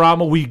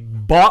Swaparama. We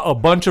bought a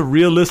bunch of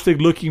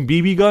realistic-looking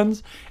BB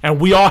guns,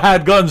 and we all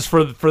had guns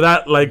for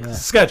that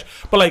sketch.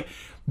 But like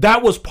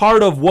that was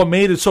part of what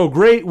made it so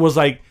great. Was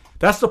like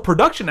that's the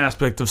production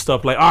aspect of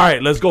stuff. Like, all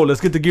right, let's go.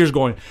 Let's get the gears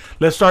going.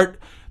 Let's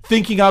start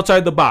thinking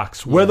outside the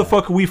box. Where the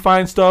fuck can we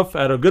find stuff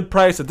at a good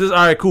price? At this,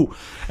 all right, cool.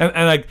 And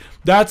like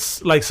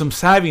that's like some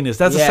savviness.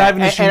 That's a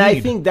savviness you need. And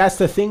I think that's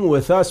the thing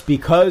with us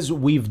because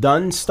we've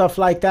done stuff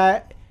like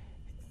that.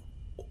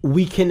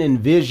 We can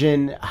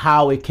envision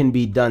how it can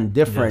be done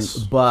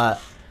different,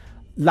 but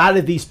a lot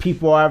of these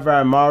people over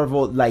at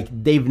Marvel, like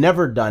they've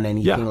never done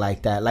anything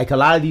like that. Like a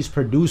lot of these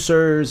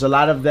producers, a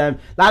lot of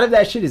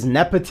that shit is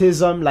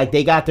nepotism. Like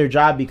they got their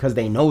job because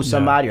they know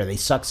somebody or they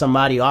suck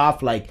somebody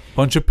off. Like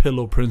bunch of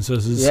pillow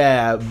princesses.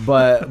 Yeah,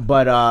 but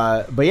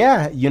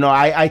yeah, you know,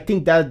 I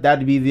think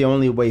that'd be the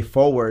only way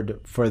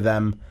forward for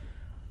them.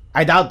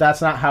 I doubt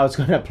that's not how it's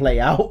going to play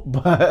out,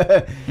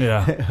 but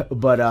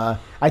but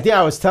I think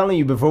I was telling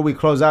you before we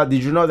close out,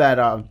 did you know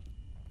that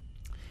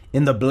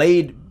in the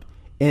Blade,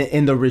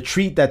 in the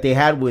retreat that they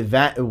had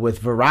with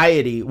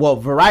Variety, well,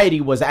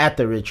 Variety was at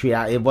the retreat.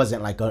 It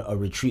wasn't like a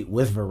retreat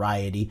with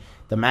Variety,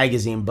 the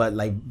magazine, but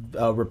like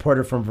a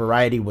reporter from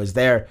Variety was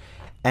there.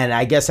 And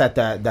I guess at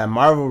that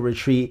Marvel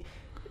retreat,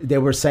 they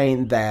were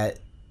saying that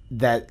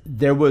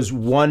there was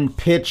one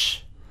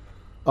pitch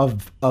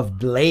of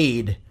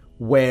Blade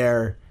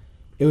where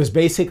it was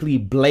basically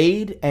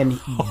Blade, and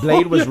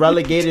Blade was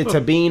relegated to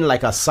being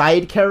like a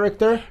side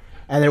character,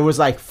 and there was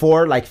like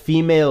 4 like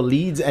female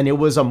leads, and it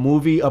was a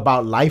movie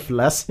about life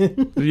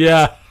lessons.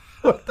 Yeah.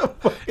 What the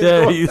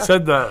fuck you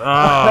said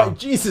that.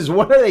 Jesus,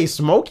 what are they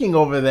smoking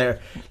over there?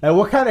 Like,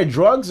 what kind of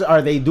drugs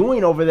are they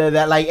doing over there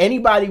that like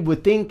anybody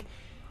would think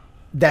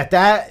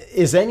that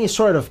is any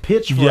sort of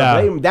pitch for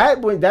a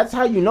Blade? That's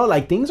how you know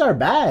like things are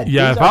bad.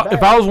 Yeah,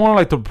 if I was one of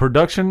like the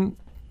production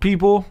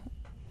people,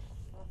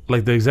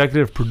 like the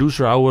executive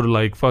producer, I would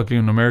like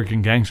fucking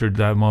American Gangster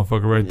that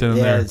motherfucker right then and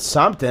there. Yeah,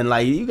 something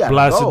like you gotta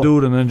blasted go.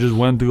 dude, and then just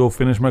went to go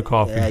finish my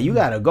coffee. Yeah, you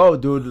gotta go,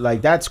 dude.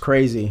 Like that's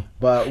crazy.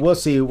 But we'll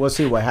see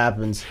what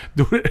happens.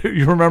 Dude,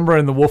 you remember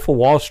in The Wolf of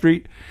Wall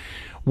Street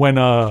when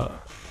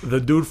the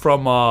dude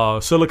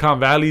from Silicon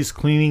Valley's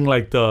cleaning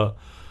like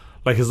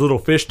his little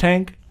fish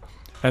tank,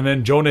 and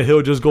then Jonah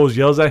Hill just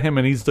yells at him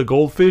and eats the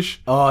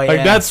goldfish. Oh yeah,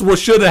 like that's what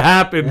should have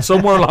happened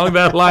somewhere along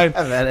that line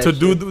to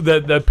do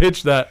that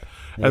pitch that.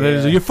 And then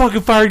he's like, "You're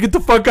fucking fired. Get the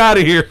fuck out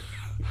of here."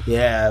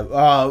 Yeah.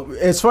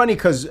 It's funny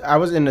because I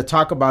was going to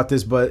talk about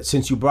this, but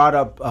since you brought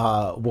up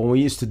when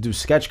we used to do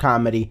sketch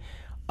comedy,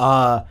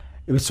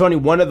 it was funny.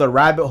 One of the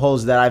rabbit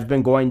holes that I've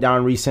been going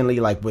down recently,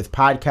 like with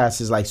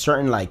podcasts, is like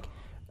certain like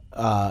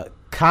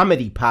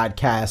comedy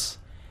podcasts.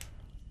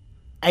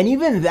 And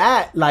even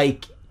that,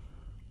 like,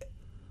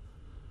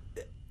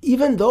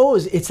 even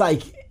those, it's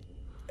like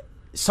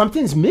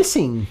something's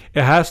missing.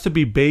 It has to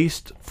be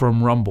based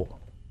from Rumble.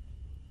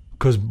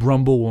 Because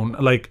Rumble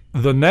won't, like,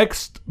 the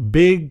next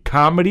big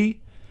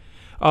comedy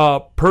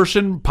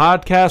person,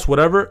 podcast,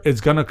 whatever, it's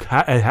gonna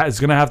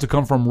have to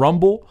come from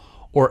Rumble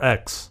or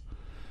X,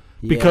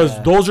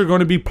 because those are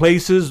going to be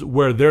places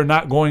where they're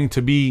not going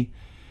to be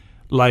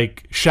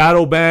like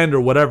shadow banned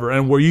or whatever,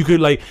 and where you could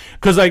like,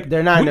 because like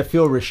they're not gonna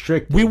feel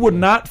restricted. We would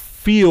not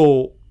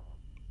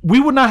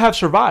have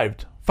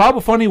survived.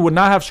 Fable Funny would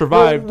not have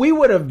survived. Well,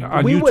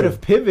 we would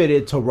have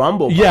pivoted to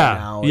Rumble by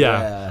now.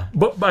 Yeah.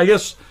 But I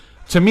guess,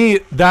 to me,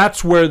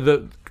 that's where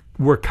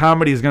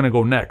comedy is gonna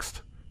go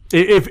next.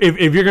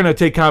 If you're gonna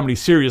take comedy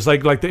serious,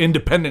 like the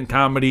independent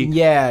comedy,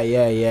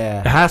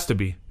 it has to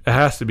be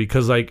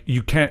because like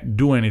you can't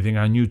do anything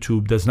on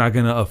YouTube that's not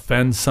gonna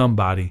offend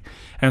somebody,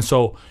 and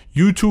so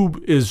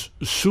YouTube is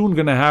soon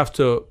gonna have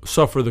to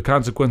suffer the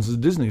consequences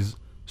Disney's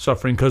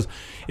suffering. Because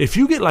if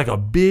you get like a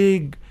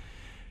big,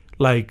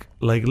 like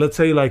let's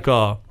say like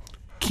a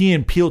Key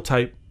and Peele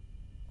type,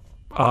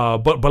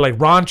 but like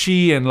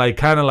raunchy and like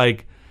kind of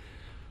like,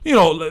 you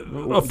know,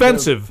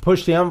 offensive.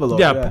 Push the envelope.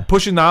 Yeah,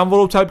 pushing the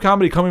envelope type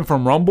comedy coming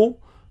from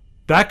Rumble,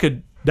 that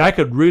could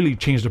really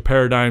change the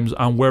paradigms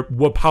on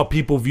how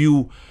people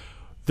view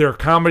their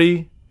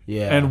comedy,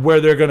 and where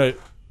they're gonna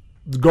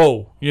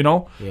go. You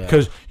know,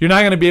 because you're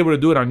not gonna be able to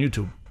do it on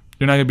YouTube.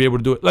 You're not gonna be able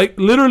to do it. Like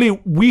literally,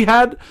 we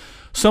had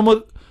some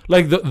of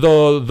like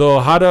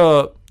the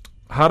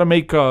how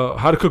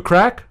to cook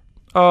crack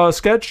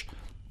sketch.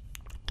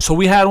 So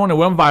we had one that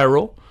went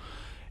viral.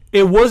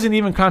 It wasn't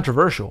even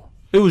controversial.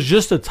 It was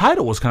just the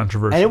title was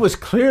controversial. And it was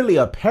clearly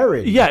a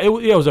parody. Yeah, it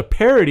was a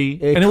parody,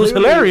 and it was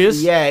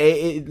hilarious. Yeah,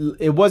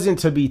 it wasn't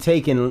to be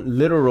taken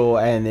literal,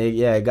 and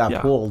it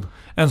got pulled.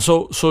 And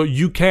so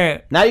you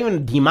can't... Not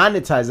even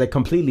demonetized, like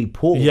completely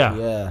pulled.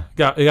 Yeah.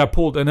 It got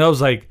pulled, and I was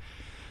like...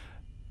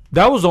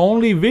 That was the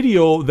only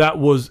video that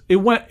was...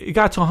 It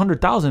got to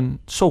 100,000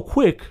 so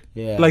quick.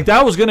 Yeah. Like,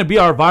 that was going to be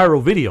our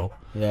viral video.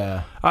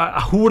 Yeah.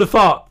 Who would have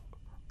thought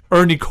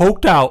Ernie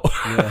coked out?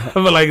 Yeah.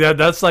 But like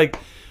that's like...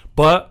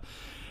 But...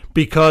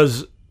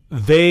 Because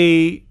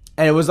they...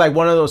 And it was like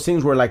one of those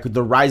things where like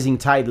the rising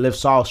tide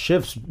lifts all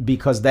ships,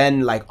 because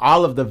then like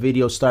all of the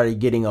videos started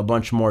getting a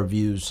bunch more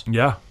views.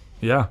 Yeah.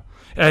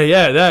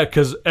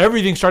 Because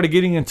everything started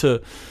getting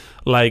into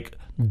like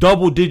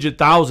double-digit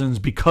thousands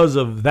because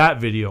of that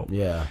video.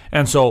 Yeah.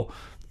 And so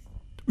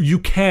you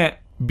can't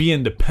be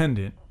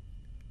independent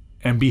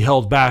and be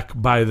held back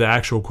by the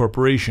actual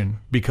corporation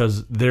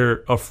because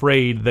they're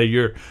afraid that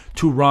you're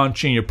too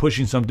raunchy and you're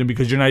pushing something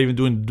because you're not even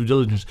doing due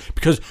diligence,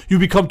 because you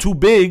become too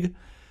big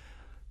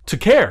to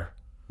care.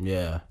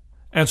 Yeah.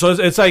 And so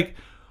it's like,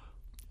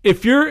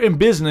 if you're in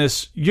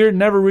business, you're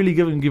never really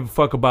give a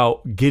fuck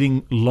about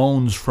getting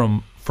loans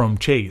from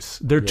Chase.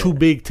 They're too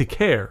big to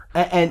care.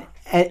 And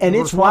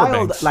it's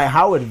wild, like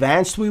how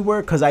advanced we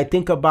were, because I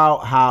think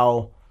about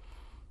how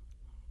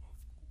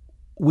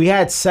we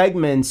had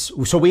segments.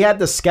 So we had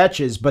the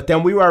sketches, but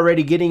then we were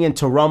already getting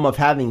into realm of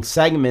having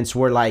segments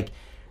where like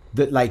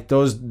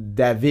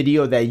that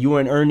video that you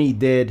and Ernie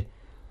did,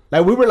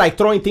 like we were like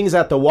throwing things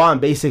at the wall and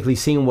basically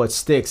seeing what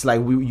sticks.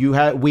 Like we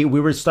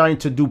were starting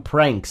to do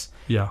pranks.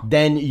 Yeah.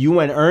 Then you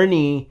and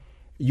Ernie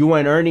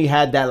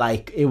had that,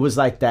 like, it was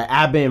like the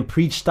Abba and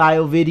Preach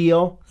style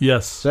video.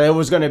 Yes. So it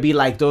was going to be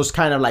like those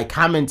kind of like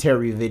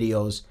commentary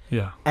videos.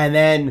 Yeah. And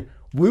then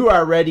we were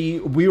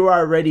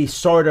already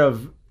sort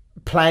of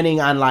planning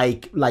on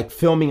like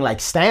filming like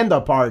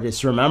stand-up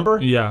artists,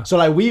 remember? Yeah. So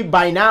like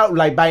by now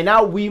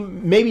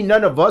maybe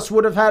none of us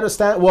would have had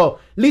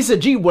Lisa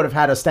G would have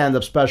had a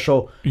stand-up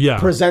special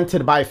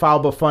presented by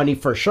Fable Funny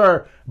for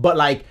sure, but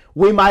like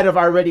we might have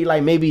already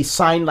like maybe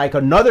signed like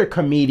another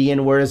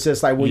comedian where it's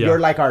just like, well, you're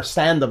like our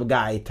stand-up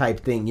guy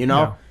type thing, you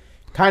know? Yeah.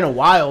 Kind of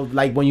wild,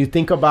 like when you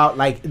think about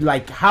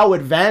like how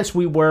advanced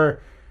we were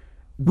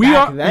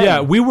back then.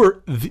 Yeah, we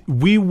were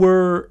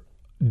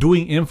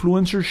doing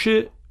influencer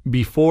shit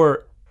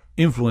before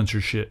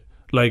influencer shit.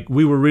 Like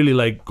we were really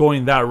like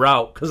going that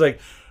route, because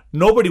like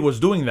nobody was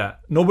doing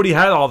that. Nobody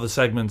had all the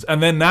segments,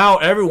 and then now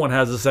everyone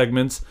has the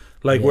segments,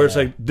 like where it's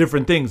like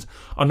different things.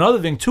 Another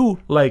thing too,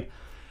 like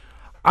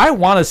I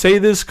want to say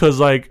this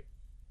because like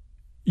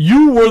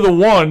you were the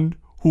one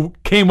who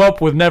came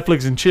up with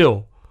Netflix and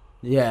chill.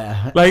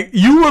 Yeah. Like,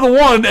 you were the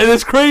one, and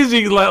it's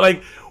crazy.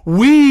 Like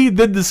we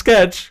did the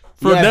sketch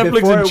for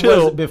Netflix and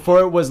chill. Before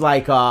it was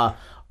like a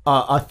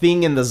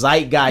thing in the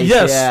zeitgeist.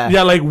 Yes.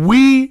 Yeah, like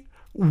we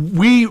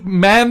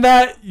manned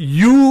that.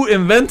 You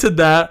invented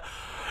that.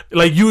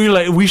 Like,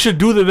 we should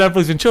do the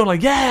Netflix and chill.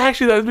 Like, yeah,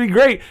 actually, that'd be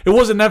great. It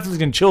wasn't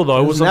Netflix and chill,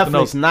 though. It was something Netflix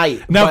else. night.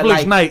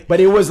 Netflix night. But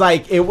it was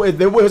like,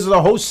 there was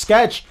a whole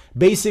sketch,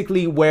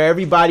 basically, where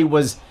everybody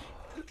was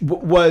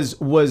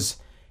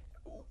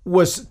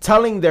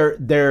telling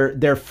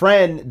their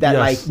friend that,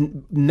 like,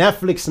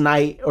 Netflix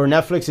night or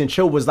Netflix and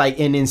chill was like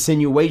an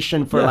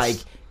insinuation for like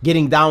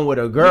getting down with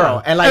a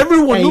girl. Yeah. And like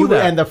everyone knew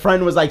that. And the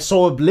friend was like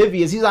so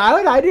oblivious. He's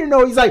like, I didn't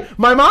know. He's like,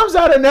 my mom's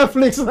at a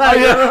Netflix night.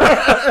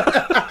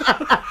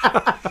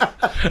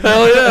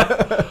 Hell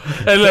yeah.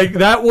 And like,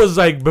 that was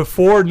like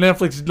before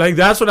Netflix. Like,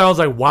 that's when I was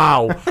like,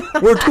 wow,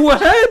 we're too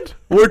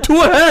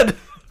ahead.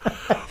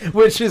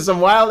 Which is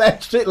some wild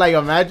ass shit. Like,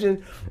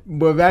 imagine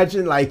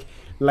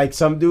like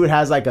some dude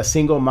has like a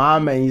single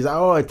mom and he's like,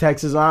 oh, I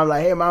text his mom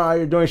like, hey mom, how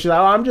you doing? She's like,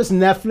 oh, I'm just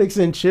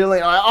Netflix and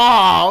chilling. I'm like,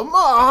 oh,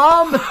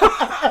 mom.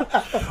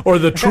 Or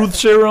the truth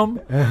serum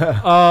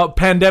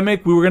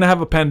pandemic. We were gonna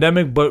have a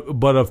pandemic, but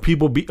of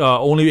people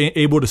only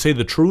able to say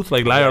the truth,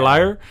 like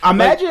liar.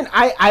 Imagine,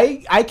 like,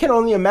 I can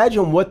only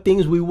imagine what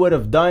things we would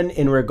have done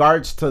in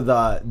regards to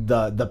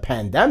the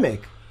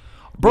pandemic.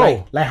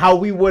 Bro, like how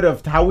we would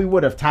have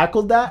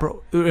tackled that.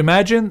 Bro,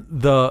 imagine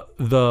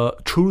the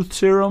truth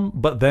serum,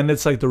 but then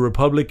it's like the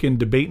Republican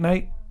debate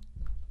night.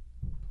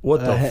 What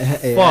the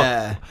fuck?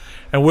 Yeah.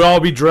 And we'll all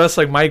be dressed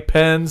like Mike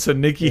Pence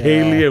and Nikki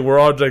Haley, and we're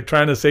all like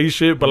trying to say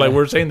shit, but like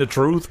we're saying the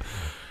truth.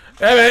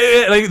 I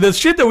mean, like the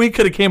shit that we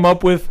could have came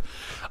up with,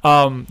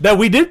 that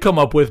we did come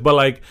up with, but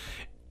like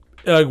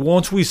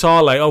once we saw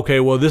like, okay,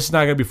 well, this is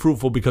not gonna be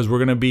fruitful because we're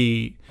gonna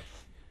be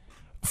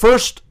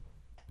first.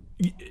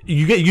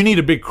 You need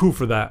a big crew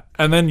for that,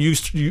 and then you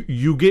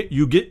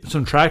get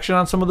some traction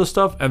on some of the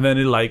stuff, and then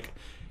it like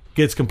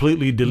gets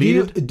completely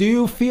deleted. Do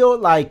you feel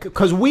like,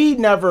 because we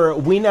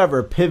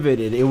never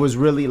pivoted? It was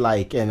really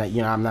like, and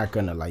I'm not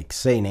gonna like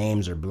say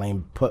names or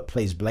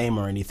place blame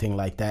or anything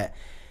like that,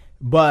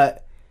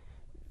 but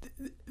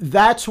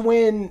that's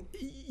when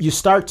you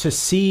start to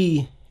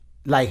see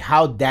like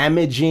how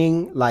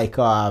damaging, like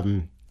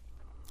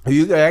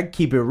you gotta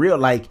keep it real,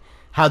 like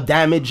how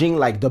damaging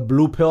like the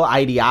blue pill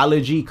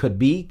ideology could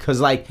be, because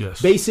like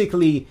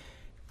basically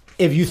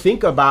if you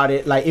think about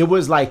it, like it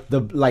was like a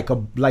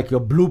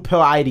blue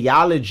pill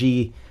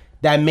ideology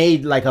that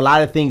made like a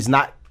lot of things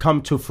not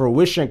come to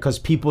fruition, because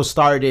people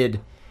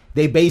started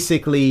they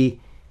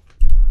basically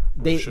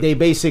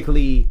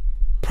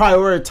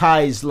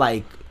prioritized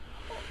like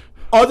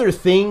other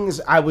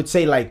things, I would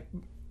say like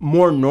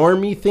more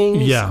normie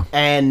things,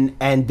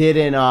 and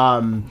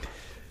didn't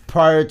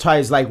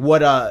prioritize like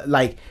what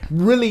like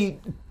really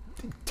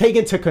take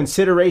into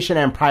consideration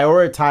and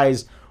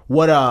prioritize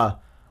what a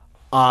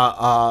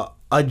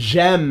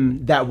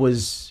gem that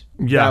was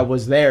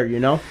there, you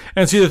know.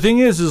 And see, the thing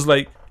is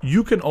like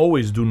you can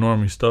always do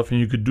normie stuff and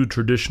you could do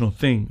traditional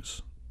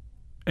things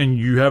and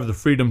you have the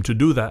freedom to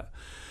do that,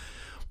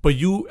 but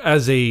you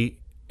as an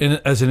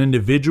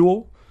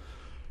individual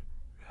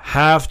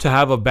have to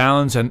have a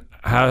balance, and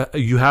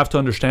you have to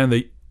understand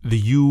that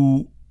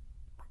you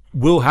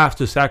will have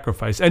to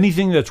sacrifice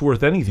anything that's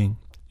worth anything.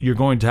 You're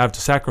going to have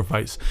to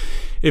sacrifice.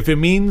 If it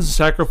means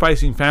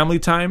sacrificing family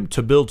time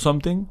to build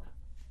something,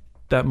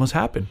 that must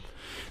happen.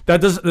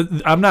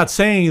 I'm not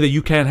saying that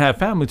you can't have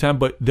family time,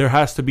 but there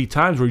has to be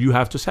times where you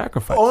have to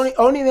sacrifice.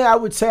 Only thing I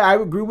would say, I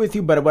agree with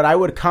you, but what I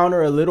would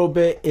counter a little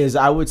bit is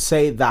I would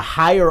say the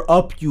higher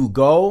up you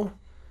go,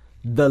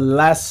 the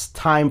less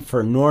time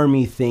for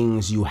normie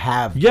things you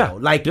have. Yeah.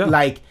 Like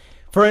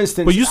for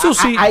instance, but you still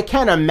see, I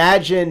can't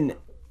imagine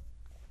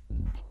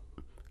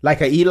like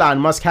a Elon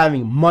Musk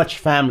having much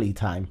family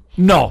time.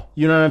 No.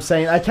 You know what I'm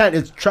saying? I can't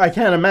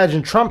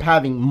imagine Trump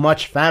having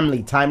much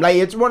family time. Like,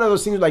 it's one of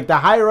those things, like the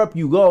higher up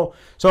you go.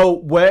 So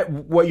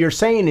what you're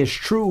saying is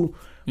true,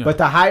 but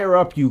the higher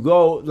up you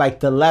go, like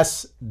the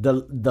less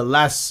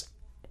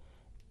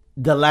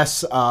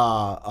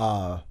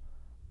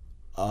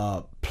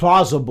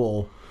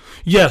plausible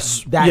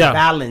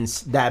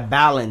that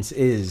balance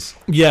is.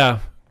 Yeah.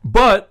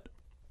 But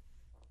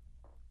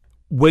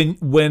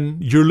when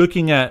you're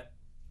looking at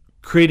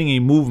creating a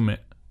movement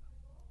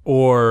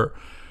or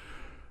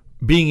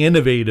being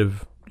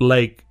innovative,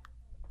 like,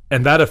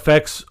 and that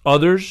affects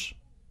others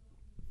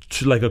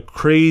to like a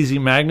crazy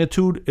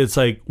magnitude, it's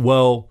like,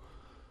 well,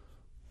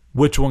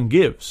 which one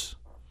gives?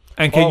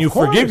 And can you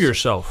forgive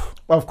yourself?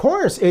 Of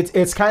course.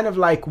 It's kind of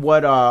like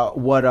what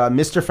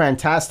Mr.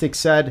 Fantastic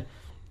said.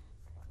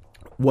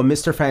 What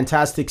Mr.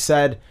 Fantastic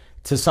said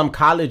to some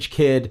college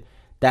kid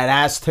that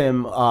asked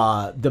him,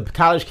 the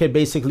college kid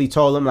basically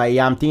told him, like,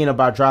 yeah, I'm thinking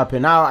about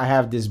dropping out. I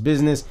have this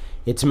business.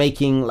 It's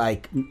making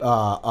like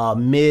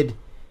mid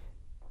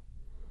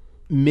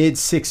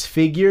six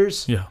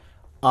figures. Yeah.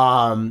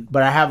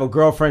 But I have a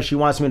girlfriend. She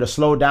wants me to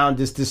slow down,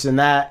 this and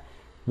that.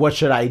 What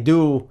should I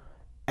do?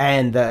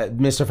 And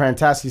Mr.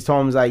 Fantastic told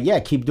him, he's like, yeah,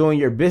 keep doing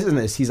your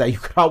business. He's like, you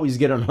could always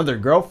get another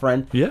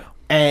girlfriend. Yeah.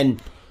 And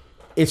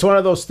it's one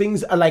of those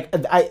things,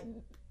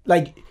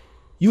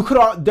 you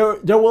could,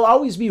 there will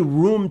always be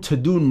room to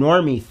do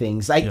normie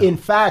things. In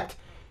fact,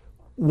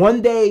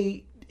 one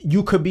day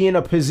you could be in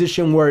a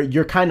position where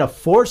you're kind of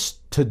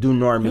forced to do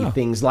normie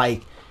things.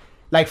 Like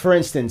for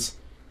instance,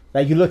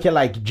 like you look at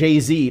like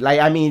Jay-Z,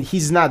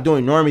 he's not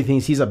doing normie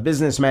things. He's a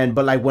businessman.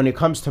 But like when it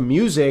comes to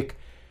music,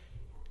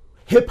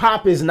 hip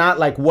hop is not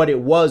like what it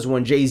was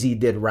when Jay-Z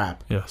did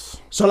rap. Yes.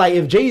 So like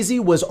if Jay-Z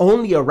was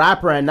only a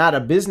rapper and not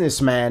a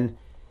businessman,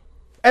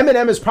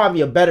 Eminem is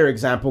probably a better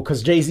example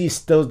because Jay-Z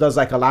still does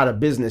like a lot of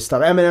business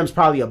stuff. Eminem's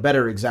probably a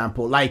better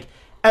example. Like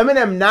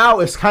Eminem now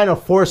is kind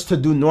of forced to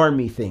do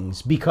normie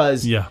things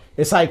because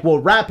it's like, well,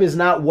 rap is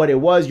not what it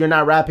was. You're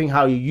not rapping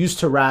how you used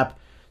to rap.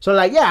 So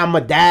like, yeah, I'm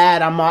a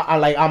dad. I'm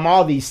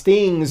all these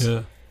things.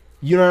 Yeah.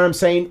 You know what I'm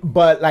saying?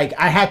 But like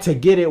I had to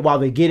get it while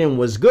the getting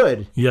was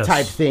good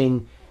type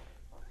thing.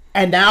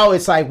 And now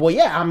it's like, well,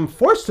 yeah, I'm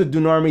forced to do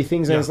normie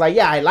things. And it's like,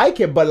 yeah, I like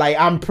it. But like,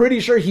 I'm pretty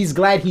sure he's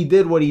glad he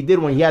did what he did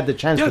when he had the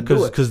chance to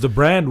do it. Because the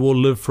brand will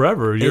live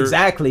forever.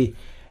 Exactly.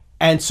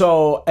 And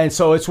so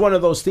it's one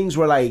of those things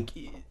where like,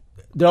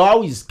 there'll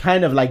always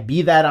kind of like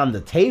be that on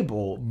the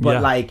table.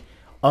 But like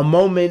a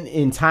moment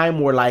in time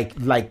where like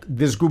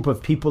this group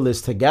of people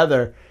is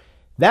together,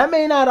 that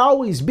may not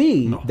always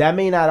be. No. That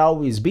may not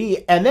always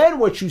be. And then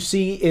what you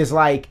see is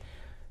like,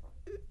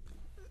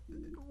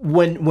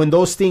 when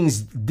those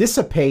things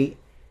dissipate,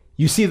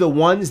 you see the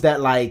ones that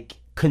like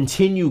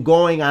continue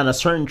going on a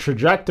certain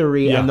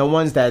trajectory and the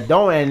ones that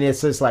don't, and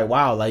it's just like,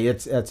 wow, like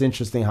that's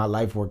interesting how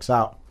life works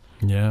out.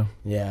 Yeah.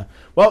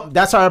 Well,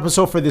 that's our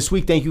episode for this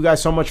week. Thank you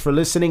guys so much for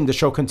listening. The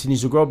show continues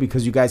to grow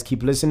because you guys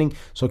keep listening,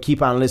 so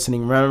keep on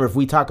listening. Remember, if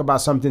we talk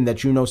about something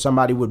that you know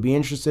somebody would be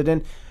interested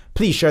in,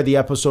 please share the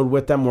episode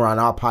with them. We're on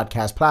all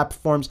podcast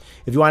platforms.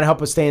 If you want to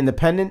help us stay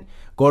independent,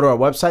 go to our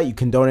website. You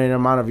can donate an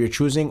amount of your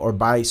choosing or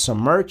buy some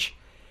merch.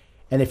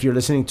 And if you're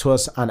listening to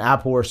us on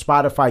Apple or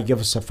Spotify, give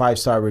us a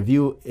 5-star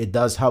review. It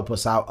does help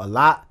us out a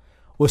lot.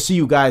 We'll see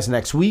you guys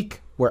next week.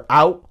 We're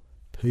out.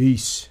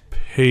 Peace.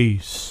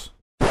 Peace.